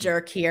be the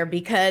jerk here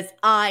because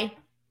I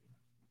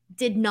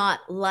did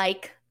not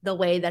like the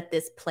way that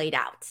this played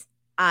out.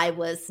 I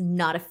was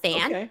not a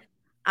fan. Okay.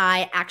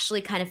 I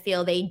actually kind of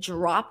feel they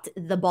dropped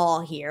the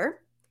ball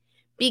here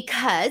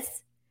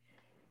because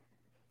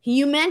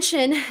you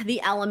mentioned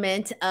the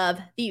element of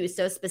the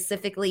Usos,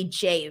 specifically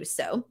Jey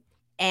Uso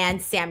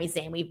and Sami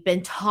Zayn. We've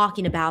been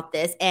talking about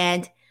this,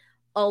 and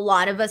a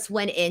lot of us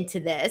went into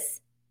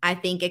this, I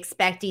think,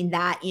 expecting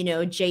that, you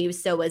know, Jey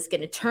Uso was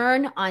going to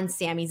turn on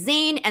Sami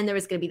Zayn, and there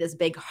was going to be this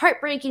big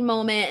heartbreaking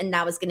moment, and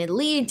that was going to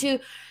lead to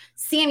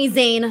Sami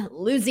Zayn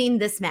losing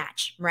this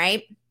match,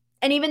 right?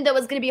 And even though it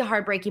was going to be a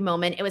heartbreaking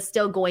moment, it was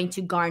still going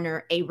to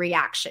garner a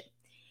reaction.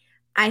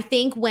 I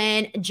think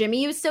when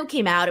Jimmy Uso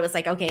came out, it was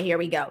like, okay, here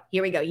we go.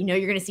 Here we go. You know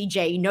you're going to see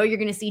Jay. You know you're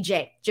going to see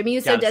Jay. Jimmy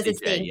Uso does his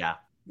thing. Yeah.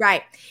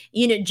 Right.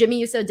 You know, Jimmy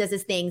Uso does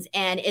his things,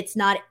 and he's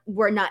not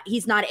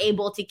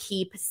able to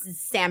keep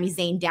Sami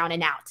Zayn down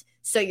and out.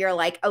 So you're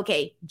like,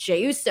 okay,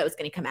 Jey Uso is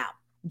going to come out.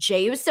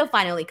 Jey Uso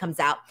finally comes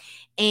out,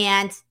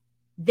 and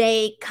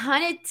they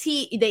kind of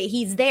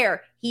he's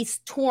there. He's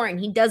torn.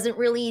 He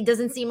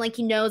doesn't seem like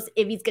he knows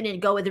if he's going to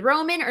go with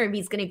Roman or if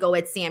he's going to go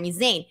with Sami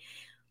Zayn.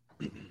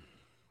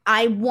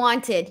 I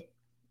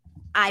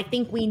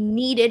think we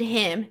needed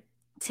him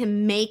to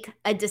make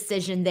a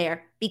decision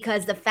there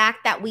because the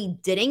fact that we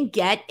didn't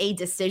get a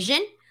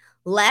decision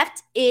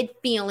left it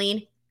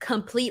feeling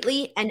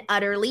completely and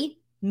utterly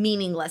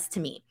meaningless to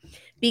me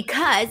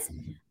because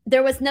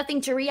there was nothing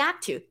to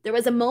react to. There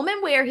was a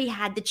moment where he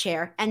had the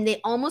chair and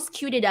they almost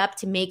queued it up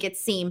to make it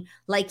seem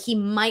like he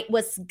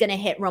was going to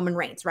hit Roman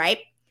Reigns, right?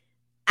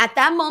 At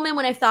that moment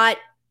when I thought,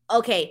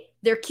 okay,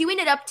 they're queuing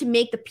it up to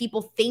make the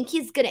people think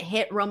he's going to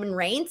hit Roman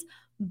Reigns,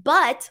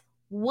 but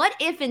what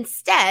if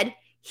instead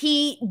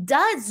he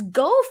does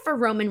go for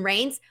Roman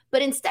Reigns,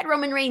 but instead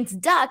Roman Reigns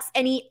ducks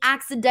and he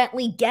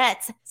accidentally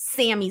gets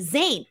Sami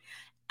Zayn,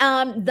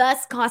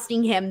 thus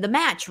costing him the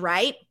match,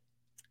 right?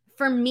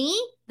 For me,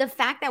 the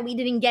fact that we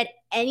didn't get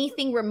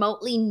anything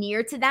remotely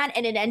near to that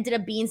and it ended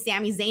up being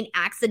Sami Zayn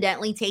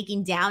accidentally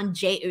taking down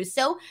Jey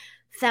Uso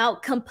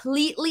felt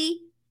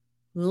completely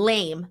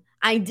lame.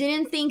 I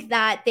didn't think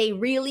that they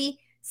really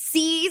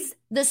seized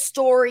the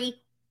story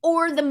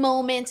or the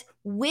moment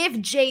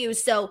with Jey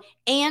Uso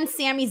and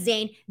Sami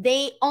Zayn.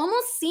 They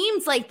almost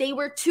seems like they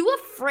were too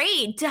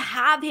afraid to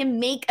have him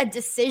make a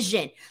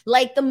decision.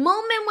 Like the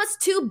moment was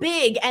too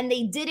big and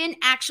they didn't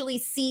actually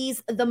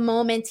seize the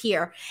moment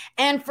here.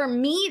 And for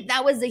me,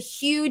 that was a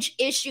huge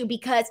issue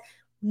because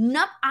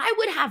I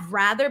would have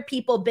rather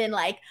people been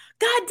like,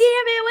 God damn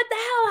it, what the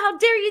hell? How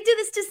dare you do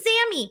this to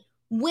Sami?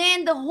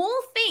 When the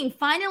whole thing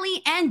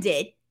finally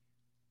ended,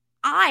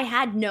 I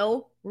had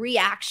no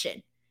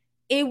reaction.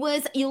 It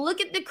was, you look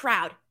at the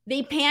crowd,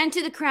 they panned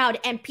to the crowd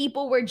and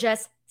people were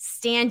just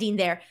standing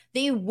there.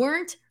 They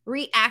weren't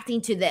reacting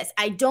to this.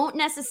 I don't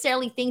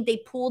necessarily think they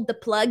pulled the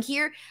plug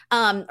here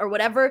or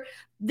whatever.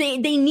 They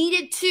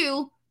needed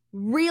to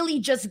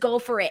really just go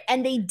for it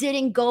and they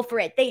didn't go for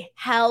it. They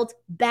held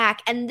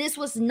back and this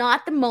was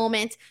not the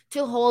moment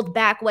to hold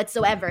back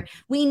whatsoever.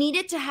 We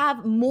needed to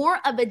have more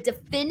of a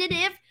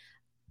definitive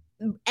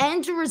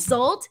end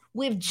result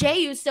with Jey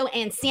Uso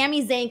and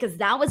Sami Zayn because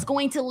that was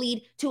going to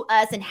lead to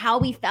us and how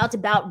we felt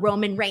about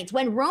Roman Reigns.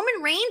 When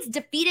Roman Reigns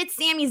defeated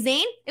Sami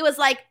Zayn, it was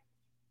like,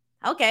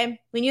 okay,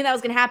 we knew that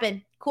was going to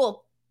happen.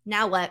 Cool.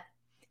 Now what?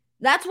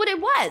 That's what it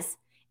was.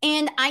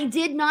 And I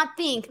did not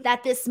think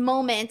that this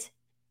moment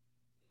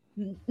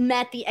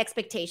met the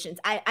expectations.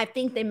 I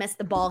think they missed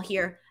the ball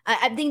here.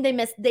 I think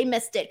they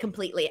missed it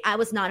completely. I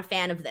was not a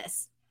fan of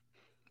this.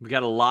 We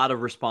got a lot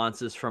of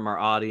responses from our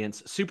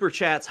audience. Super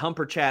chats,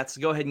 humper chats,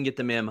 go ahead and get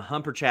them in,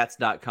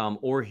 humperchats.com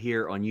or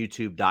here on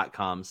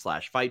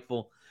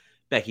youtube.com/Fightful.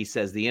 Becky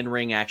says the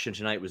in-ring action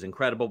tonight was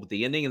incredible, but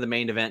the ending of the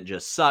main event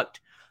just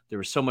sucked. There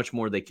was so much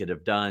more they could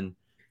have done.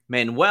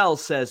 Manuel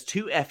says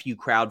 2 FU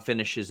crowd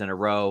finishes in a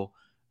row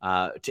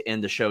to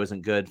end the show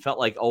isn't good. Felt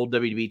like old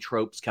WWE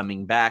tropes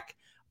coming back,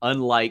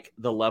 unlike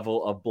the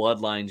level of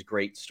Bloodline's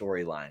great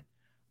storyline.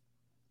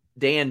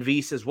 Dan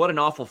V says, what an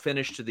awful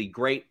finish to the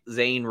great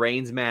Zayn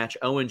Reigns match.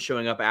 Owen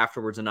showing up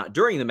afterwards and not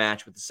during the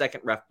match with the second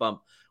ref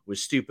bump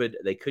was stupid.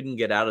 They couldn't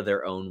get out of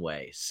their own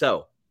way.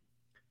 So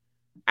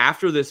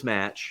after this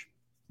match,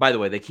 by the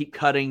way, they keep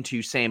cutting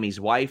to Sammy's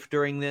wife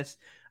during this.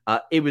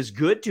 It was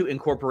good to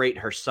incorporate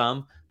her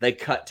some. They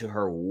cut to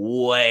her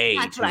way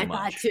That's too what much.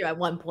 I thought too at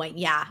one point.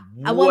 Yeah.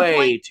 Way At one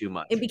point, too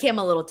much. It became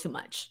a little too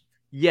much.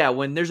 Yeah,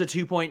 when there's a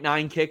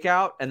 2.9 kick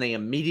out and they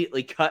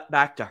immediately cut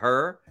back to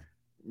her.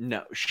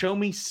 No, show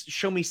me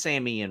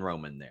Sami and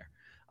Roman there.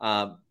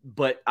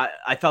 But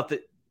I thought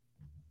that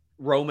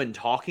Roman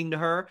talking to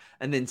her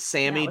and then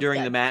Sami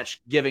during the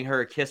match giving her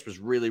a kiss was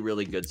really,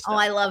 really good stuff. Oh,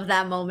 I love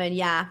that moment.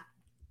 Yeah.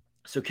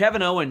 So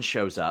Kevin Owens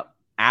shows up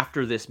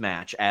after this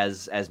match,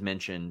 as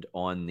mentioned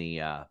on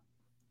the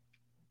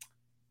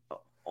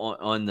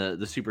on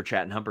the super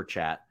chat and humper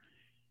chat,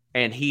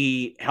 and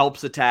he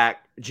helps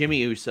attack Jimmy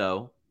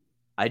Uso.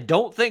 I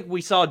don't think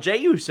we saw Jey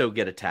Uso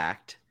get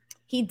attacked.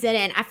 He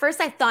didn't. At first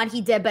I thought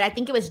he did, but I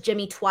think it was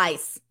Jimmy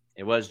twice.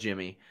 It was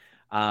Jimmy.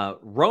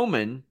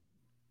 Roman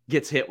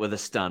gets hit with a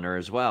stunner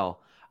as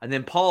well. And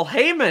then Paul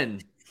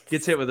Heyman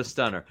gets hit with a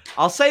stunner.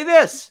 I'll say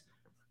this.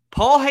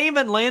 Paul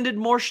Heyman landed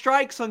more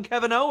strikes on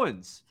Kevin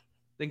Owens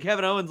than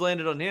Kevin Owens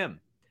landed on him.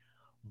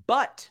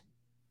 But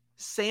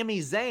Sami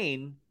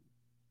Zayn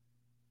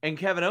and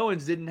Kevin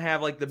Owens didn't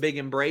have like the big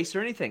embrace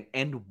or anything.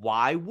 And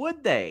why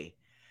would they?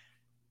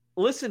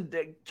 Listen,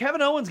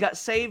 Kevin Owens got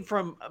saved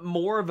from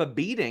more of a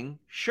beating,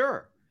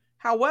 sure.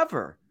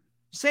 However,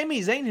 Sami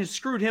Zayn has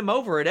screwed him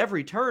over at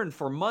every turn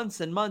for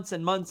months and months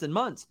and months and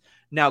months.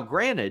 Now,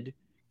 granted,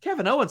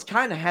 Kevin Owens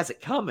kind of has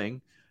it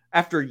coming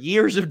after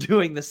years of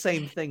doing the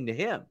same thing to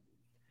him.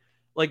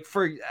 Like,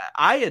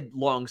 I had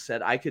long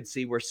said I could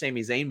see where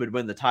Sami Zayn would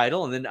win the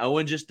title, and then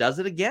Owen just does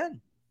it again.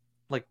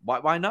 Like,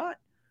 why not?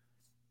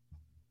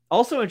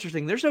 Also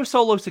interesting, there's no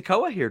Solo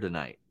Sikoa here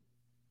tonight.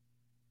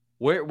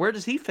 Where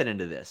does he fit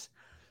into this?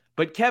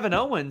 But Kevin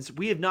Owens,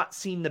 we have not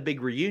seen the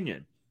big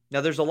reunion.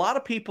 Now, there's a lot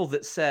of people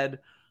that said,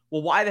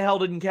 well, why the hell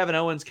didn't Kevin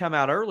Owens come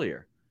out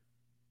earlier?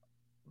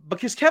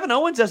 Because Kevin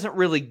Owens doesn't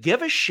really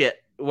give a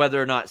shit whether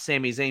or not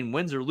Sami Zayn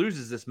wins or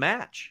loses this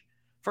match.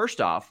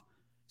 First off,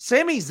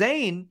 Sami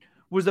Zayn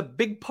was a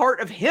big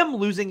part of him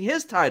losing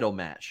his title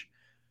match.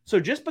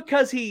 So just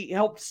because he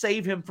helped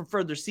save him from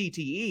further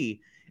CTE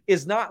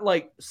is not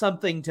like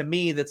something to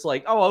me that's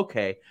like, oh,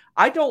 okay,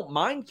 I don't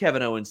mind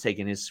Kevin Owens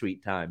taking his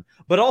sweet time.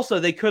 But also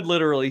they could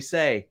literally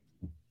say,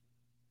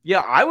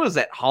 yeah, I was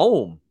at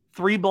home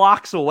 3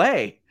 blocks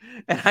away.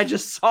 And I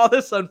just saw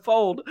this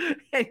unfold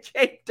and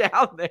came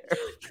down there.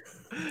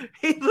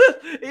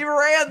 He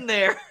ran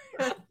there.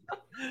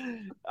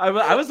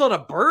 I was on a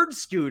bird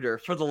scooter,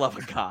 for the love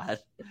of God.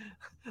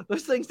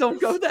 Those things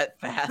don't go that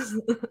fast.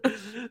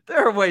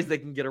 There are ways they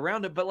can get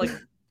around it, but like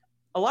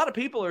a lot of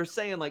people are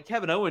saying like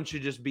Kevin Owens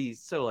should just be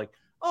so like,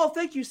 oh,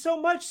 thank you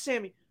so much,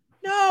 Sammy.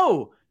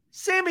 No,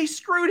 Sammy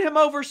screwed him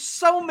over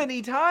so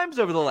many times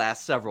over the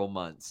last several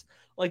months,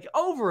 like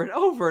over and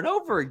over and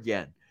over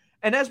again.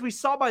 And as we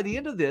saw by the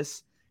end of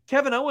this,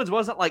 Kevin Owens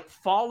wasn't like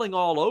falling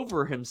all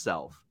over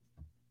himself.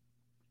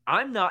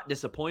 I'm not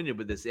disappointed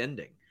with this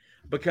ending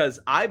because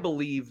I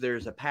believe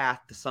there's a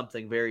path to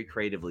something very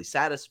creatively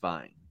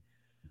satisfying.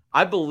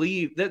 I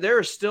believe that there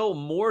is still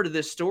more to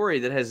this story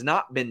that has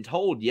not been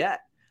told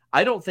yet.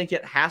 I don't think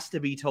it has to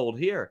be told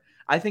here.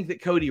 I think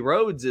that Cody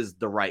Rhodes is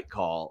the right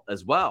call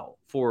as well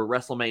for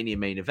WrestleMania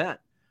main event.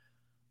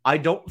 I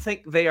don't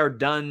think they are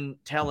done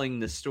telling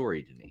the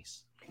story,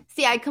 Denise.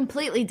 See, I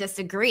completely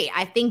disagree.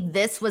 I think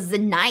this was the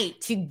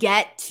night to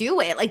get to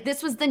it. Like,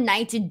 this was the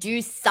night to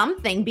do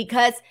something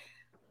because,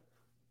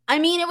 I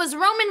mean, it was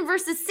Roman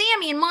versus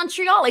Sammy in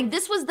Montreal. Like,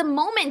 this was the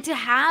moment to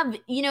have,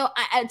 you know,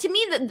 to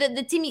me,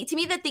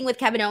 the thing with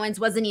Kevin Owens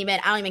wasn't even,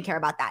 I don't even care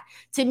about that.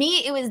 To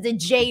me, it was the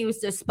Jey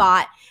Uso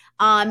spot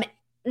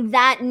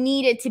that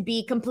needed to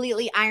be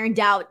completely ironed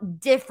out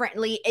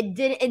differently.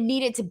 It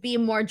needed to be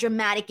more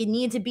dramatic. It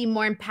needed to be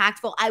more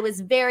impactful. I was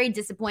very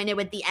disappointed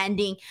with the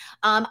ending.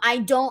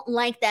 I don't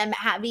like them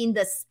having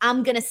this,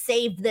 I'm going to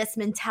save this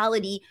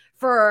mentality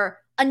for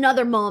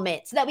another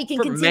moment so that we can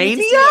for continue Mania?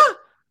 to see it.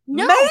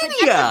 No,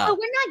 Mania. But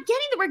we're not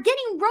getting that. We're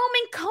getting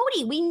Roman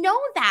Cody. We know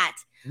that.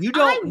 You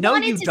don't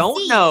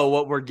know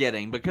what we're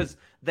getting because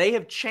they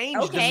have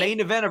changed the main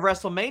event of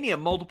WrestleMania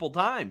multiple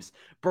times.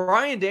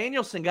 Bryan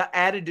Danielson got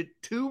added to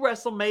 2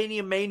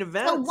 WrestleMania main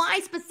events. So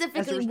why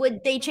specifically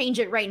would they change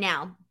it right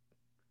now?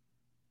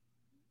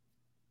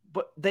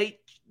 But they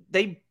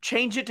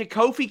change it to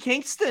Kofi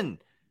Kingston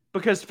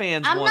because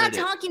fans wanted it. I'm not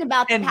talking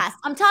about the past.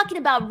 I'm talking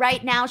about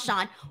right now,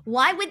 Sean.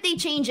 Why would they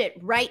change it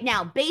right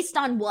now? Based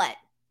on what?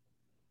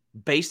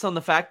 Based on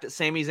the fact that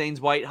Sami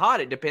Zayn's white hot.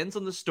 It depends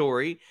on the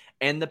story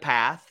and the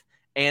path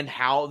and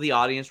how the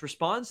audience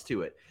responds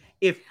to it.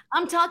 If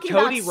I'm talking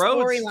Cody about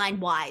storyline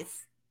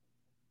wise,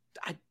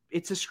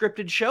 it's a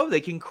scripted show they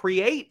can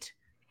create.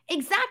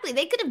 Exactly.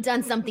 They could have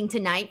done something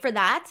tonight for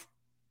that.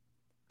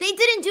 They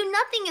didn't do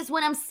nothing is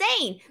what I'm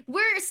saying.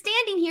 We're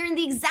standing here in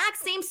the exact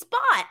same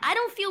spot. I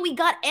don't feel we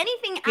got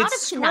anything out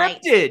of tonight.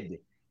 It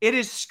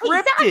is scripted.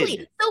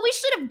 Exactly. So we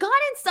should have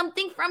gotten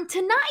something from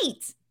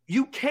tonight.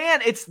 You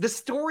can. It's the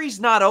story's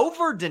not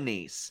over,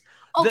 Denise.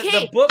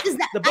 Okay. The book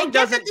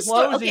doesn't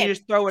close and you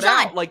just throw it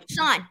out. Like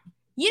Sean,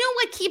 you know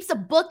what keeps a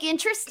book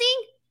interesting?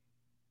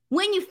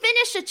 When you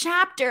finish a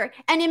chapter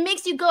and it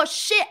makes you go,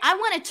 shit, I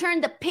want to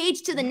turn the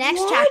page to the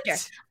next chapter.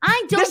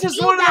 I don't This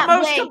is one of the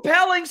most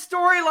compelling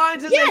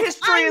storylines in the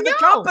history of the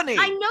company.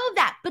 I know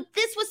that, but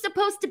this was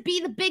supposed to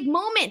be the big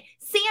moment.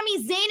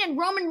 Sami Zayn and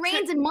Roman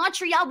Reigns in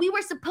Montreal, we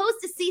were supposed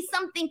to see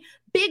something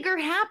bigger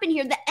happen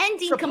here. The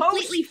ending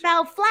completely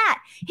fell flat.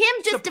 Him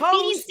just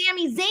defeating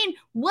Sami Zayn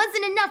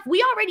wasn't enough.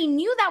 We already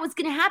knew that was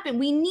going to happen.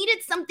 We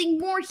needed something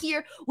more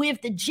here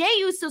with the Jey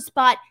Uso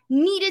spot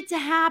needed to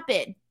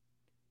happen.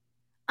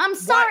 I'm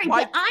sorry,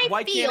 but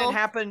why can't it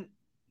happen?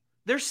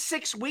 There's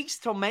 6 weeks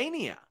till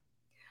Mania.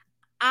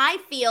 I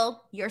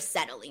feel you're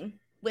settling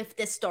with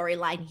this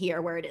storyline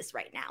here where it is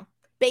right now,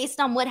 based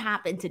on what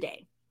happened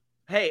today.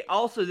 Hey,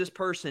 also this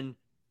person,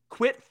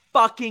 quit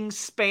fucking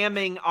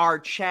spamming our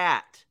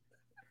chat.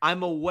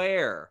 I'm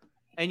aware.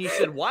 And you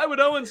said, why would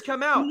Owens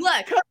come out?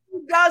 Look. Because he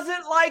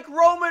doesn't like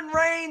Roman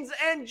Reigns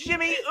and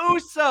Jimmy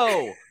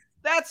Uso.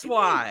 That's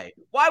why.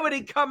 Why would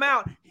he come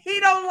out? He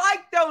don't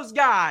like those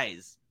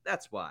guys.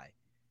 That's why.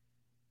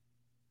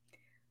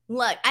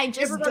 Look, I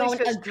just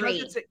don't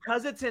agree.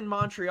 Because it's in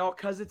Montreal,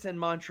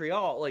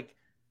 Like,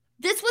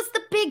 this was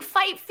the big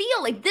fight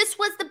feel. Like, this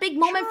was the big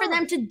moment for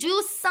them to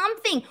do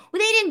something. They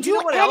didn't do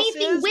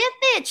anything with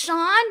it,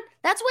 Sean.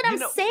 That's what I'm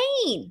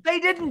saying. They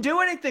didn't do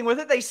anything with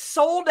it. They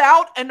sold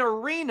out an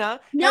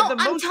arena. No,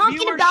 I'm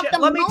talking about the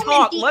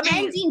moment, the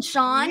ending,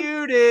 Sean.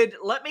 Muted.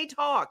 Let me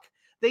talk.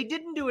 They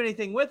didn't do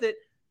anything with it.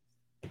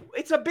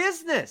 It's a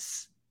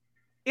business.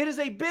 It is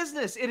a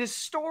business. It is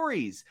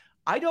stories.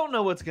 I don't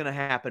know what's going to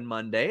happen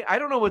Monday. I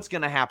don't know what's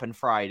going to happen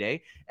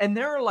Friday. And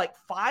there are like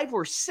 5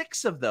 or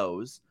 6 of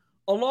those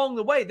along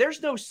the way.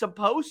 There's no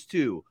supposed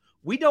to.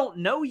 We don't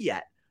know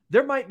yet.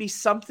 There might be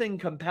something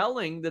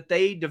compelling that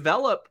they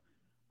develop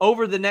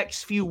over the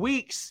next few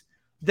weeks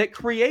that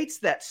creates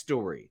that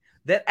story,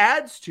 that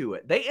adds to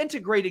it. They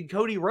integrated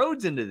Cody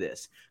Rhodes into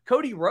this.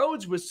 Cody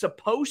Rhodes was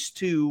supposed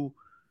to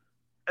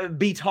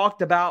be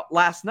talked about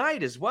last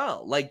night as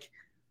well. Like,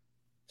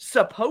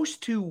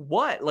 supposed to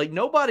what? Like,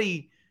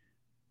 nobody...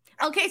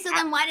 Okay, so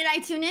then why did I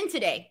tune in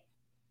today?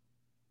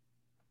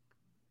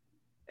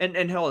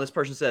 And hold on, this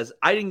person says,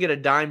 I didn't get a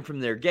dime from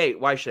their gate.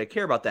 Why should I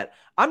care about that?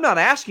 I'm not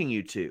asking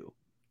you to.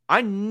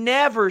 I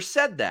never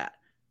said that.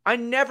 I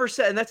never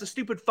said, and that's a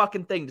stupid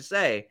fucking thing to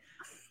say.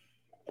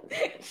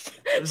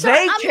 So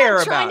They I'm care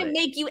not about trying to it.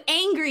 make you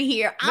angry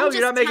here. I'm No, just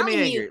you're not making me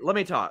telling angry. you. Let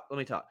me talk.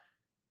 You're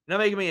not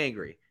making me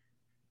angry.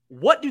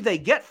 What do they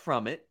get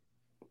from it?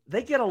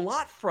 They get a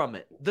lot from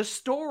it. The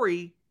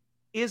story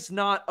is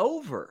not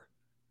over.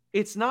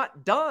 It's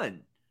not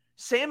done.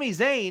 Sami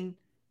Zayn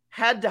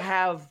had to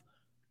have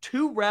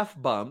 2 ref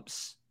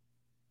bumps,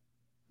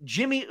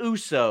 Jimmy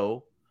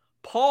Uso,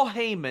 Paul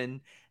Heyman,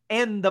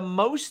 and the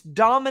most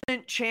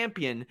dominant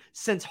champion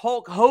since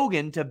Hulk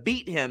Hogan to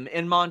beat him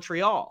in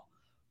Montreal.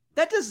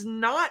 That does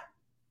not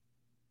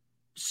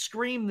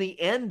scream the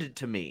end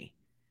to me.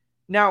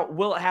 Now,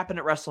 will it happen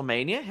at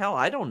WrestleMania? Hell,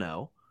 I don't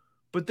know.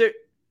 But there,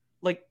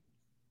 like,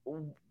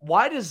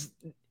 why does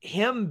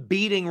him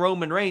beating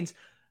Roman Reigns,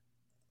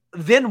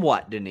 then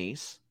what,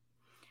 Denise?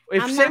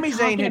 If I'm Sami not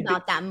Zayn talking had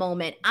about that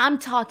moment. I'm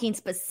talking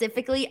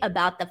specifically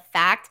about the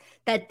fact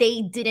that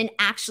they didn't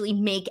actually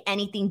make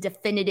anything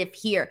definitive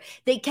here.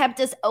 They kept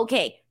us,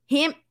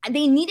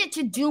 they needed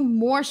to do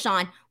more,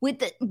 Sean, with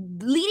the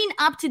leading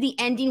up to the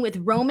ending with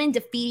Roman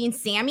defeating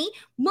Sami.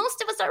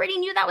 Most of us already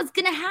knew that was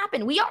going to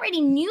happen. We already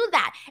knew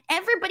that.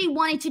 Everybody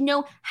wanted to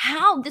know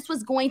how this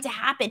was going to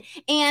happen.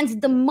 And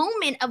the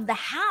moment of the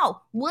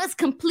how was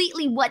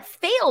completely what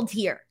failed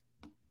here.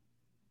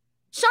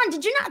 Sean,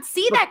 did you not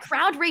see that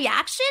crowd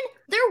reaction?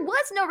 There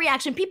was no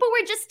reaction. People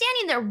were just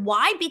standing there.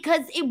 Why?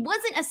 Because it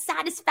wasn't a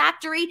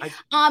satisfactory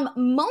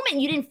moment.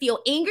 You didn't feel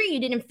angry. You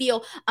didn't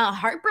feel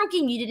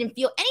heartbroken. You didn't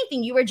feel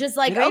anything. You were just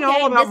like, it ain't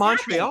all about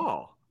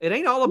Montreal. It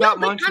ain't all about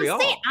Montreal.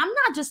 I'm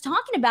not just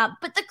talking about,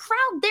 but the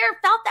crowd there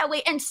felt that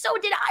way. And so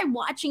did I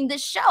watching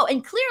this show.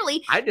 And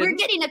clearly we're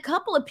getting a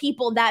couple of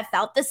people that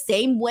felt the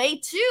same way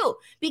too,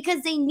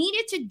 because they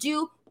needed to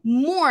do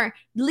more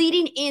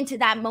leading into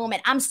that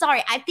moment. I'm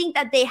sorry. I think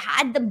that they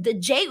had the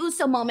Jey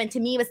Uso moment to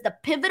me was the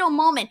pivotal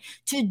moment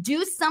to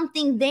do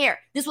something there.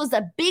 This was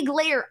a big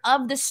layer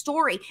of the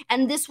story.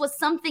 And this was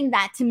something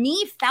that to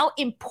me felt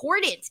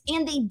important.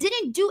 And they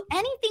didn't do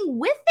anything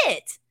with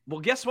it.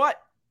 Well, guess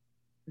what?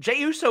 Jey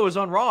Uso is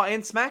on Raw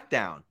and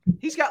SmackDown.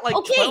 He's got like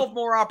 12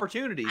 more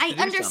opportunities. I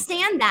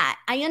understand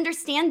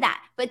that.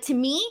 But to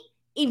me,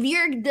 if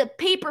you're the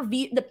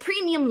pay-per-view, the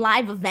premium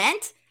live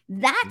event,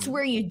 that's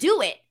where you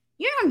do it.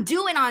 You don't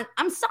do it on,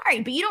 I'm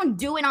sorry, but you don't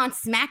do it on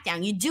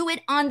SmackDown. You do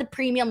it on the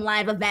premium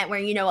live event where,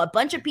 you know, a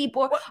bunch of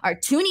people are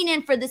tuning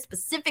in for this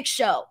specific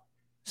show.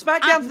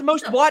 SmackDown's the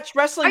most watched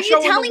wrestling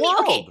show in the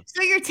world. Okay,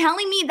 so you're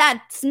telling me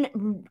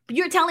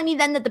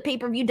then that the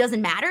pay-per-view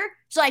doesn't matter?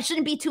 So I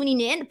shouldn't be tuning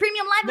in? The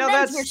premium live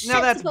events where shit's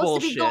supposed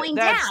bullshit. To be going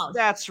down.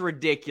 That's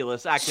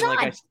ridiculous. Acting Sean,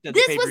 like I said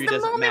this the was the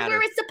doesn't moment matter.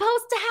 where it's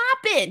supposed to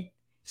happen.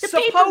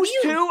 Supposed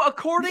to?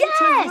 According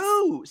to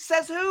who?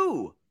 Says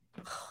who?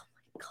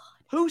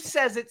 Who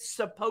says it's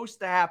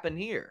supposed to happen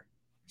here?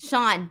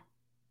 Sean,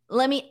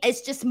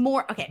 it's just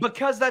more, okay.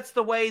 Because that's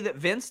the way that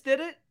Vince did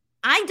it?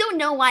 I don't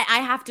know why I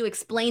have to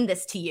explain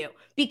this to you.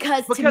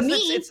 Because to me...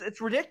 it's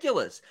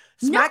ridiculous.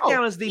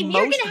 SmackDown is the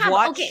most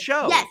watched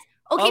show. Yes.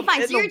 Okay,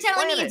 fine. So you're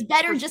telling me it's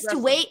better just to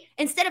wait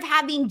instead of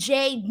having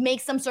Jay make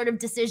some sort of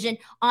decision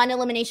on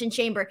Elimination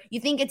Chamber. You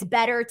think it's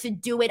better to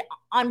do it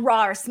on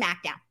Raw or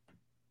SmackDown?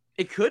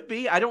 It could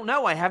be. I don't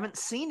know. I haven't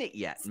seen it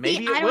yet.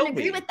 Maybe it will be. I don't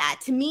agree with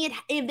that. To me,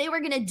 if they were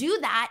going to do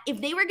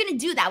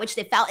that, which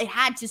they felt it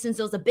had to since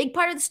it was a big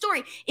part of the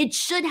story, it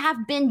should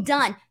have been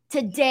done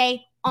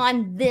today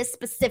on this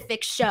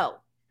specific show.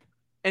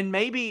 And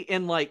maybe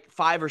in like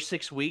 5 or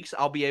 6 weeks,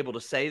 I'll be able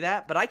to say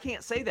that, but I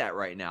can't say that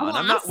right now. Well, and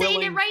I'm not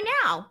saying it right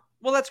now.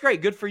 Well, that's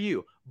great. Good for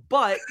you.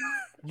 But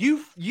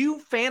you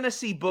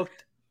fantasy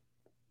booked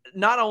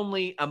not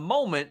only a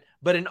moment,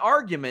 but an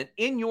argument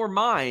in your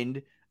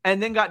mind and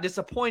then got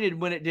disappointed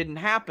when it didn't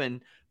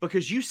happen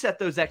because you set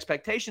those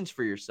expectations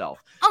for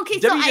yourself. Okay,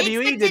 so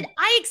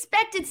I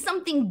expected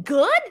something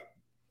good?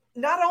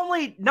 Not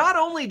only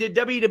did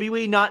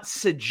WWE not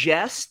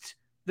suggest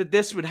that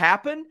this would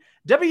happen,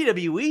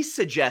 WWE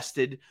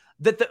suggested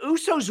that the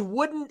Usos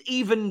wouldn't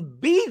even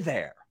be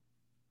there.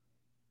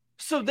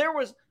 So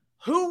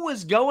who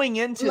was going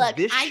into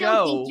this show? I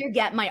don't think you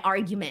get my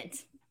argument.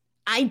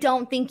 I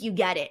don't think you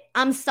get it.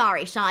 I'm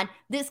sorry, Sean.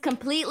 This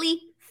completely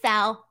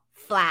fell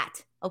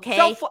flat.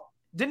 Okay.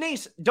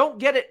 Denise, don't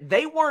get it.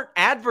 They weren't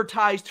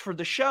advertised for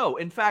the show.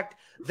 In fact,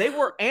 they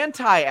were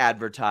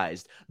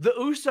anti-advertised. The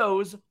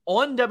Usos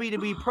on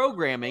WWE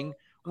programming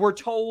were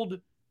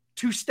told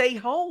to stay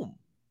home.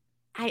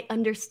 I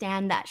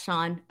understand that,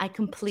 Sean. I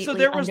completely understand. So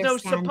there was no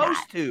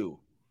supposed to.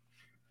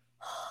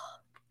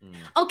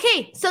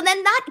 Okay, so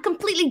then that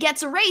completely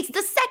gets erased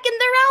the second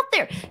they're out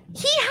there.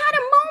 He had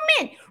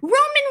a moment. Roman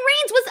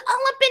Reigns was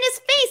all up in his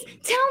face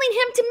telling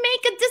him to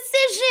make a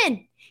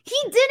decision. He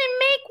didn't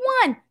make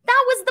one.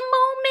 That was the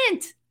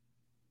moment.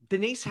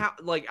 Denise,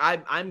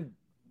 I'm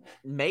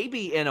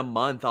maybe in a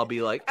month I'll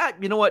be like,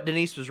 you know what?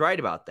 Denise was right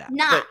about that.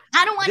 Nah, but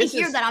I don't want to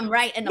hear that I'm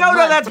right in a month.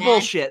 No, that's man.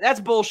 bullshit. That's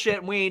bullshit,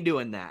 and we ain't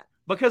doing that.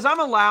 Because I'm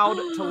allowed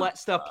to let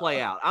stuff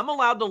play out. I'm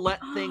allowed to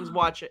let things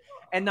watch it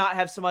and not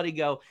have somebody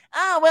go,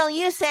 oh, well,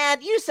 you said.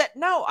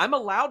 No, I'm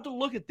allowed to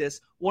look at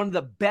this, one of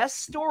the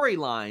best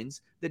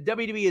storylines that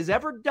WWE has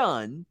ever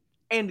done,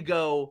 and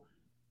go,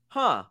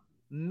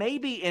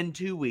 maybe in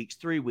 2 weeks,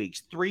 3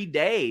 weeks, 3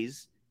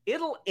 days,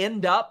 it'll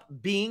end up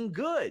being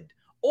good.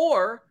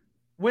 Or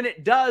when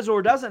it does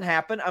or doesn't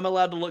happen, I'm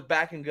allowed to look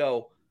back and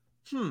go,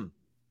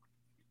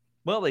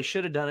 well, they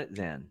should have done it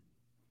then.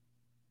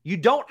 You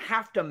don't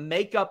have to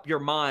make up your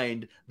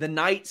mind the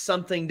night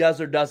something does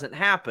or doesn't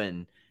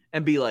happen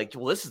and be like,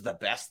 well, this is the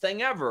best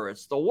thing ever.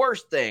 It's the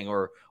worst thing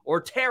or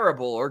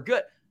terrible or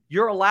good.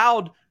 You're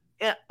allowed,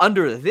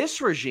 under this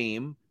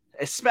regime,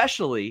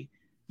 especially,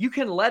 you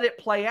can let it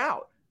play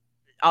out.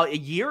 A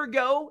year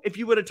ago, if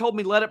you would have told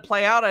me let it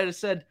play out, I'd have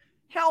said,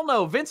 hell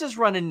no, Vince is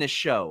running this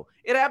show.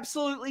 It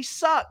absolutely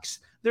sucks.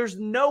 There's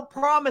no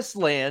promised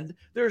land.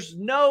 There's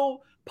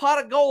no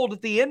pot of gold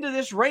at the end of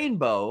this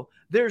rainbow.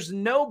 There's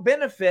no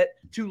benefit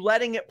to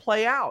letting it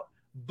play out.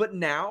 But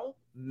now,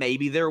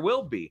 maybe there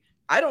will be.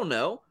 I don't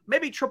know.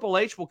 Maybe Triple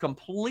H will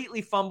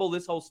completely fumble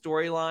this whole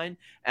storyline,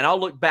 and I'll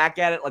look back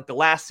at it like the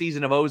last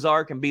season of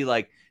Ozark and be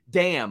like,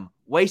 damn,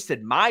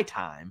 wasted my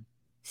time.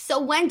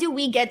 So when do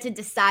we get to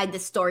decide the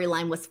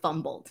storyline was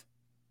fumbled?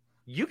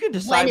 You can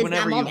decide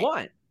whenever you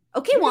want.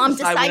 Okay, well, I'm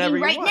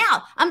deciding right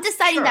now. I'm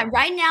deciding that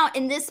right now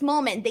in this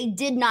moment, they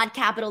did not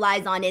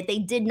capitalize on it. They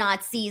did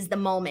not seize the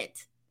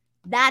moment.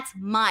 That's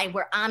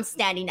where I'm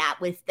standing at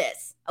with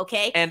this,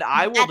 okay? And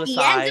I will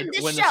decide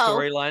when the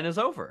storyline is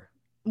over.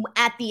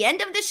 At the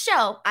end of the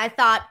show, I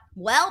thought,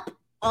 well,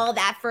 all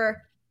that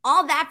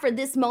for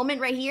this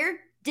moment right here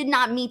did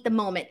not meet the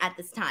moment at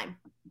this time.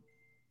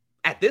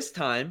 At this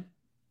time,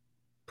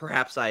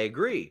 perhaps I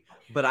agree,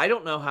 but I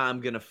don't know how I'm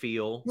going to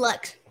feel.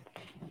 Look,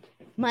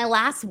 my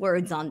last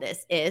words on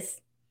this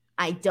is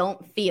I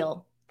don't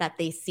feel that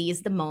they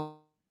seized the moment.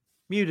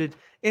 Muted.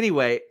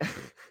 Anyway.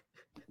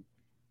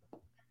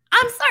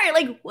 I'm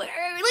sorry,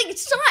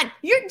 Sean,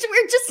 you're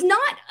just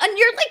not,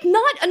 you're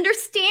not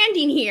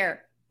understanding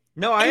here.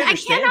 No, I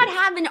understand. I cannot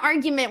have an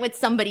argument with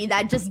somebody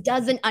that just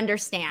doesn't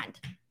understand.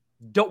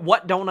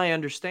 What don't I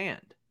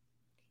understand?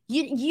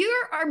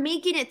 You are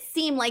making it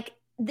seem like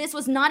this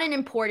was not an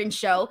important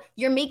show.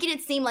 You're making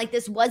it seem like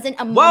this wasn't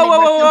a moment.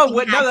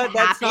 Whoa. No,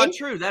 that's not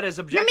true. That is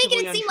objectively You're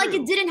making it seem like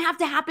it didn't have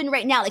to happen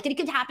right now. Like it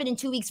could happen in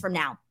 2 weeks from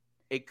now.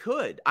 It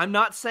could. I'm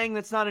not saying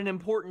that's not an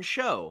important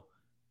show.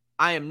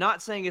 I am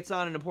not saying it's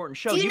not an important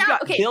show. You've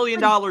got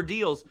billion-dollar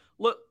deals.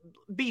 Look,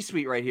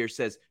 B-Suite right here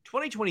says,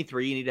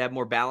 2023, you need to have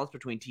more balance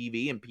between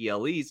TV and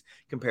PLEs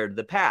compared to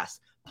the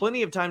past.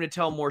 Plenty of time to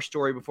tell more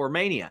story before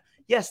Mania.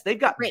 Yes, they've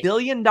got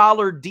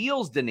billion-dollar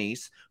deals,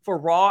 Denise, for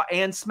Raw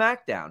and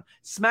SmackDown.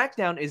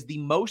 SmackDown is the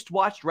most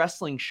watched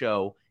wrestling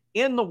show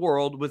in the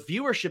world with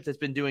viewership that's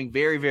been doing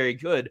very, very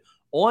good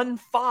on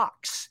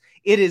Fox.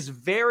 It is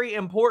very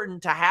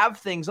important to have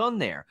things on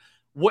there.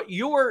 What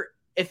you're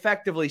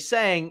effectively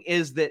saying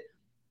is that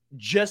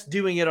just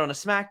doing it on a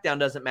SmackDown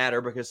doesn't matter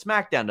because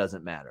SmackDown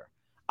doesn't matter.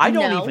 I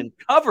don't even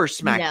cover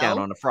SmackDown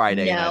on a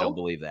Friday, and I don't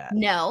believe that.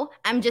 No,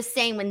 I'm just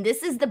saying when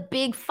this is the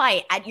big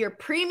fight at your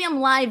premium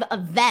live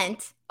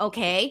event,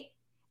 okay,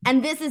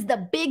 and this is the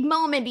big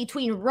moment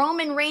between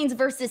Roman Reigns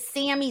versus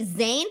Sami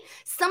Zayn,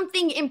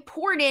 something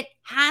important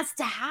has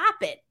to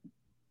happen.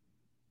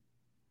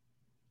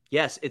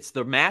 Yes, it's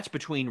the match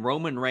between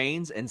Roman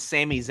Reigns and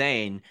Sami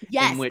Zayn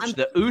in which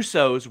the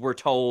Usos were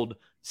told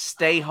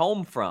stay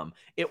home from.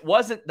 It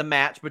wasn't the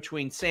match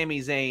between Sami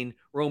Zayn,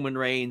 Roman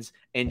Reigns,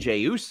 and Jey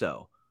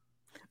Uso.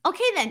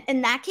 Okay, then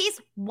in that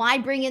case, why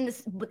bring in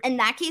this? In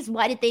that case,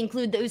 why did they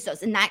include the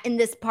Usos in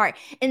this part?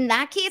 In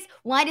that case,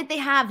 why did they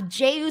have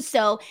Jey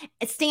Uso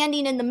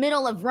standing in the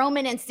middle of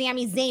Roman and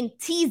Sami Zayn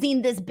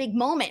teasing this big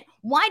moment?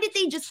 Why did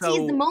they just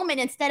tease the moment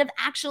instead of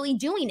actually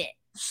doing it?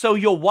 So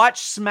you'll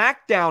watch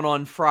SmackDown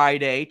on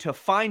Friday to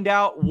find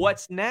out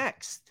what's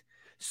next.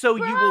 So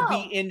you will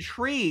be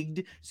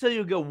intrigued. So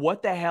you'll go,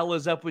 what the hell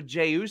is up with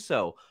Jey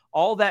Uso?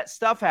 All that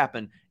stuff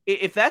happened.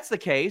 If that's the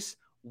case,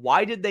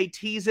 why did they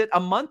tease it a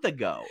month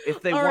ago?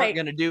 If they weren't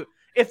going to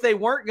if they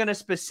weren't going to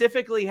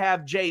specifically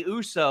have Jey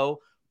Uso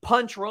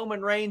punch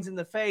Roman Reigns in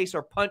the face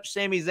or punch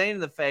Sami Zayn in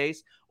the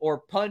face or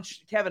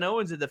punch Kevin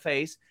Owens in the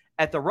face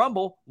at the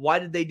Rumble, why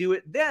did they do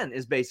it then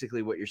is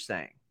basically what you're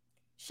saying.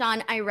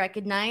 Sean, I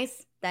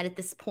recognize that at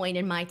this point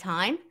in my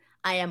time,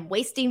 I am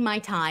wasting my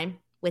time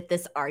with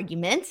this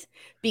argument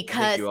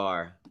because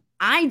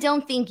I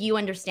don't think you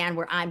understand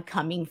where I'm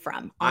coming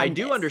from. I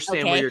do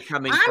understand where you're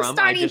coming from.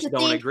 I just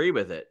don't agree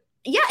with it.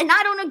 Yeah, and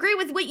I don't agree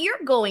with what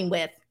you're going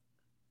with.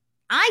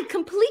 I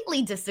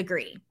completely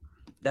disagree.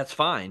 That's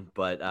fine,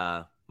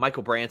 but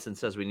Michael Branson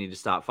says we need to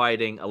stop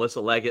fighting.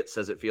 Alyssa Leggett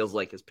says it feels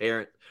like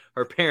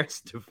her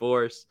parents'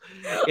 divorce.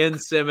 Ian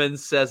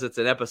Simmons says it's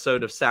an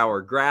episode of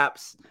Sour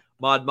Graps.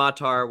 Maud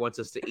Matar wants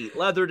us to eat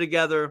leather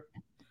together.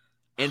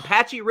 And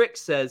Patchy Rick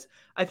says,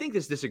 I think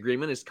this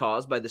disagreement is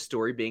caused by the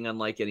story being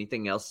unlike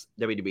anything else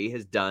WWE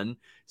has done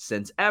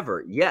since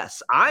ever.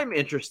 Yes, I'm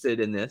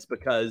interested in this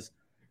because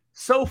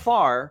so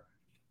far,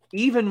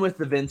 even with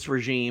the Vince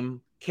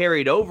regime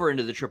carried over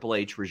into the Triple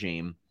H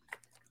regime,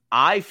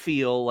 I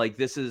feel like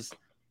this is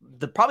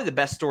probably the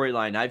best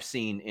storyline I've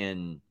seen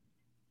in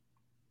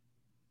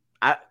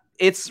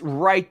it's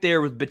right there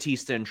with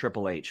Batista and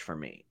Triple H for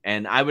me.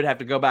 And I would have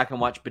to go back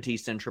and watch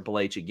Batista and Triple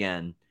H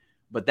again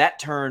but that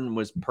turn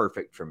was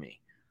perfect for me.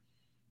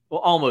 Well,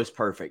 almost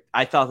perfect.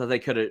 I thought that they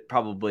could have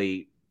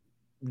probably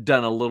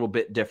done a little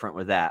bit different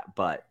with that,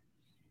 but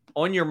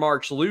on your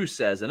marks, Lou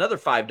says another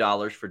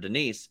 $5 for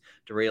Denise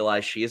to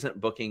realize she isn't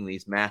booking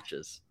these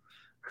matches.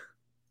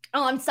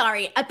 Oh, I'm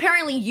sorry.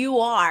 Apparently you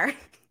are.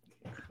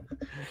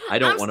 I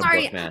don't want to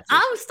book matches.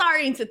 I'm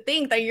starting to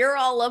think that you're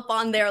all up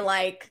on there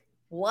like,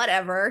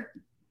 whatever.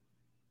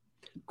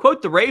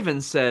 Quote the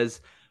Ravens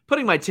says,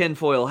 putting my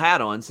tinfoil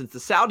hat on, since the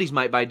Saudis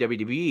might buy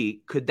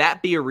WWE, could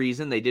that be a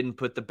reason they didn't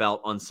put the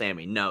belt on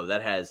Sammy? No,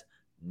 that has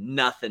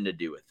nothing to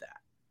do with that.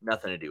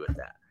 Nothing to do with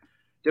that.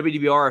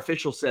 WWR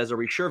official says, are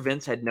we sure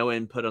Vince had no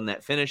input on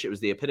that finish? It was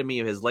the epitome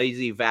of his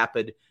lazy,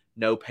 vapid,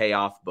 no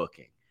payoff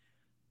booking.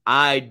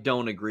 I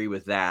don't agree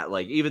with that.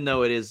 Like, even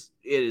though it is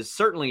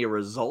certainly a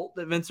result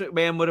that Vince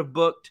McMahon would have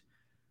booked,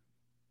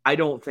 I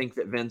don't think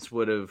that Vince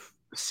would have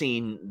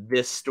seen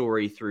this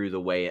story through the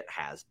way it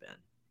has been.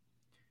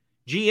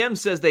 GM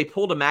says they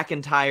pulled a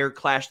McIntyre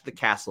Clash at the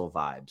Castle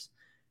vibes.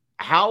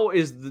 How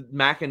is the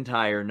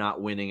McIntyre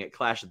not winning at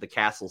Clash at the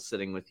Castle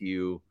sitting with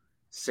you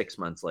 6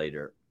 months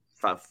later?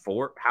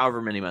 4, however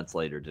many months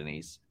later,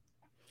 Denise?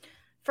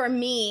 For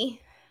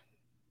me,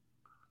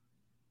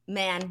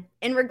 man,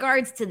 in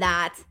regards to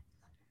that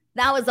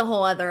was a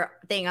whole other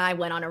thing I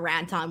went on a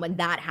rant on when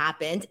that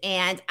happened.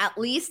 And at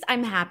least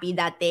I'm happy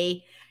that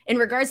in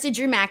regards to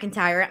Drew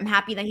McIntyre, I'm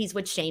happy that he's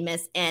with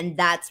Sheamus. And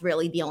that's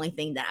really the only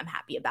thing that I'm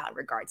happy about in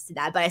regards to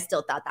that. But I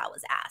still thought that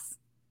was ass.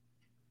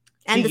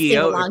 And the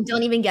sing-along.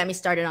 Don't even get me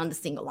started on the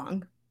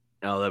sing-along.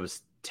 Oh, that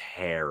was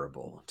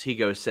terrible.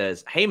 Tigo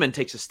says, Heyman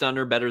takes a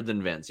stunner better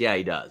than Vince. Yeah,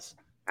 he does.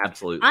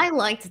 Absolutely. I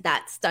liked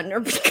that stunner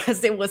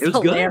because it was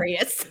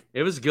hilarious. Good.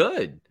 It was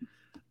good.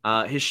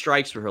 His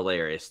strikes were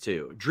hilarious,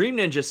 too. Dream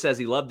Ninja says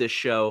he loved this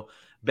show.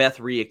 Beth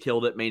Rhea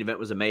killed it. Main event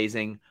was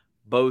amazing.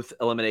 Both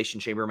Elimination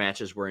Chamber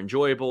matches were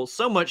enjoyable.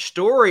 So much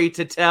story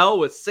to tell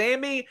with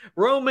Sammy,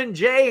 Roman,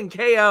 Jay, and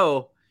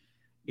KO.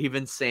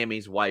 Even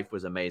Sammy's wife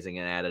was amazing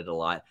and added a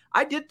lot.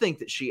 I did think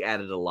that she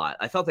added a lot.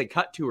 I thought they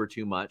cut to her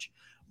too much.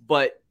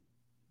 But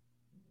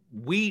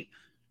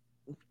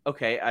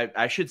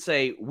I should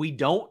say we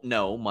don't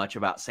know much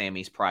about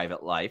Sammy's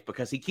private life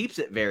because he keeps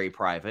it very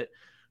private.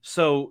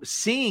 So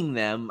seeing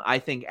them, I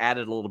think,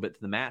 added a little bit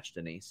to the match,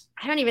 Denise.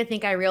 I don't even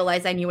think I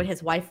realized I knew what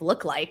his wife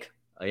looked like.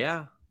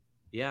 Yeah.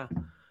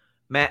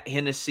 Matt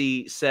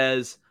Hennessy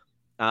says,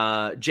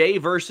 Jay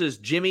versus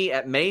Jimmy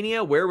at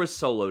Mania. Where was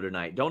Solo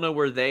tonight? Don't know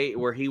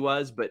where he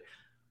was, but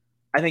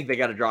I think they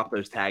got to drop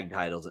those tag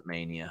titles at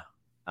Mania.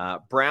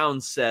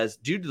 Brown says,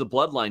 due to the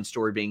Bloodline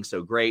story being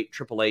so great,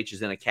 Triple H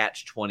is in a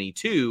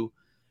catch-22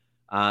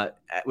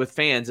 with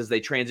fans as they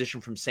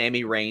transition from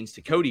Sami Reigns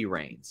to Cody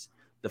Reigns.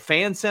 The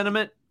fan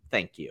sentiment,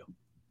 thank you.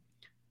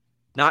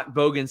 Knock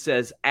Bogan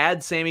says,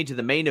 add Sammy to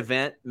the main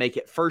event, make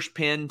it first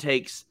pin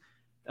takes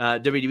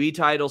WWE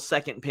title,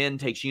 second pin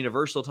takes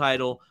Universal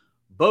title,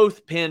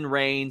 both pin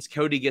Reigns,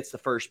 Cody gets the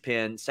first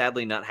pin.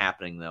 Sadly not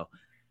happening, though.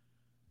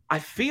 I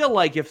feel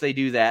like if they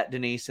do that,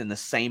 Denise, in the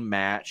same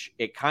match,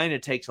 it kind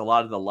of takes a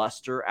lot of the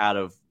luster out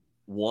of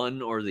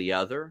one or the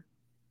other.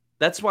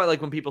 That's why, like,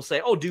 when people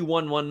say, oh, do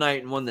one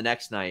night and one the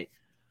next night,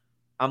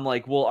 I'm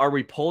like, well, are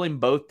we pulling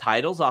both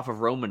titles off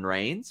of Roman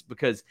Reigns?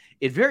 Because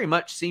it very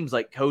much seems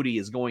like Cody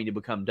is going to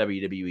become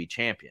WWE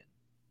champion.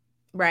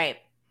 Right.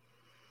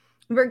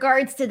 In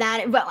regards to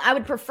that, well, I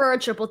would prefer a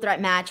triple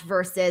threat match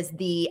versus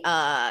the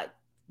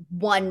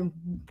one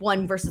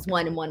versus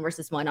one and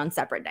 1-versus-1 on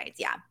separate nights.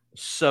 Yeah.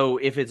 So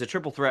if it's a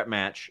triple threat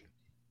match,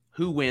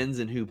 who wins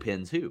and who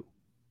pins who?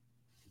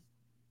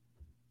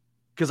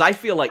 Because I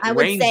feel like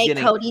Reigns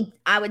Cody.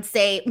 I would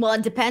say, well,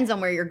 it depends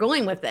on where you're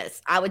going with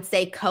this. I would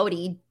say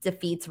Cody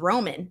defeats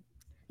Roman.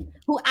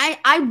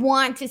 I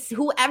want to see,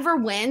 whoever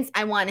wins,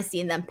 I want to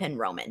see them pin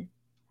Roman.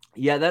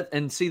 Yeah,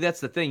 that's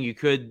the thing. You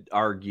could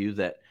argue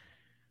that,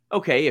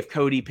 okay, if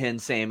Cody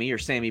pinned Sammy or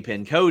Sammy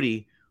pinned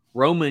Cody,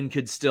 Roman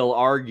could still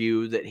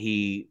argue that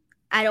he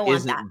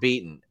isn't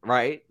beaten,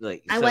 right?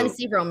 Like, I want to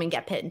see Roman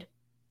get pinned.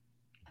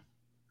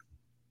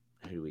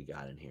 Who do we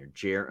got in here?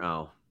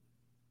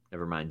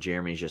 Never mind.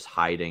 Jeremy's just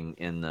hiding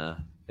in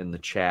the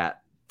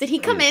chat. Did he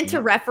come in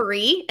to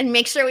referee and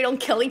make sure we don't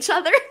kill each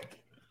other?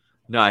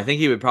 No, I think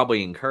he would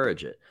probably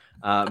encourage it.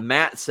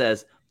 Matt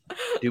says,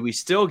 do we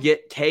still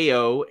get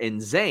KO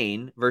and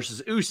Zayn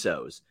versus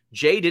Usos?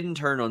 Jay didn't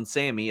turn on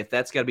Sammy. If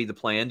that's got to be the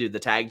plan, do the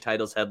tag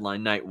titles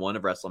headline night 1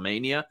 of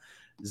WrestleMania.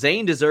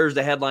 Zayn deserves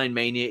the headline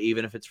Mania,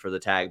 even if it's for the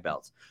tag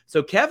belts.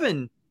 So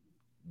Kevin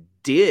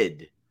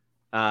did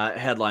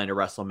headline a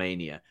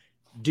WrestleMania.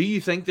 Do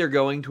you think they're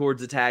going towards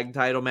the tag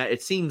title match?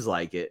 It seems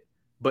like it,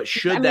 but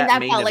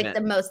that felt like the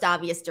most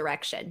obvious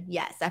direction.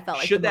 Yes, I felt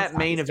like should that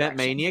main event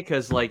Mania?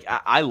 Because like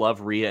I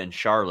love Rhea and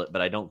Charlotte,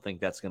 but I don't think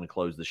that's going to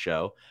close the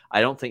show.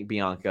 I don't think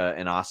Bianca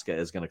and Asuka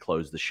is going to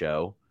close the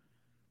show.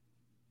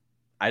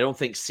 I don't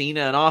think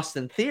Cena and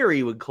Austin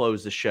Theory would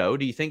close the show.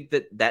 Do you think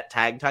that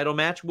tag title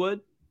match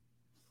would?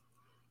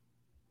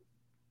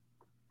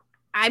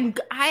 I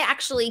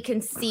actually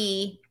can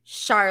see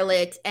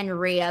Charlotte and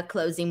Rhea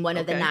closing one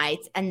of the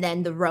nights, and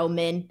then the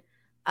Roman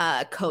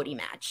Cody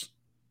match.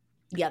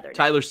 the other day.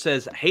 Tyler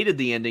says, hated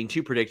the ending,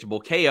 too predictable.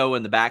 KO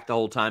in the back the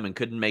whole time and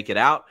couldn't make it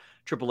out.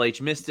 Triple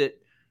H missed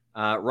it.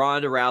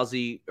 Ronda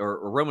Rousey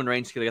or Roman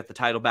Reigns could have got the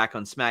title back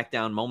on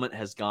SmackDown. Moment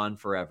has gone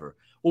forever.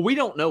 Well, we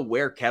don't know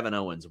where Kevin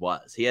Owens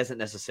was. He hasn't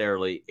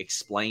necessarily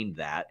explained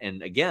that.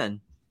 And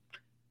again,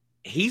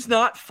 he's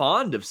not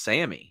fond of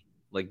Sammy.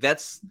 Like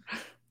that's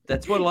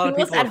what a lot of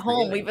people was at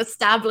home. We've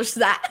established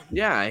that.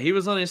 Yeah, he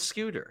was on his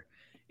scooter.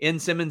 Ian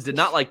Simmons did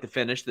not like the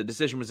finish. The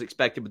decision was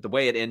expected, but the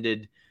way it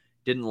ended,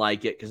 didn't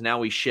like it because now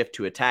we shift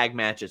to a tag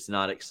match. It's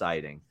not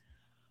exciting.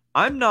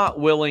 I'm not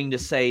willing to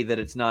say that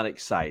it's not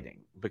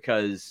exciting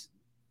because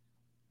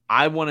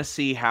I want to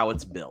see how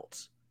it's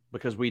built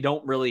because we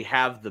don't really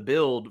have the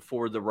build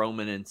for the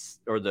Roman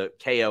or the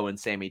KO and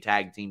Sammy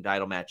tag team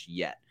title match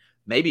yet.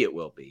 Maybe it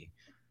will be.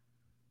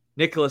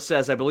 Nicholas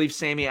says, I believe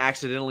Sammy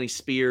accidentally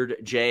speared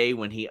Jay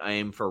when he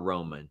aimed for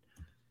Roman.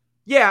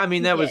 Yeah, I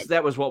mean, that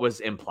was what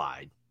was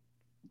implied.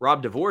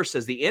 Rob DeVore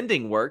says the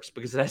ending works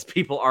because it has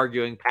people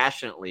arguing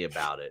passionately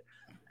about it.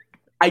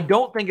 I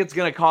don't think it's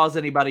going to cause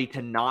anybody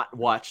to not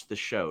watch the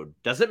show.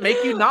 Does it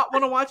make you not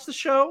want to watch the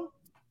show?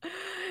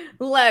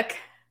 Look,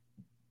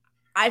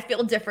 I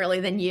feel differently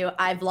than you.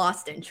 I've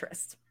lost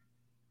interest.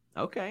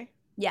 Okay.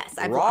 Yes,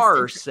 I've Rar lost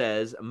interest.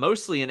 says,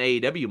 mostly an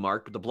AEW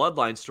mark, but the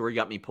Bloodline story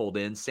got me pulled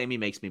in. Sammy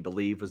makes me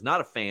believe. Was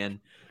not a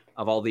fan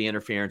of all the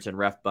interference and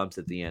ref bumps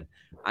at the end.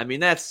 I mean,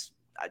 that's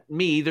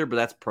me either, but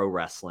that's pro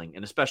wrestling,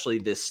 and especially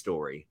this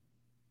story.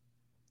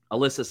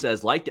 Alyssa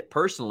says, liked it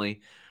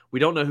personally. We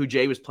don't know who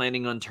Jay was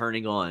planning on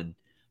turning on.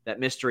 That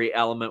mystery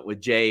element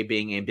with Jay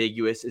being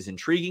ambiguous is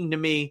intriguing to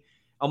me.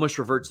 Almost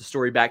reverts the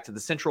story back to the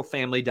central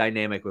family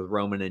dynamic with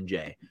Roman and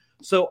Jay.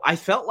 So I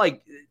felt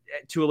like,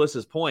 to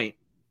Alyssa's point,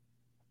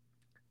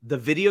 the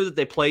video that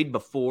they played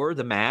before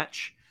the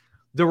match,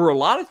 there were a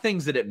lot of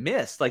things that it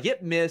missed. Like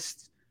it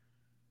missed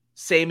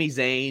Sami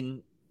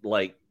Zayn,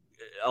 like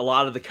a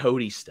lot of the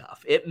Cody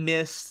stuff. It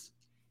missed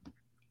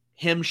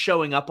him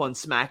showing up on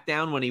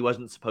SmackDown when he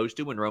wasn't supposed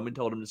to, when Roman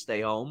told him to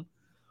stay home.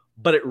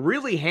 But it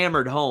really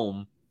hammered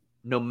home,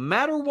 no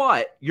matter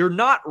what, you're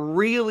not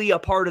really a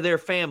part of their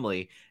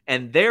family,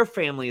 and their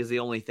family is the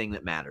only thing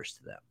that matters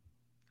to them.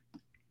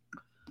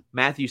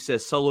 Matthew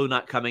says Solo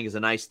not coming is a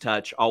nice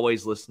touch,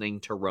 always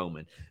listening to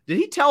Roman. Did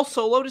he tell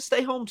Solo to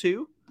stay home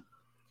too?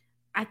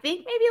 I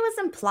think maybe it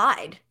was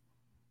implied.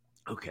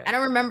 Okay. I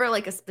don't remember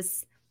like a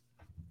specific.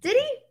 Did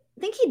he? I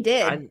think he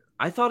did.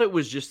 I thought it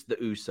was just the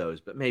Usos,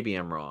 but maybe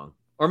I'm wrong.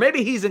 Or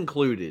maybe he's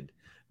included.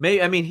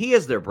 Maybe, I mean, he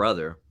is their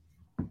brother.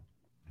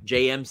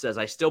 JM says,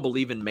 I still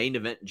believe in main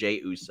event Jey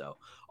Uso.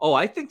 Oh,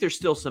 I think there's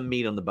still some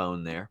meat on the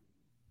bone there.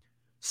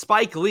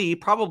 Spike Lee,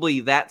 probably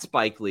that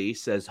Spike Lee,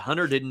 says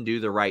Hunter didn't do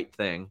the right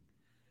thing.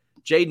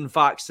 Jaden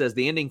Fox says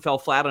the ending fell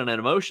flat on an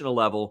emotional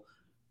level,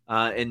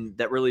 and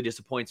that really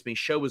disappoints me.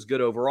 Show was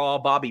good overall.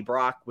 Bobby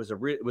Brock was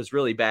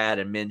really bad,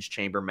 and Men's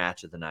Chamber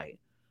match of the night.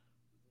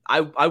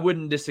 I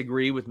wouldn't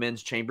disagree with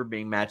Men's Chamber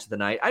being match of the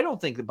night. I don't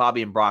think that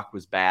Bobby and Brock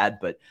was bad,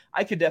 but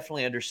I could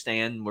definitely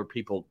understand where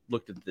people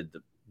looked at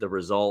the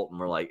result and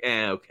were like,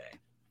 okay.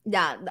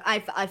 Yeah,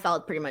 I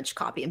felt pretty much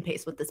copy and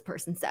paste what this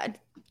person said.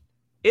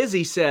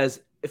 Izzy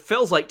says, it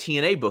feels like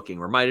TNA booking.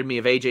 Reminded me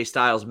of AJ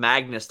Styles'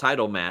 Magnus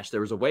title match.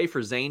 There was a way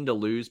for Zayn to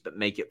lose, but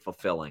make it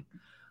fulfilling.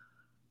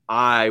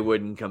 I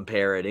wouldn't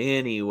compare it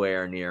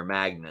anywhere near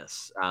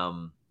Magnus.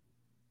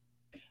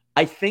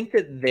 I think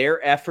that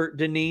their effort,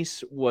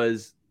 Denise,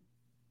 was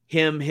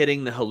him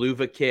hitting the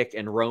haluva kick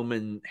and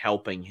Roman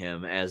helping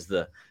him as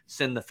the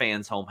send the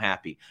fans home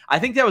happy. I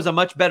think that was a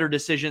much better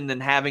decision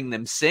than having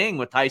them sing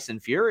with Tyson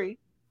Fury.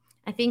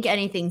 I think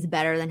anything's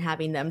better than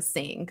having them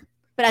sing.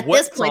 But at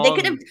this point,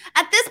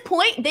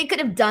 they could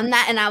have done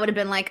that, and I would have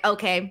been like,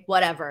 okay,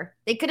 whatever.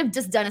 They could have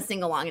just done a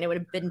sing along, and it would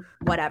have been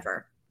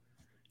whatever.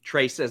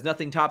 Trey says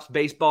nothing tops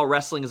baseball.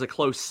 Wrestling is a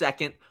close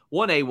second.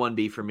 1A,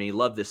 1B for me.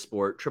 Love this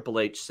sport. Triple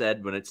H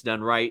said when it's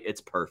done right,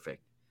 it's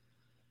perfect.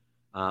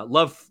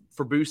 Love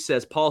for Boost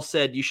says Paul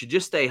said you should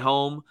just stay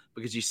home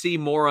because you see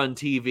more on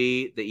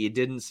TV that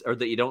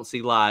you don't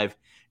see live.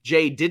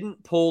 Jay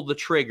didn't pull the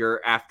trigger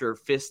after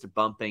fist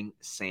bumping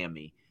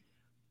Sammy.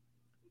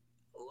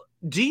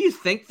 Do you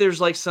think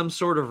there's like some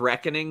sort of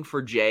reckoning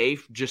for Jay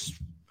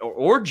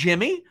or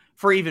Jimmy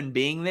for even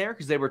being there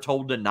because they were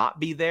told to not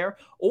be there?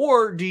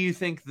 Or do you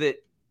think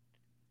that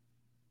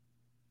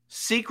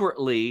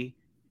secretly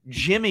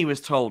Jimmy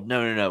was told,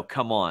 no,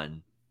 come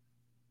on.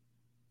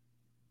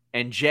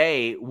 And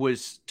Jay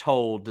was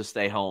told to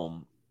stay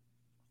home?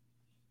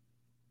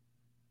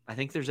 I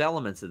think there's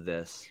elements of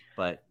this,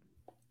 but.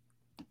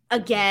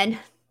 Again,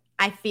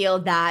 I feel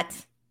that.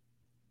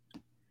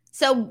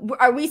 So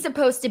are we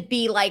supposed to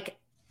be like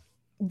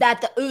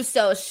that the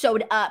Usos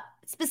showed up,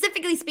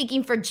 specifically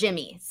speaking for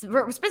Jimmy?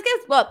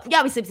 Well,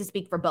 yeah, we supposed to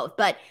speak for both,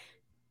 but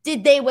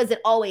was it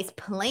always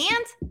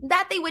planned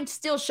that they would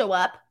still show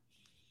up?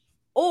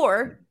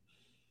 Or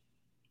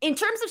in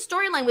terms of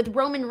storyline with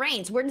Roman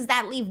Reigns, where does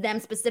that leave them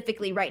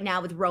specifically right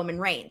now with Roman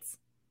Reigns?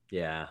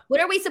 Yeah. What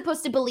are we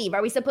supposed to believe?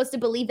 Are we supposed to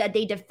believe that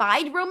they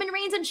defied Roman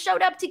Reigns and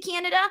showed up to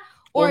Canada?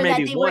 Or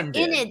that they were in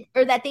it,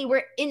 or that they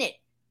were in it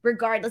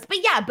regardless.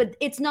 But yeah, but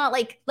it's not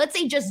like, let's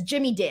say just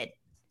Jimmy did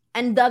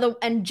and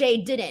Jay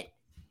didn't.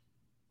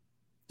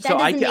 That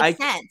doesn't make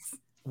sense.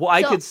 Well,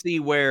 I could see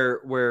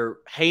where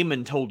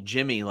Heyman told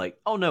Jimmy, like,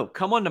 oh no,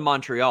 come on to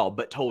Montreal,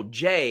 but told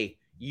Jay,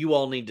 you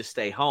all need to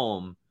stay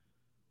home.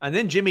 And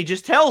then Jimmy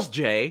just tells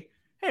Jay,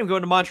 hey, I'm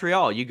going to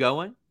Montreal. You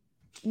going?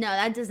 No,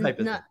 that doesn't.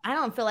 No, I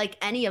don't feel like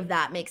any of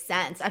that makes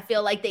sense. I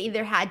feel like they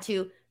either had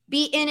to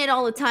be in it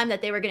all the time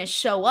that they were going to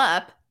show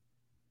up.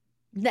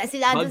 That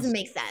doesn't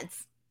make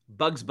sense.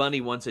 Bugs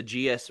Bunny wants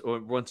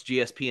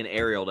GSP and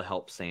Ariel to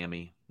help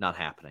Sammy. Not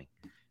happening.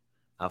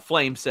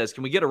 Flame says,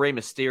 can we get a Rey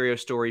Mysterio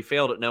story?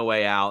 Failed at No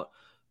Way Out.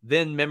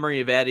 Then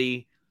Memory of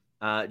Eddie.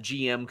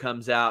 GM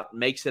comes out,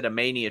 makes it a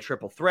Mania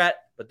triple threat,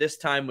 but this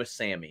time with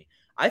Sammy.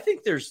 I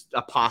think there's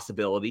a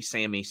possibility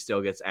Sammy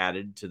still gets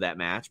added to that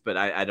match, but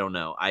I don't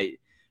know.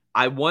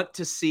 I want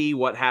to see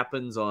what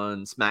happens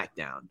on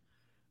SmackDown.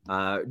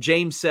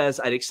 James says,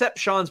 I'd accept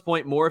Sean's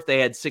point more if they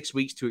had 6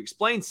 weeks to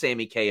explain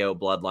Sammy KO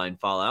bloodline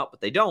fallout,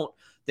 but they don't.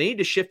 They need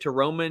to shift to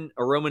Roman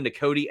to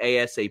Cody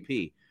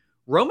ASAP.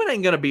 Roman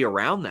ain't going to be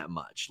around that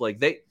much. Like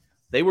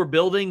they were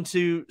building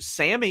to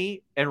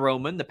Sammy and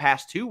Roman the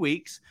past 2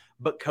 weeks,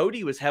 but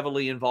Cody was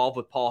heavily involved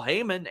with Paul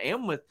Heyman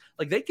and with,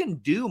 like, they can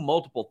do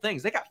multiple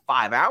things. They got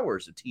 5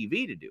 hours of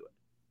TV to do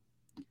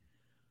it.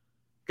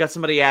 Got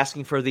somebody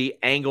asking for the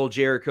Angle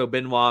Jericho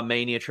Benoit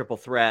Mania triple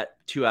threat,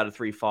 2 out of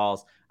 3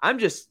 falls. I'm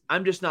just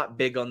not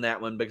big on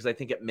that one because I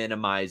think it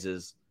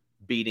minimizes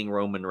beating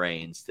Roman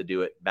Reigns to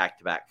do it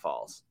back-to-back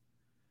falls.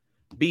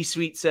 B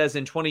Sweet says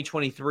in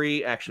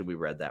 2023, actually we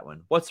read that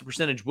one. What's the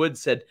percentage? Wood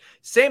said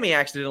Sammy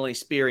accidentally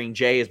spearing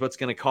Jay is what's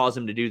going to cause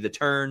him to do the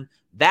turn.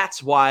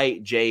 That's why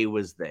Jay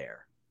was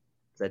there.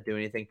 Does that do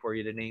anything for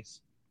you,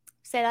 Denise?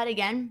 Say that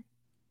again.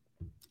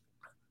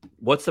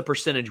 What's the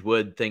percentage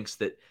Wood thinks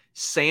that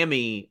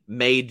Sammy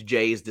made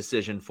Jay's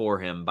decision for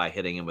him by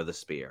hitting him with a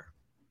spear?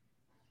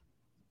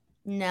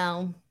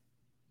 No.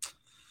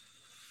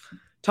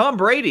 Tom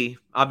Brady,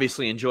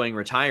 obviously enjoying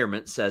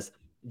retirement, says,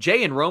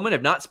 Jay and Roman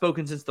have not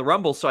spoken since the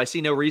Rumble, so I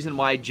see no reason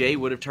why Jay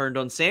would have turned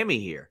on Sammy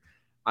here.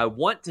 I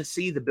want to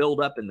see the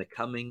build-up in the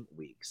coming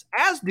weeks.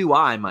 As do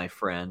I, my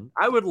friend.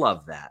 I would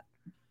love that.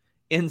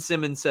 N.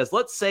 Simmons says,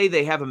 let's say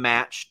they have a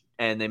match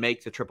and they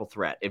make the triple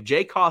threat. If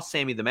Jay costs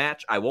Sammy the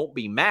match, I won't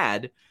be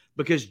mad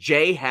because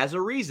Jay has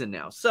a reason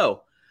now.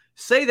 So,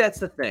 say that's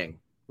the thing.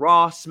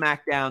 Raw,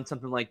 SmackDown,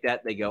 something like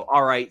that. They go,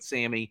 all right,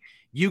 Sammy,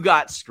 you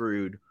got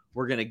screwed.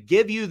 We're going to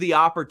give you the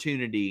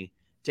opportunity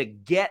to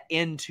get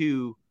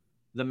into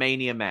the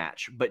Mania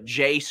match, but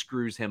Jay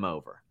screws him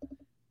over.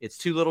 It's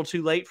too little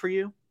too late for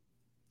you?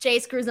 Jay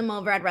screws him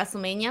over at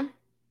WrestleMania?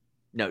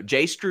 No,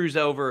 Jay screws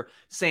over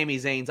Sami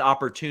Zayn's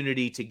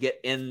opportunity to get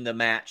in the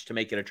match to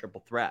make it a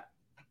triple threat.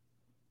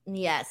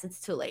 Yes,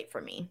 it's too late for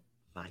me.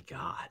 My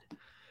God.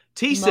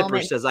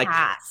 T-Sipper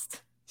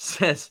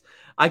says,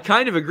 I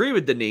kind of agree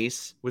with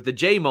Denise with the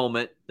Jay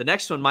moment. The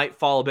next one might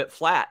fall a bit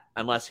flat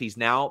unless he's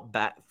now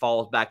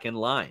falls back in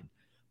line.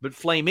 But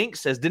Flame Inc.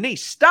 says,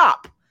 Denise,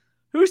 stop.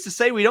 Who's to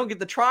say we don't get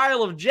the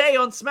trial of Jay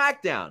on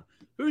SmackDown?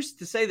 Who's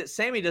to say that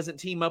Sammy doesn't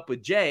team up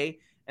with Jay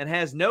and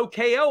has no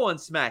KO on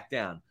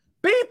SmackDown?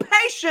 Be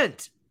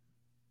patient.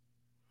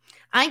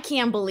 I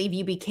can't believe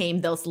you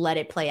became those let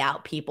it play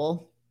out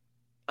people.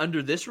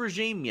 Under this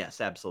regime, yes,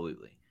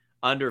 absolutely.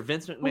 Under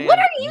Vince McMahon, what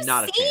are you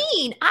not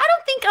seeing? I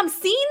don't think I'm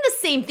seeing the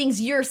same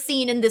things you're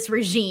seeing in this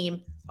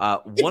regime.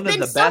 One it's of been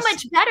the best, so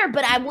much better,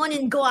 but I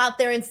wouldn't go out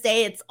there and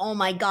say it's, oh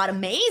my God,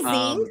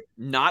 amazing.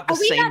 Not the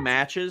same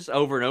matches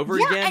over and over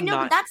again. Yeah, I know,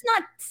 but that's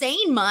not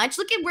saying much.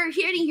 Look at, we're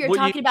here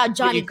talking about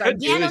Johnny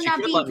Gargano not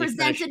being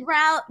presented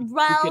well.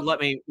 You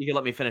could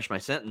let me finish my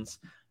sentence.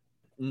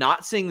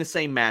 Not seeing the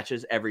same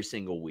matches every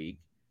single week.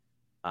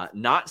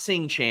 Not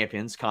seeing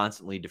champions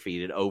constantly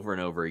defeated over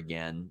and over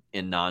again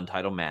in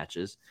non-title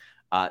matches.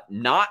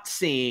 Not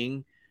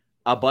seeing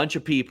a bunch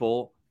of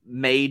people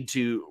made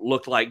to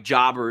look like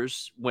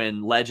jobbers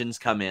when legends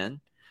come in.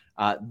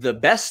 The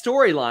best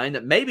storyline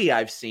that maybe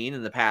I've seen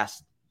in the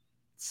past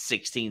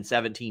 16,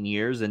 17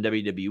 years in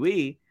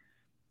WWE,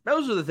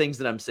 those are the things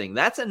that I'm seeing.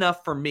 That's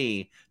enough for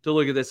me to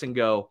look at this and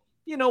go,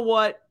 you know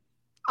what?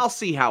 I'll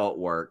see how it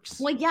works.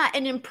 Well, yeah,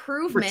 an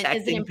improvement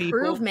is an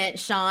improvement,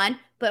 Sean.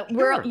 But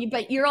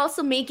you're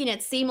also making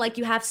it seem like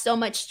you have so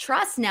much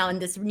trust now in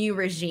this new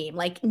regime.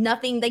 Like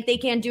nothing, like they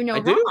can't do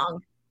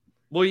wrong.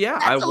 Well, yeah,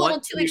 that's a little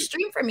too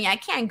extreme for me. I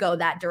can't go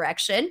that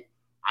direction.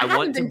 I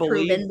haven't been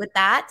proven with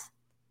that.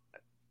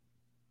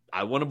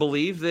 I want to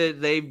believe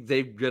that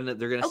they're gonna.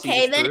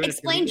 Okay, then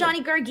explain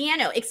Johnny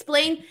Gargano.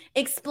 Explain.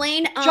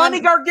 Johnny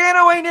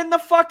Gargano ain't in the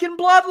fucking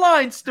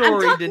bloodline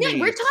story.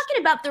 We're talking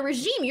about the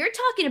regime. You're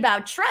talking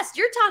about trust.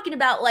 You're talking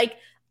about like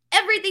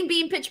everything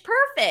being pitch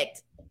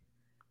perfect.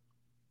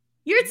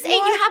 You're saying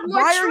you have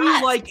more trust. Why are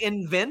you like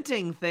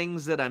inventing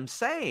things that I'm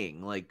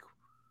saying? Like,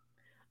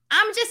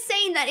 I'm just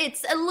saying that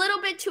it's a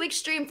little bit too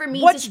extreme for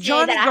me what's to say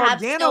Johnny that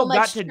Gargano I have so much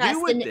got to trust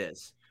do with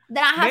this?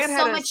 That I have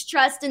so much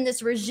trust in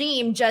this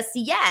regime just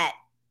yet.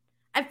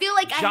 I feel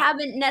like I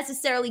haven't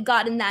necessarily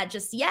gotten that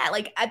just yet.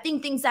 Like, I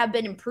think things have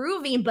been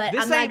improving, but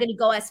I'm not going to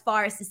go as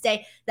far as to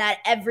say that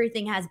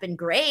everything has been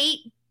great.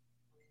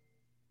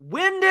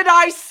 When did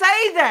I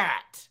say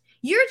that?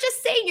 You're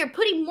just saying you're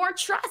putting more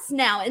trust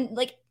now, and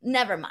like,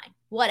 never mind.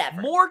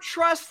 Whatever. More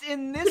trust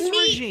in this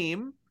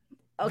regime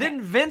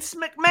than Vince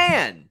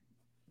McMahon.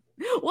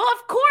 Well,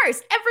 of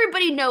course,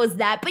 everybody knows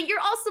that, but you're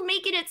also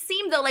making it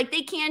seem though like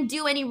they can't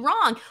do any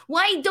wrong.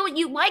 Why can't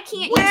you?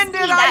 When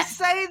did I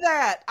say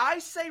that? I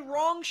say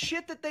wrong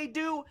shit that they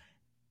do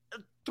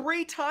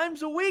 3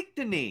 times a week,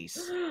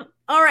 Denise.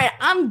 All right,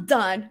 I'm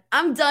done.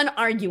 I'm done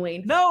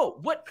arguing. No,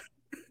 what?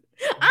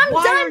 I'm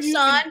done,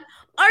 Sean.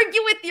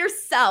 Argue with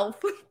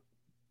yourself.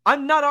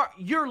 I'm not.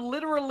 You're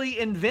literally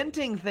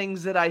inventing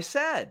things that I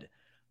said.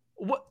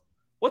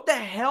 What the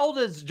hell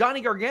does Johnny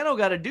Gargano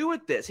got to do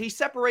with this? He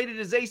separated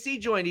his AC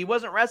joint. He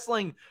wasn't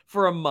wrestling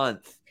for a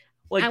month.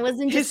 Like, I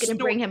wasn't just going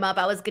to bring him up.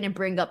 I was going to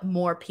bring up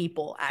more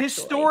people, actually. His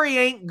story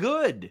ain't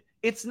good.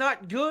 It's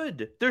not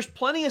good. There's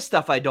plenty of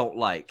stuff I don't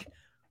like.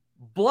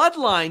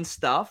 Bloodline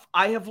stuff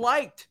I have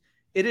liked.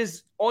 It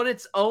is on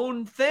its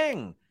own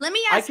thing. Let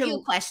me ask you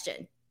a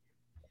question.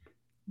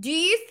 Do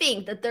you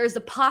think that there's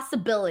a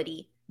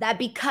possibility that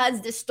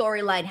because this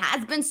storyline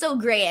has been so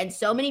great and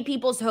so many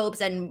people's hopes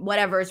and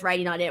whatever is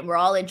writing on it, we're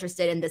all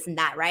interested in this and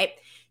that, right?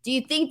 Do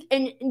you think,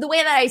 and the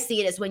way that I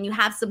see it is when you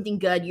have something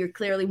good, you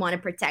clearly want to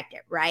protect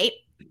it, right?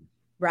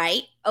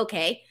 Right?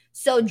 Okay.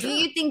 So do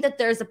you think that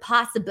there's a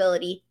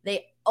possibility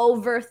they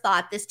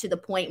overthought this to the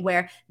point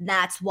where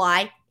that's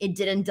why it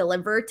didn't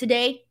deliver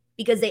today?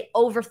 Because they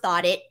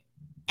overthought it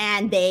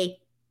and they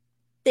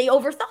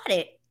overthought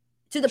it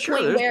to the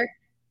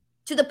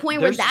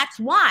point where that's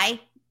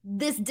why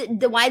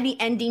why the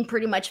ending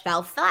pretty much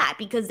fell flat,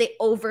 because they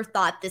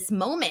overthought this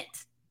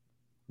moment.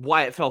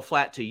 Why it fell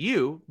flat to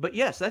you, but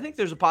yes, I think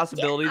there's a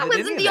possibility that I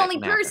wasn't the only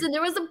person.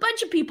 There was a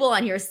bunch of people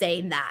on here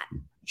saying that.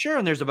 Sure,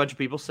 and there's a bunch of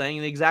people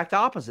saying the exact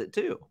opposite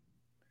too.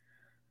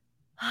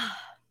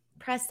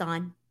 Press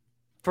on.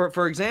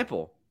 For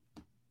example,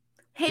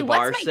 hey, Jabbar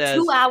what's my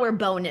 2-hour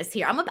bonus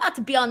here? I'm about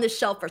to be on this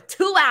show for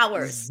 2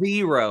 hours.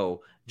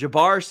 0.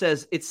 Jabbar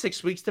says it's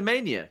 6 weeks to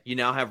Mania. You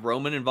now have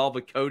Roman involved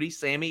with Cody,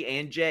 Sammy,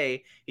 and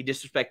Jay. He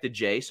disrespected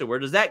Jay, so where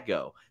does that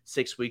go?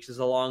 6 weeks is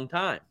a long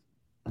time.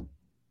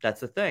 That's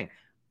the thing.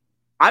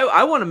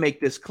 I want to make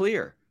this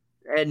clear.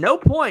 At no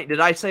point did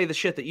I say the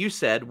shit that you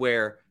said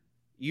where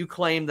you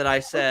claimed that I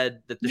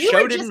said that the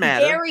show didn't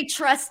matter. You were just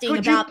very trusting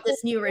about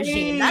this new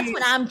regime. That's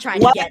what I'm trying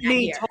to get at here. Let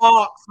me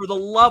talk, for the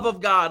love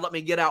of God. Let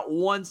me get out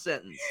one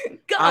sentence.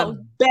 Go.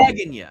 I'm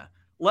begging you.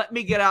 Let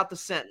me get out the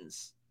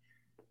sentence.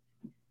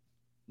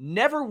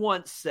 Never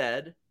once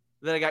said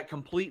that I got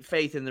complete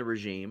faith in the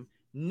regime.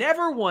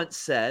 Never once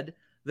said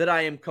that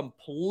I am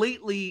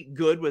completely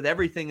good with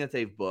everything that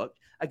they've booked.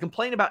 I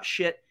complain about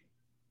shit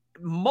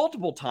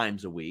multiple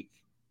times a week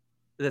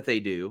that they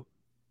do.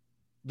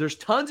 There's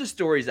tons of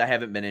stories I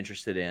haven't been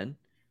interested in.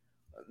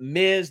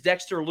 Miz,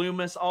 Dexter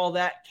Lumis, all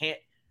that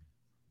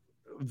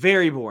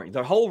very boring.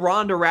 The whole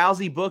Ronda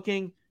Rousey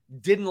booking,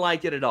 didn't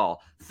like it at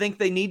all. Think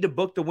they need to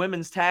book the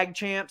women's tag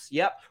champs?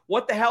 Yep.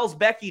 What the hell's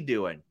Becky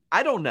doing?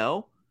 I don't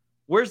know.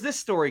 Where's this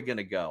story going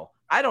to go?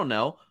 I don't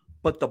know.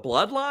 But the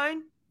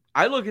bloodline,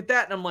 I look at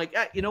that and I'm like,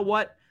 you know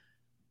what?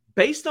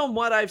 Based on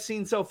what I've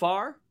seen so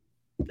far,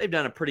 they've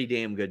done a pretty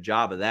damn good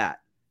job of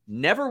that.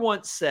 Never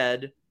once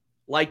said,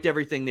 liked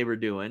everything they were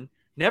doing.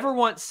 Never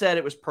once said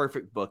it was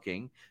perfect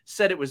booking.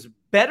 Said it was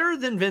better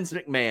than Vince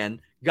McMahon.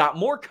 Got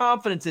more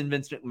confidence in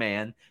Vince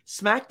McMahon.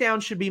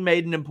 SmackDown should be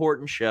made an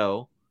important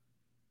show.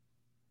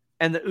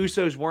 And the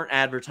Usos weren't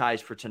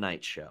advertised for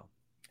tonight's show.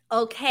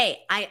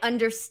 Okay, I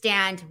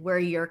understand where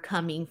you're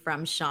coming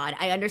from, Sean.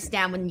 I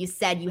understand when you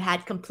said you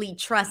had complete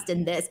trust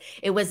in this.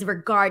 It was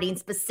regarding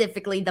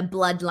specifically the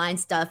bloodline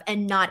stuff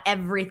and not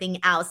everything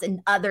else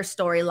and other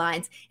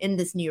storylines in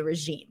this new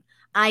regime.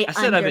 I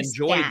said I've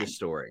enjoyed the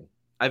story.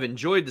 I've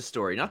enjoyed the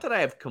story. Not that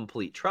I have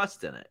complete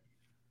trust in it.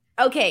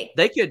 Okay.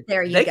 They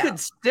could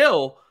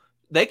still,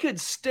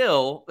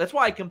 that's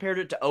why I compared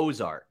it to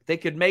Ozark. They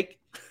could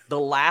make the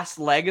last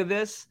leg of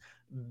this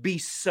be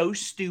so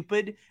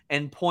stupid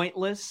and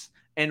pointless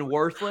and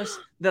worthless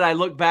that I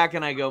look back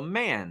and I go,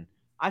 man,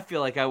 I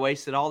feel like I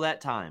wasted all that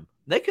time.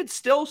 They could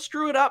still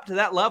screw it up to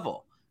that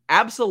level.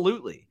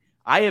 Absolutely.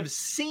 I have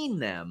seen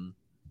them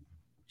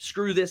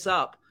screw this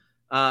up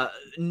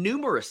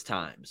numerous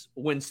times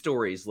when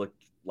stories look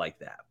like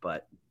that,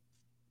 but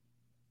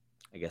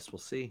I guess we'll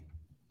see.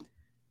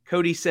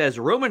 Cody says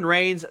Roman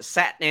Reigns,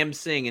 Satnam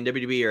Singh in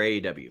WWE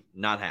or AEW.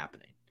 Not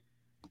happening.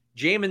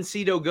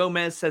 Jamancito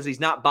Gomez says he's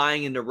not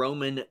buying into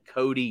Roman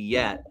Cody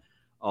yet.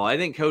 Oh, I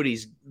think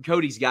Cody's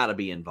got to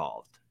be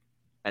involved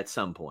at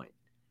some point.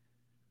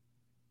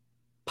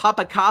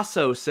 Papa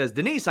Casso says,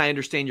 Denise, I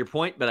understand your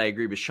point, but I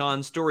agree with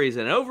Sean's story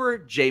isn't over.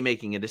 Jay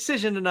making a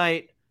decision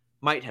tonight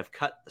might have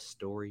cut the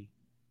story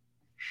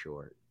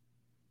short.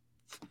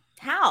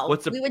 How?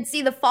 We would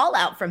see the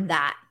fallout from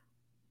that.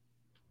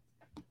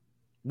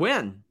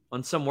 When?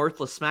 On some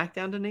worthless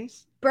SmackDown,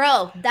 Denise?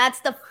 Bro, that's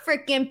the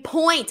freaking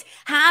point.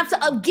 Have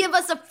to give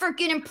us a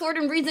freaking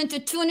important reason to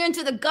tune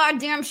into the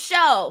goddamn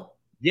show.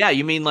 Yeah,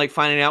 you mean like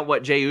finding out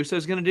what Jey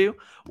Uso's going to do?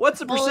 What's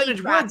the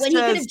percentage? Crap, when he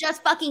could have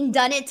just fucking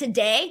done it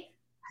today?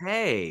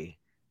 Hey,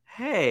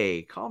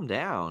 calm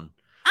down.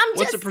 I'm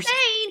just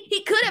saying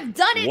he could have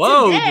done it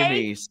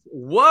today.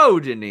 Whoa,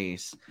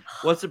 Denise.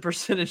 What's the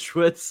percentage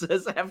with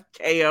says have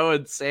KO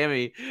and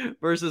Sammy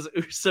versus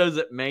Usos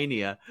at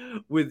Mania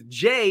with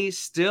Jey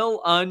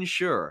still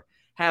unsure?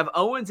 Have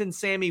Owens and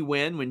Sammy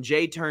win when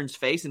Jey turns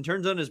face and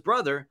turns on his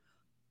brother.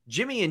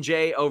 Jimmy and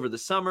Jey over the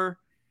summer.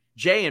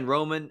 Jey and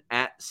Roman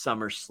at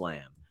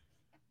SummerSlam.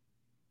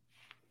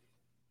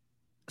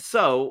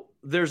 So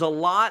there's a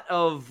lot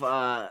of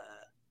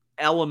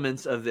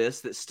elements of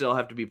this that still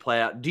have to be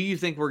played out. Do you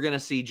think we're going to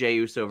see Jey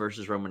Uso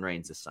versus Roman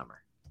Reigns this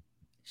summer?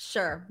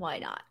 Sure, why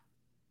not?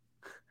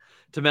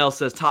 Tamel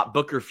says top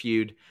booker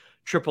feud.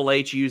 Triple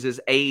H uses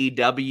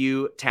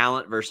AEW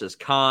talent versus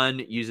Khan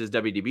uses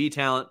WWE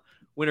talent.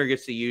 Winner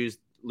gets to use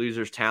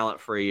loser's talent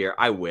for a year.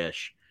 I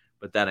wish,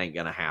 but that ain't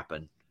going to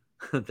happen.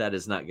 That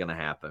is not going to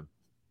happen.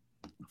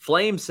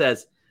 Flame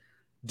says,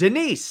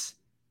 Denise,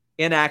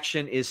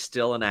 inaction is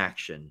still an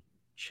action.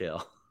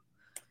 Chill.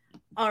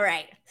 All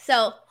right.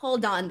 So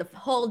hold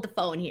the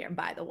phone here,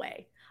 by the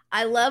way.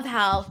 I love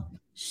how,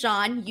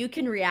 Sean, you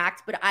can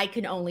react, but I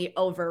can only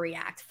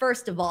overreact.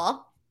 First of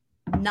all,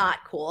 not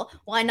cool.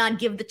 Why not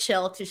give the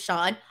chill to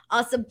Sean?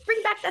 Also,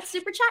 bring back that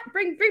super chat.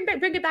 Bring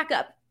it back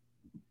up.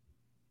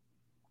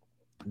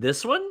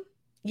 This one?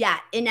 Yeah.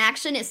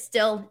 Inaction is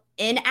still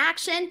in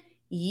action.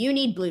 You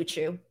need Blue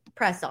Chew.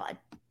 Press on.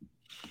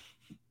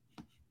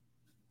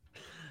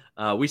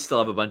 We still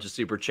have a bunch of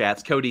super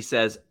chats. Cody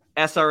says,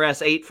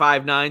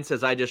 SRS859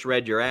 says, I just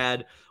read your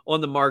ad.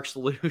 On the Marks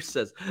Lou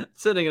says,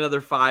 sending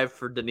another 5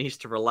 for Denise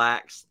to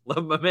relax.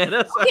 Love my man,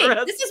 SRS.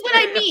 Okay, this is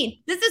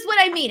what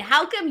I mean.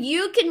 How come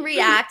you can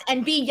react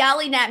and be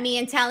yelling at me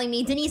and telling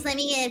me, Denise, let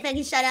me in,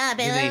 fucking shut up.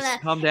 Denise,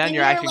 calm down. And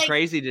you're acting like,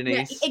 crazy,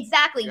 Denise. Yeah,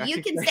 exactly.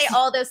 You can say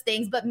all those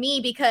things, but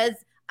me, because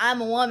I'm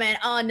a woman.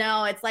 Oh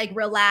no, it's like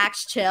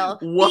relax, chill.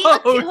 Whoa,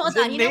 hold on.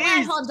 Denise. You know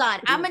what? Hold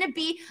on. I'm gonna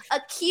be a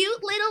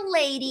cute little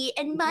lady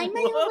and mind my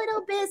own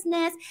little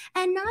business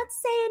and not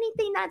say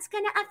anything that's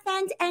gonna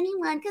offend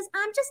anyone because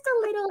I'm just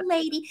a little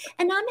lady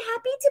and I'm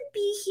happy to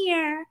be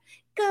here.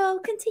 Go,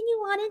 continue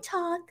on and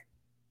talk.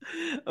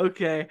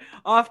 Okay.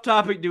 Off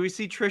topic. Do we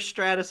see Trish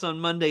Stratus on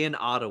Monday in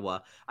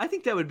Ottawa? I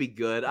think that would be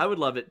good. I would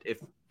love it if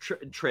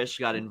Trish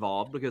got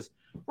involved because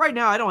right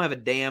now I don't have a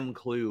damn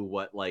clue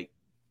what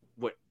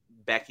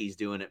Becky's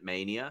doing at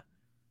Mania.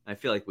 I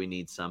feel like we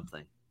need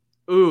something.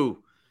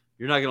 Ooh,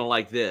 you're not going to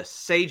like this.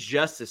 Sage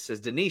Justice says,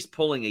 Denise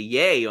pulling a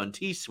yay on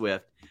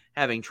T-Swift,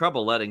 having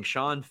trouble letting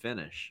Sean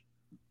finish.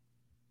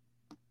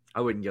 I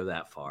wouldn't go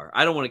that far.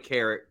 I don't want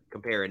to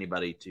compare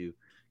anybody to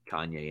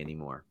Kanye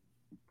anymore.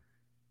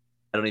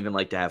 I don't even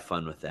like to have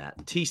fun with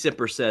that.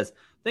 T-Sipper says,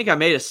 I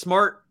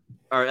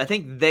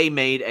think they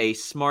made a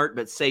smart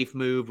but safe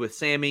move with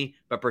Sammy,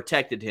 but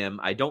protected him.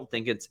 I don't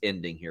think it's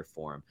ending here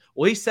for him.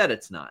 Well, he said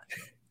it's not.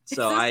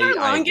 So is this our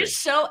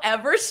longest show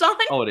ever, Sean?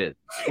 Oh, it is.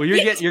 Well,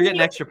 you're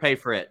getting extra pay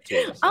for it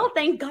too. So. Oh,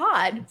 thank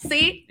God.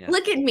 See,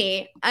 Look at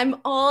me. I'm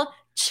all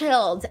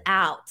chilled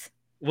out.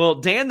 Well,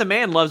 Dan the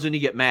man loves when you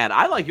get mad.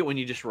 I like it when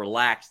you just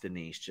relax,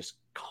 Denise. Just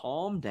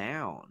calm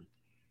down.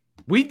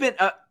 We've been.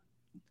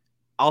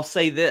 I'll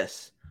say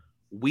this: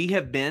 we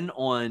have been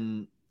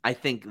on, I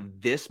think,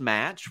 this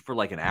match for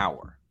like an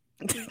hour.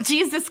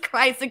 Jesus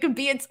Christ! It could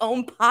be its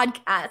own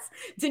podcast.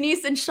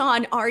 Denise and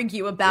Sean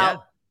argue about.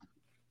 Yeah.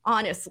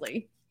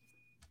 Honestly.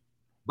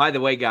 By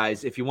the way,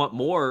 guys, if you want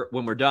more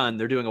when we're done,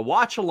 they're doing a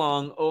watch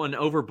along on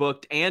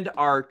Overbooked and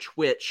our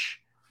Twitch.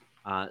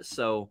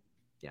 So,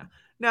 yeah.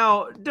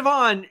 Now,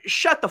 Devon,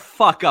 shut the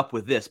fuck up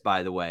with this,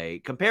 by the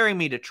way. Comparing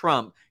me to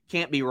Trump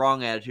can't be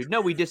wrong attitude. No,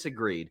 we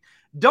disagreed.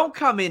 Don't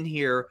come in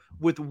here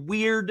with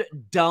weird,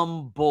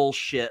 dumb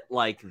bullshit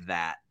like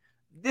that.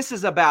 This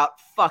is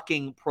about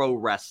fucking pro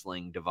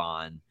wrestling,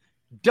 Devon.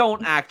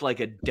 Don't act like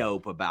a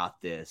dope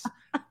about this.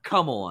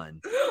 Come on.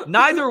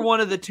 Neither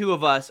one of the two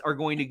of us are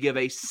going to give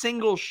a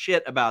single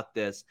shit about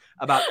this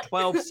about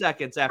 12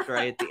 seconds after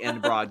I hit the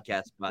end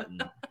broadcast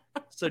button.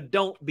 So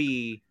don't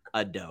be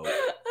a dope.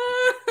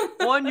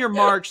 On your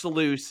marks,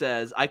 Lou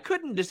says, I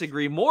couldn't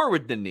disagree more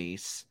with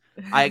Denise.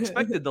 I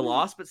expected the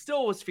loss, but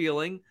still was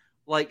feeling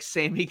like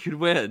Sammy could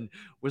win.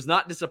 Was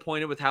not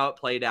disappointed with how it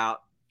played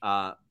out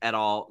at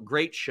all.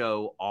 Great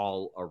show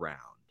all around.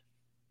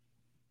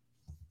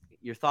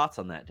 Your thoughts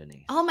on that,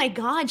 Denise? Oh my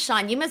God,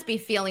 Sean, you must be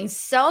feeling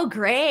so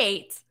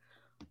great.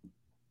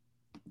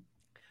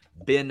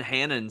 Ben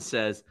Hannon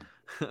says,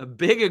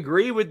 big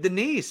agree with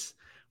Denise.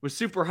 Was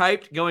super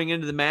hyped going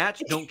into the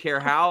match. Don't care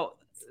how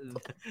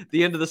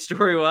the end of the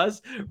story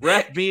was.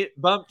 Ref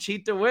bump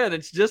cheat to win.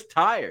 It's just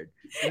tired.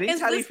 Denise,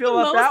 how do you feel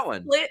about that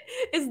one?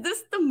 Is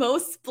this the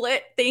most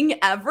split thing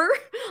ever?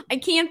 I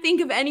can't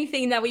think of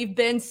anything that we've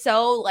been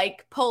so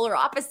like polar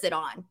opposite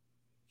on.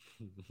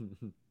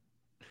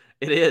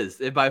 It is.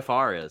 It by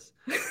far is.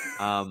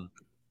 I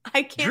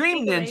can't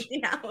think of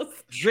anything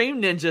else. Dream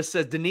Ninja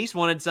says Denise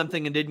wanted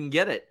something and didn't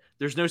get it.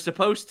 There's no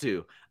supposed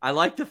to. I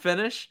like the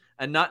finish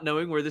and not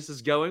knowing where this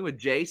is going with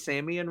Jay,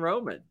 Sammy, and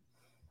Roman.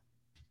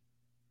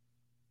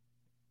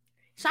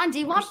 Sean, do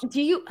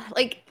you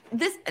like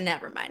this?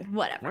 Never mind.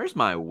 Whatever. Where's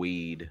my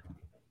weed?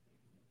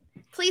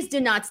 Please do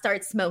not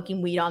start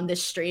smoking weed on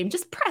this stream.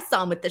 Just press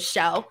on with the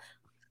show.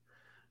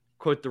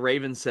 Quote, the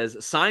Raven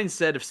says, Sign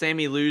said if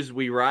Sammy lose,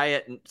 we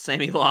riot, and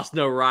Sammy lost,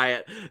 no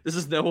riot. This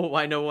is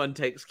why no one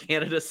takes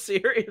Canada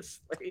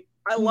seriously.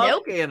 I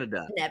love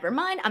Canada. Never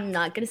mind. I'm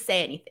not going to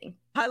say anything.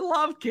 I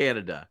love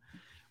Canada.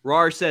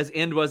 Rar says,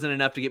 End wasn't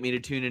enough to get me to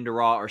tune into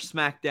Raw or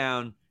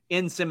SmackDown.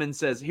 N. Simmons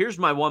says, here's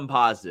my one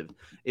positive.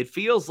 It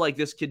feels like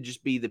this could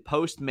just be the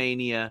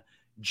post-Mania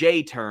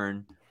Jay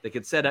turn that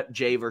could set up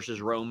Jay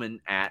versus Roman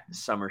at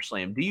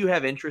SummerSlam. Do you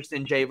have interest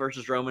in Jay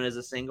versus Roman as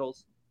a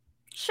singles?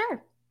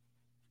 Sure.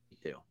 Me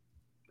too.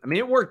 I mean,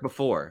 it worked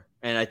before.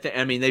 And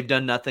they've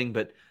done nothing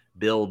but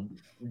build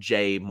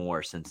Jay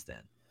more since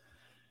then.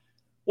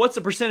 What's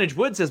the percentage?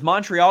 Wood says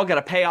Montreal got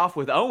to pay off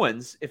with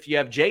Owens. If you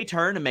have Jay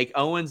turn and make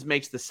Owens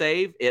makes the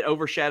save, it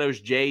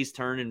overshadows Jay's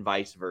turn and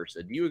vice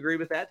versa. Do you agree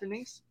with that,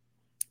 Denise?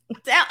 I'm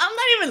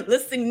not even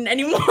listening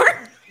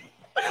anymore.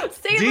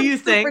 Say the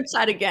super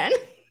chat again.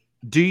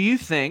 Do you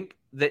think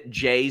that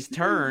Jay's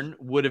turn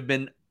would have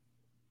been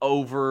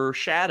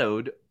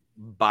overshadowed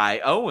by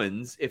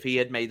Owens if he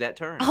had made that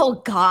turn?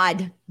 Oh,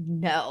 God.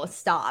 No,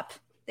 stop.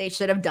 They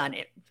should have done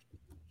it.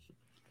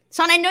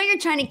 Sean, I know you're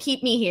trying to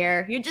keep me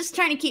here. You're just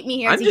trying to keep me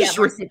here to get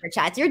more super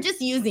chats. You're just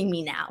using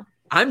me now.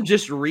 I'm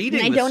just reading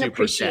the super chats. I don't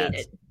appreciate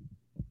it.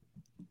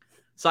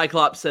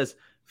 Cyclops says,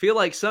 feel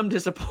like some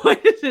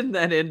disappointed in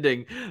that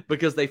ending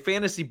because they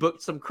fantasy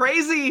booked some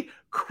crazy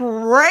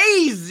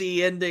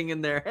ending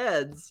in their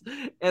heads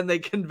and they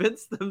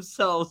convinced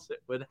themselves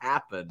it would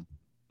happen.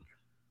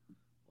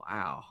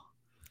 Wow.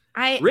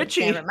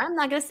 Richie, I'm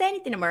not going to say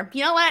anything anymore.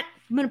 You know what?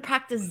 I'm going to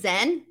practice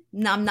Zen.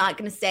 No, I'm not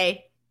going to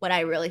say what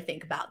I really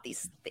think about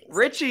these things.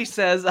 Richie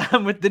says,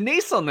 I'm with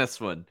Denise on this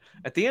one.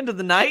 At the end of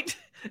the night,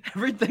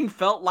 everything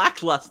felt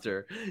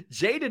lackluster.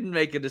 Jay didn't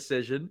make a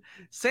decision.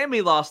 Sammy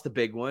lost the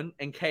big one,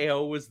 and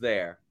KO was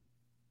there.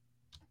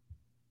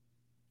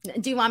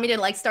 Do you want me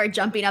to start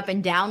jumping up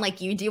and down like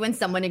you do when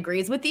someone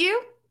agrees with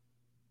you?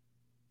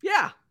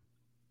 Yeah.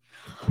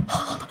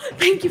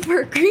 Thank you for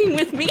agreeing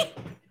with me.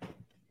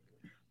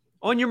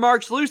 On your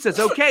marks, Lou says,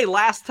 okay,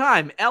 last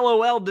time,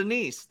 LOL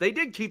Denise. They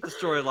did keep the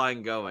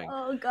storyline going.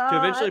 Oh, God. To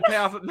eventually pay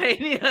off at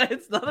Mania.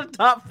 It's not a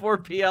top 4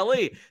 PLE.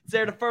 It's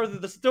there to further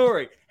the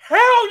story.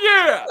 Hell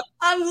yeah!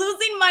 I'm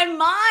losing my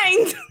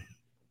mind.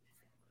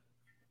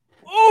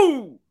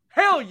 Oh,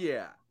 hell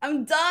yeah.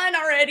 I'm done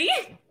already.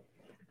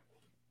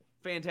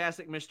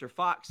 Fantastic Mr.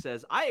 Fox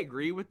says, I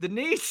agree with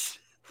Denise.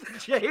 The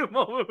Jay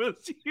moment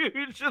was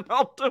huge and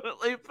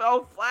ultimately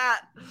fell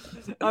flat.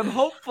 I'm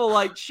hopeful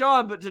like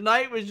Sean, but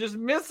tonight was just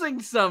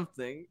missing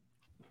something.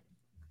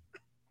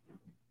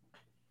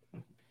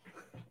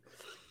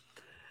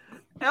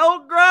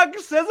 El Grug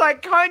says, I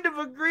kind of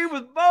agree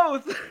with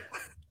both.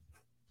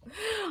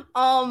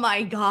 Oh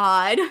my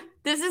God.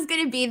 This is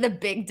going to be the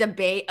big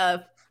debate of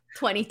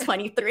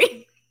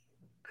 2023.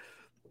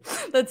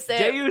 Let's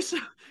say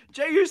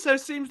Jey Uso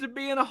seems to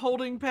be in a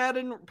holding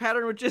pattern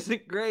which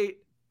isn't great.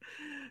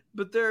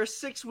 But there are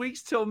 6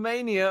 weeks till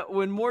Mania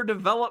when more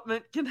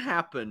development can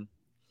happen.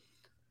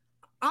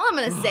 All I'm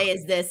going to say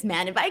is this,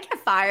 man. If I get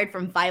fired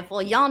from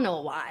Fightful, y'all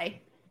know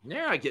why.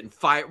 You're not getting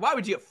fired. Why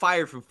would you get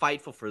fired from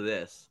Fightful for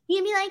this?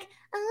 You'd be like,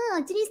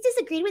 oh, Denise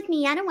disagreed with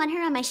me. I don't want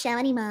her on my show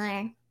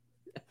anymore.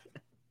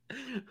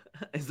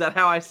 Is that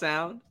how I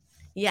sound?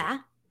 Yeah.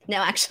 No,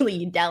 actually,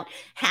 you don't.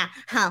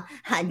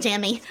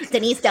 Jimmy,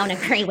 Denise don't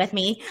agree with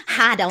me.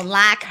 I don't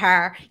like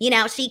her. You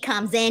know, she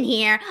comes in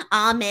here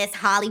all Miss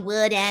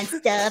Hollywood and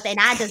stuff, and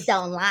I just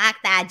don't like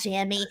that,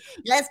 Jimmy.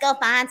 Let's go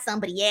find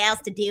somebody else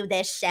to do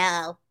this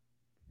show.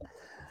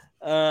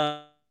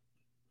 Oh,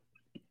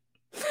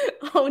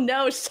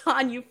 no,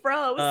 Sean, you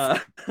froze.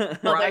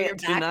 Right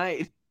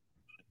tonight.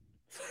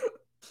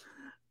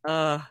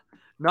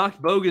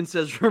 Knock Bogan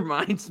says,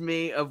 reminds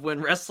me of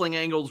when wrestling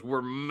angles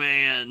were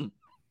man.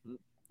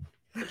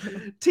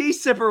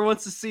 T-Sipper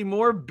wants to see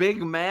more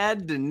big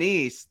mad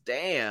Denise.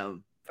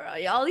 Damn. Bro,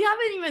 y'all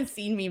haven't even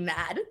seen me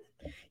mad.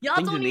 Y'all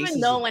don't Denise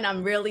even know when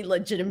I'm really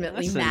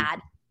legitimately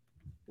mad.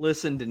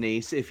 Listen,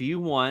 Denise, if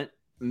you want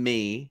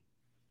me,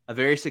 a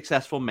very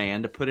successful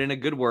man, to put in a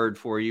good word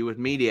for you with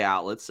media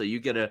outlets so you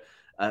get a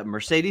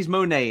Mercedes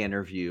Moné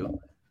interview,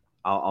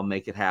 I'll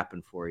make it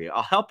happen for you.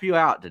 I'll help you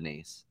out,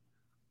 Denise.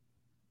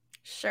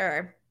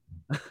 Sure.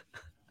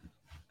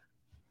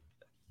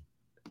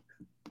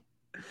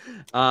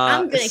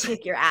 I'm gonna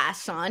kick your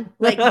ass, Sean.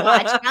 Like,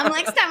 watch.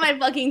 Next time I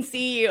fucking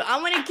see you,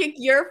 I'm gonna kick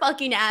your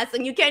fucking ass,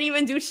 and you can't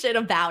even do shit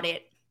about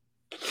it.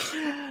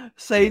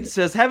 Sage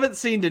says, haven't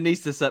seen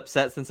Denise this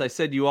upset since I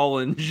said you all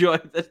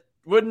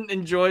wouldn't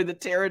enjoy the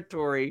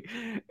territory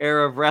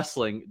era of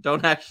wrestling.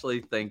 Don't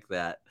actually think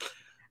that.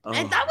 Oh,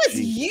 and that was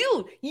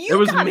you.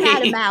 You got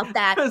mad about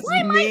that. Why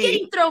am I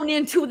getting thrown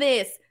into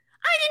this?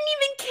 I didn't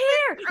even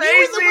care.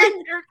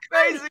 Crazy. You're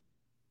crazy.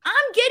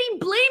 I'm getting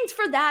blamed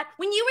for that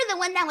when you were the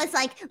one that was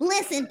like,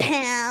 listen,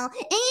 pal.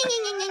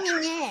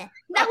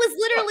 That was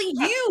literally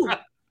you.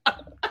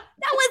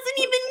 That wasn't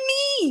even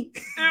me.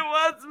 It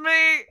was me.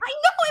 I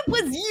know it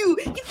was you.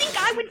 You think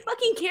I would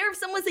fucking care if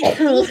someone said,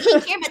 you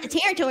can't care about the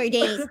territory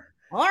days?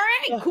 All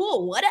right,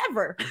 cool,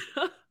 whatever.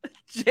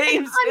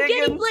 James I'm Higgins.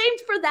 getting blamed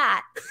for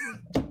that.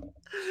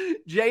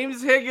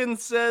 James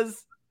Higgins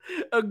says,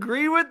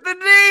 agree with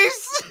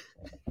Denise.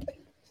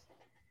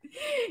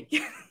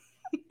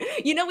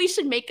 You know, we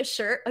should make a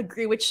shirt.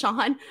 Agree with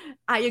Sean.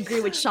 I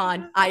agree with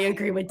Sean. I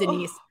agree with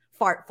Denise.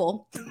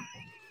 Fartful.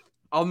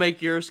 I'll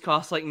make yours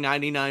cost like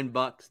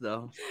 $99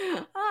 though.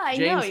 I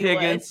James know you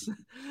Higgins.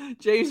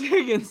 James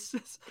Higgins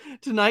says,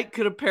 tonight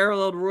could have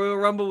paralleled Royal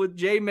Rumble with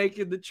Jay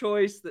making the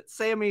choice that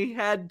Sammy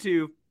had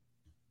to.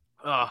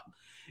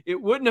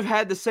 It wouldn't have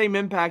had the same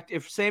impact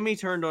if Sammy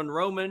turned on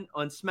Roman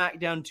on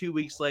SmackDown 2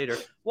 weeks later.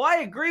 Well, I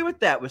agree with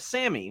that with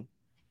Sammy,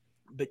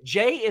 but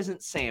Jay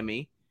isn't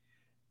Sammy,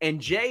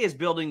 and Jay is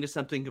building to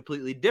something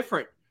completely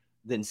different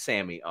than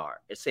Sammy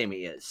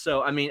is.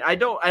 So, I mean, I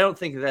don't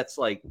think that's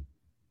like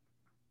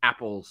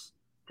apples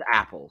to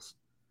apples.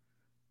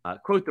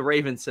 Quote the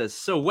Raven says,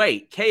 so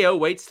wait, KO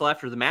waits till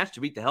after the match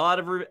to beat the hell out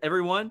of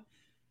everyone?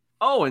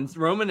 Oh, and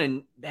Roman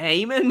and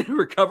Heyman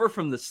recover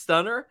from the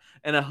stunner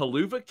and a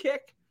haluva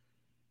kick?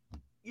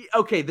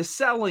 Okay, the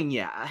selling,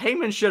 yeah.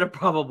 Heyman should have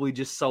probably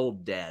just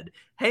sold dead.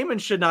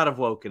 Heyman should not have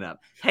woken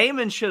up.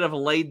 Heyman should have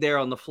laid there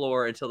on the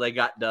floor until they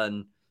got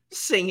done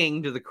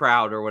singing to the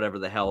crowd or whatever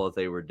the hell that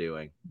they were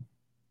doing.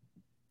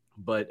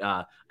 But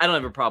I don't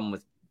have a problem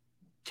with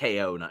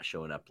KO not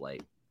showing up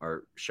late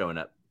or showing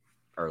up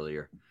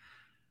earlier.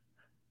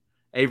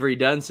 Avery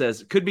Dunn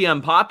says, could be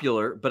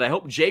unpopular, but I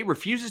hope Jay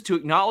refuses to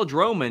acknowledge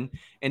Roman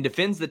and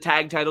defends the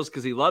tag titles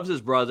because he loves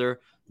his brother.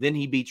 Then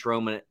he beats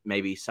Roman at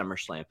maybe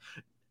SummerSlam.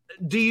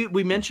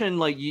 We mentioned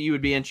like you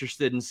would be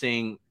interested in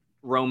seeing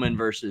Roman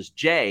versus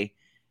Jay.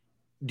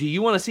 Do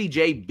you want to see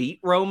Jay beat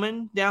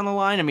Roman down the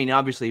line? I mean,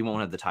 obviously he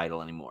won't have the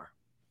title anymore.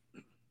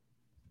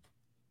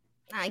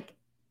 I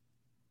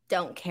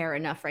don't care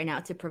enough right now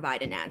to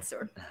provide an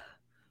answer.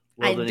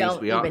 Well, I Denise,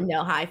 don't even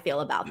know how I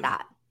feel about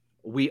that.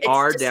 We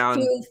are down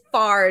too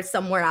far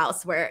somewhere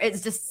else where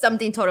it's just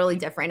something totally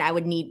different. I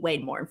would need way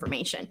more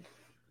information.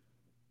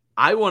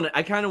 I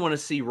kind of want to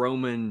see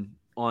Roman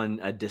on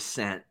a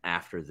descent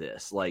after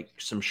this, like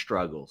some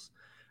struggles.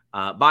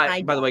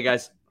 By the way,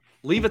 guys,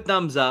 leave a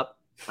thumbs up.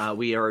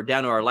 We are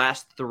down to our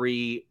last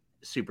 3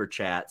 super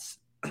chats.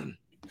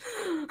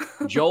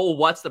 Joel,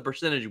 what's the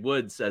percentage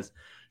Wood says,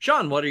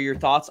 Sean, what are your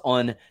thoughts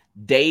on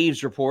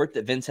Dave's report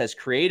that Vince has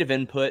creative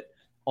input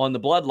on the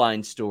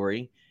Bloodline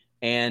story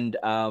and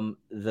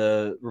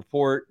the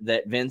report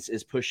that Vince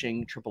is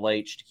pushing Triple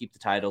H to keep the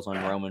titles on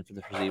Roman for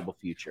the foreseeable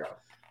future?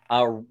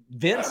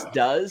 Vince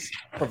does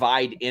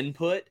provide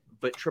input,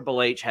 but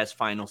Triple H has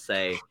final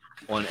say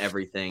on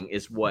everything,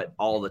 is what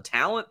all the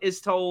talent is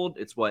told.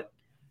 It's what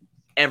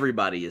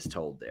everybody is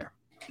told there.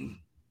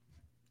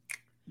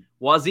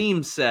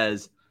 Wazim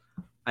says,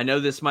 I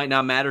know this might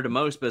not matter to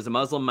most, but as a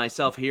Muslim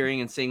myself,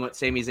 hearing and seeing what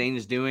Sami Zayn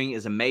is doing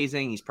is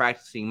amazing. He's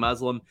practicing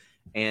Muslim,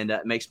 and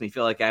it makes me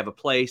feel like I have a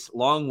place.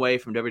 Long way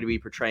from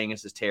WWE portraying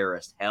us as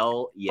terrorists.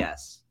 Hell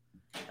yes.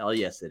 Hell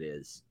yes, it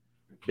is.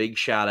 Big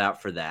shout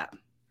out for that.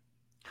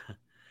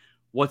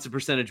 What's the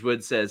percentage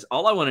Wood says,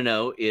 all I want to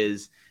know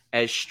is,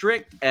 as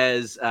strict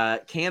as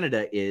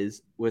Canada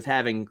is with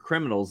having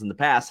criminals in the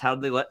past, how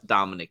did they let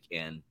Dominic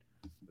in?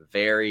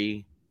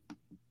 Very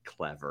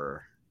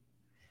clever.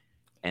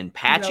 And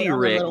Patchy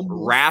Rick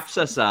wraps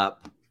us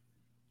up.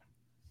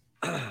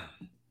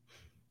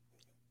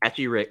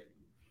 Patchy Rick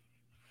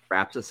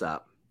wraps us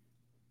up.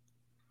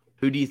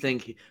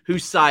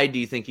 Whose side do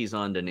you think he's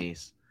on,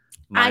 Denise?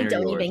 I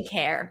don't even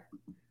care.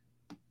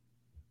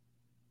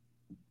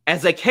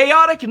 As a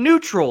chaotic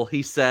neutral,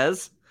 he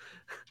says,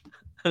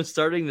 I'm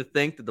starting to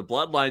think that the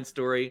Bloodline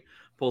story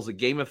pulls a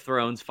Game of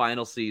Thrones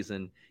final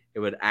season. It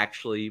would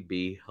actually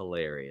be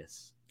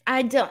hilarious.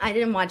 I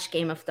didn't watch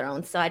Game of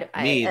Thrones, so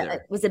Me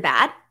either. Was it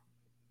bad?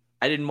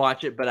 I didn't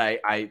watch it, but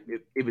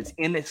it was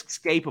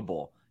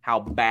inescapable how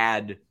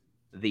bad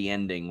the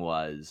ending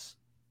was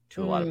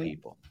to a lot of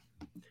people.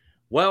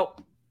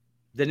 Well,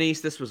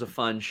 Denise, this was a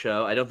fun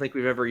show. I don't think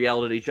we've ever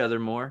yelled at each other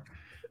more.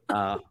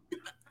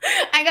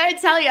 I gotta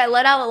tell you, I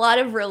let out a lot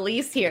of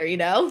release here, you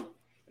know?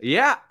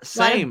 Yeah,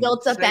 same. A lot of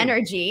built up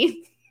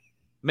energy.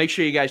 Make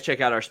sure you guys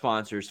check out our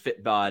sponsors,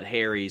 Fitbod,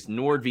 Harry's,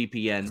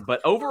 NordVPN. But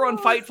over on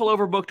Fightful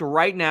Overbooked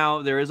right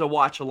now, there is a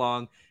watch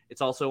along. It's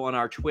also on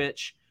our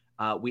Twitch.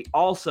 We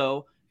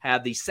also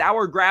have the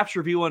Sour Grapes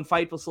review on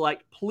Fightful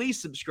Select.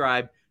 Please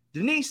subscribe.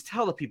 Denise,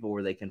 tell the people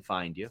where they can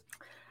find you.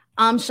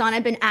 Sean,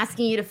 I've been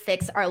asking you to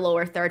fix our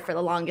lower third for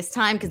the longest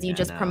time because you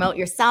just promote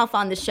yourself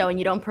on the show and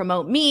you don't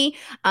promote me.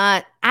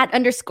 At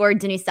 _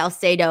 Denise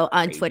Salcedo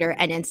on Twitter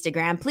and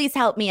Instagram. Please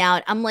help me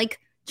out. I'm like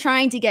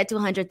trying to get to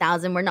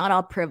 100,000. We're not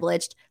all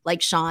privileged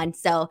like Sean.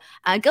 So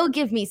go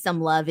give me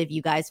some love if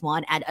you guys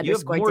want at _ You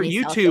have more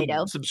Denise YouTube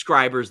Salcedo.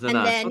 subscribers than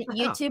us. And then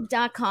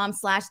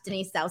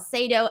youtube.com/Denise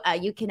Salcedo.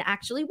 You can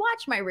actually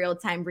watch my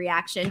real-time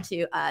reaction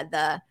to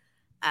the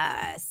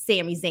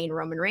Sami Zayn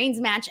Roman Reigns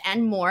match,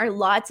 and more.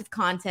 Lots of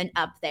content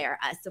up there.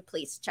 So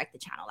please check the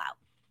channel out.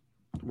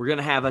 We're going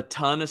to have a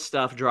ton of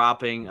stuff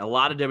dropping, a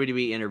lot of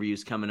WWE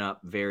interviews coming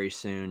up very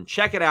soon.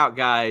 Check it out,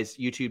 guys.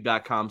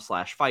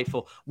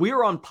 YouTube.com/Fightful. We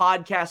are on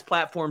podcast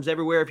platforms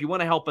everywhere. If you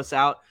want to help us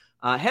out,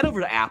 head over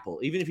to Apple.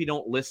 Even if you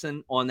don't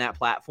listen on that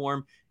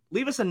platform,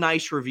 leave us a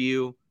nice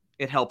review.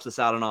 It helps us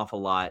out an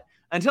awful lot.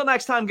 Until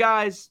next time,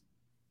 guys,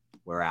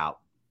 we're out.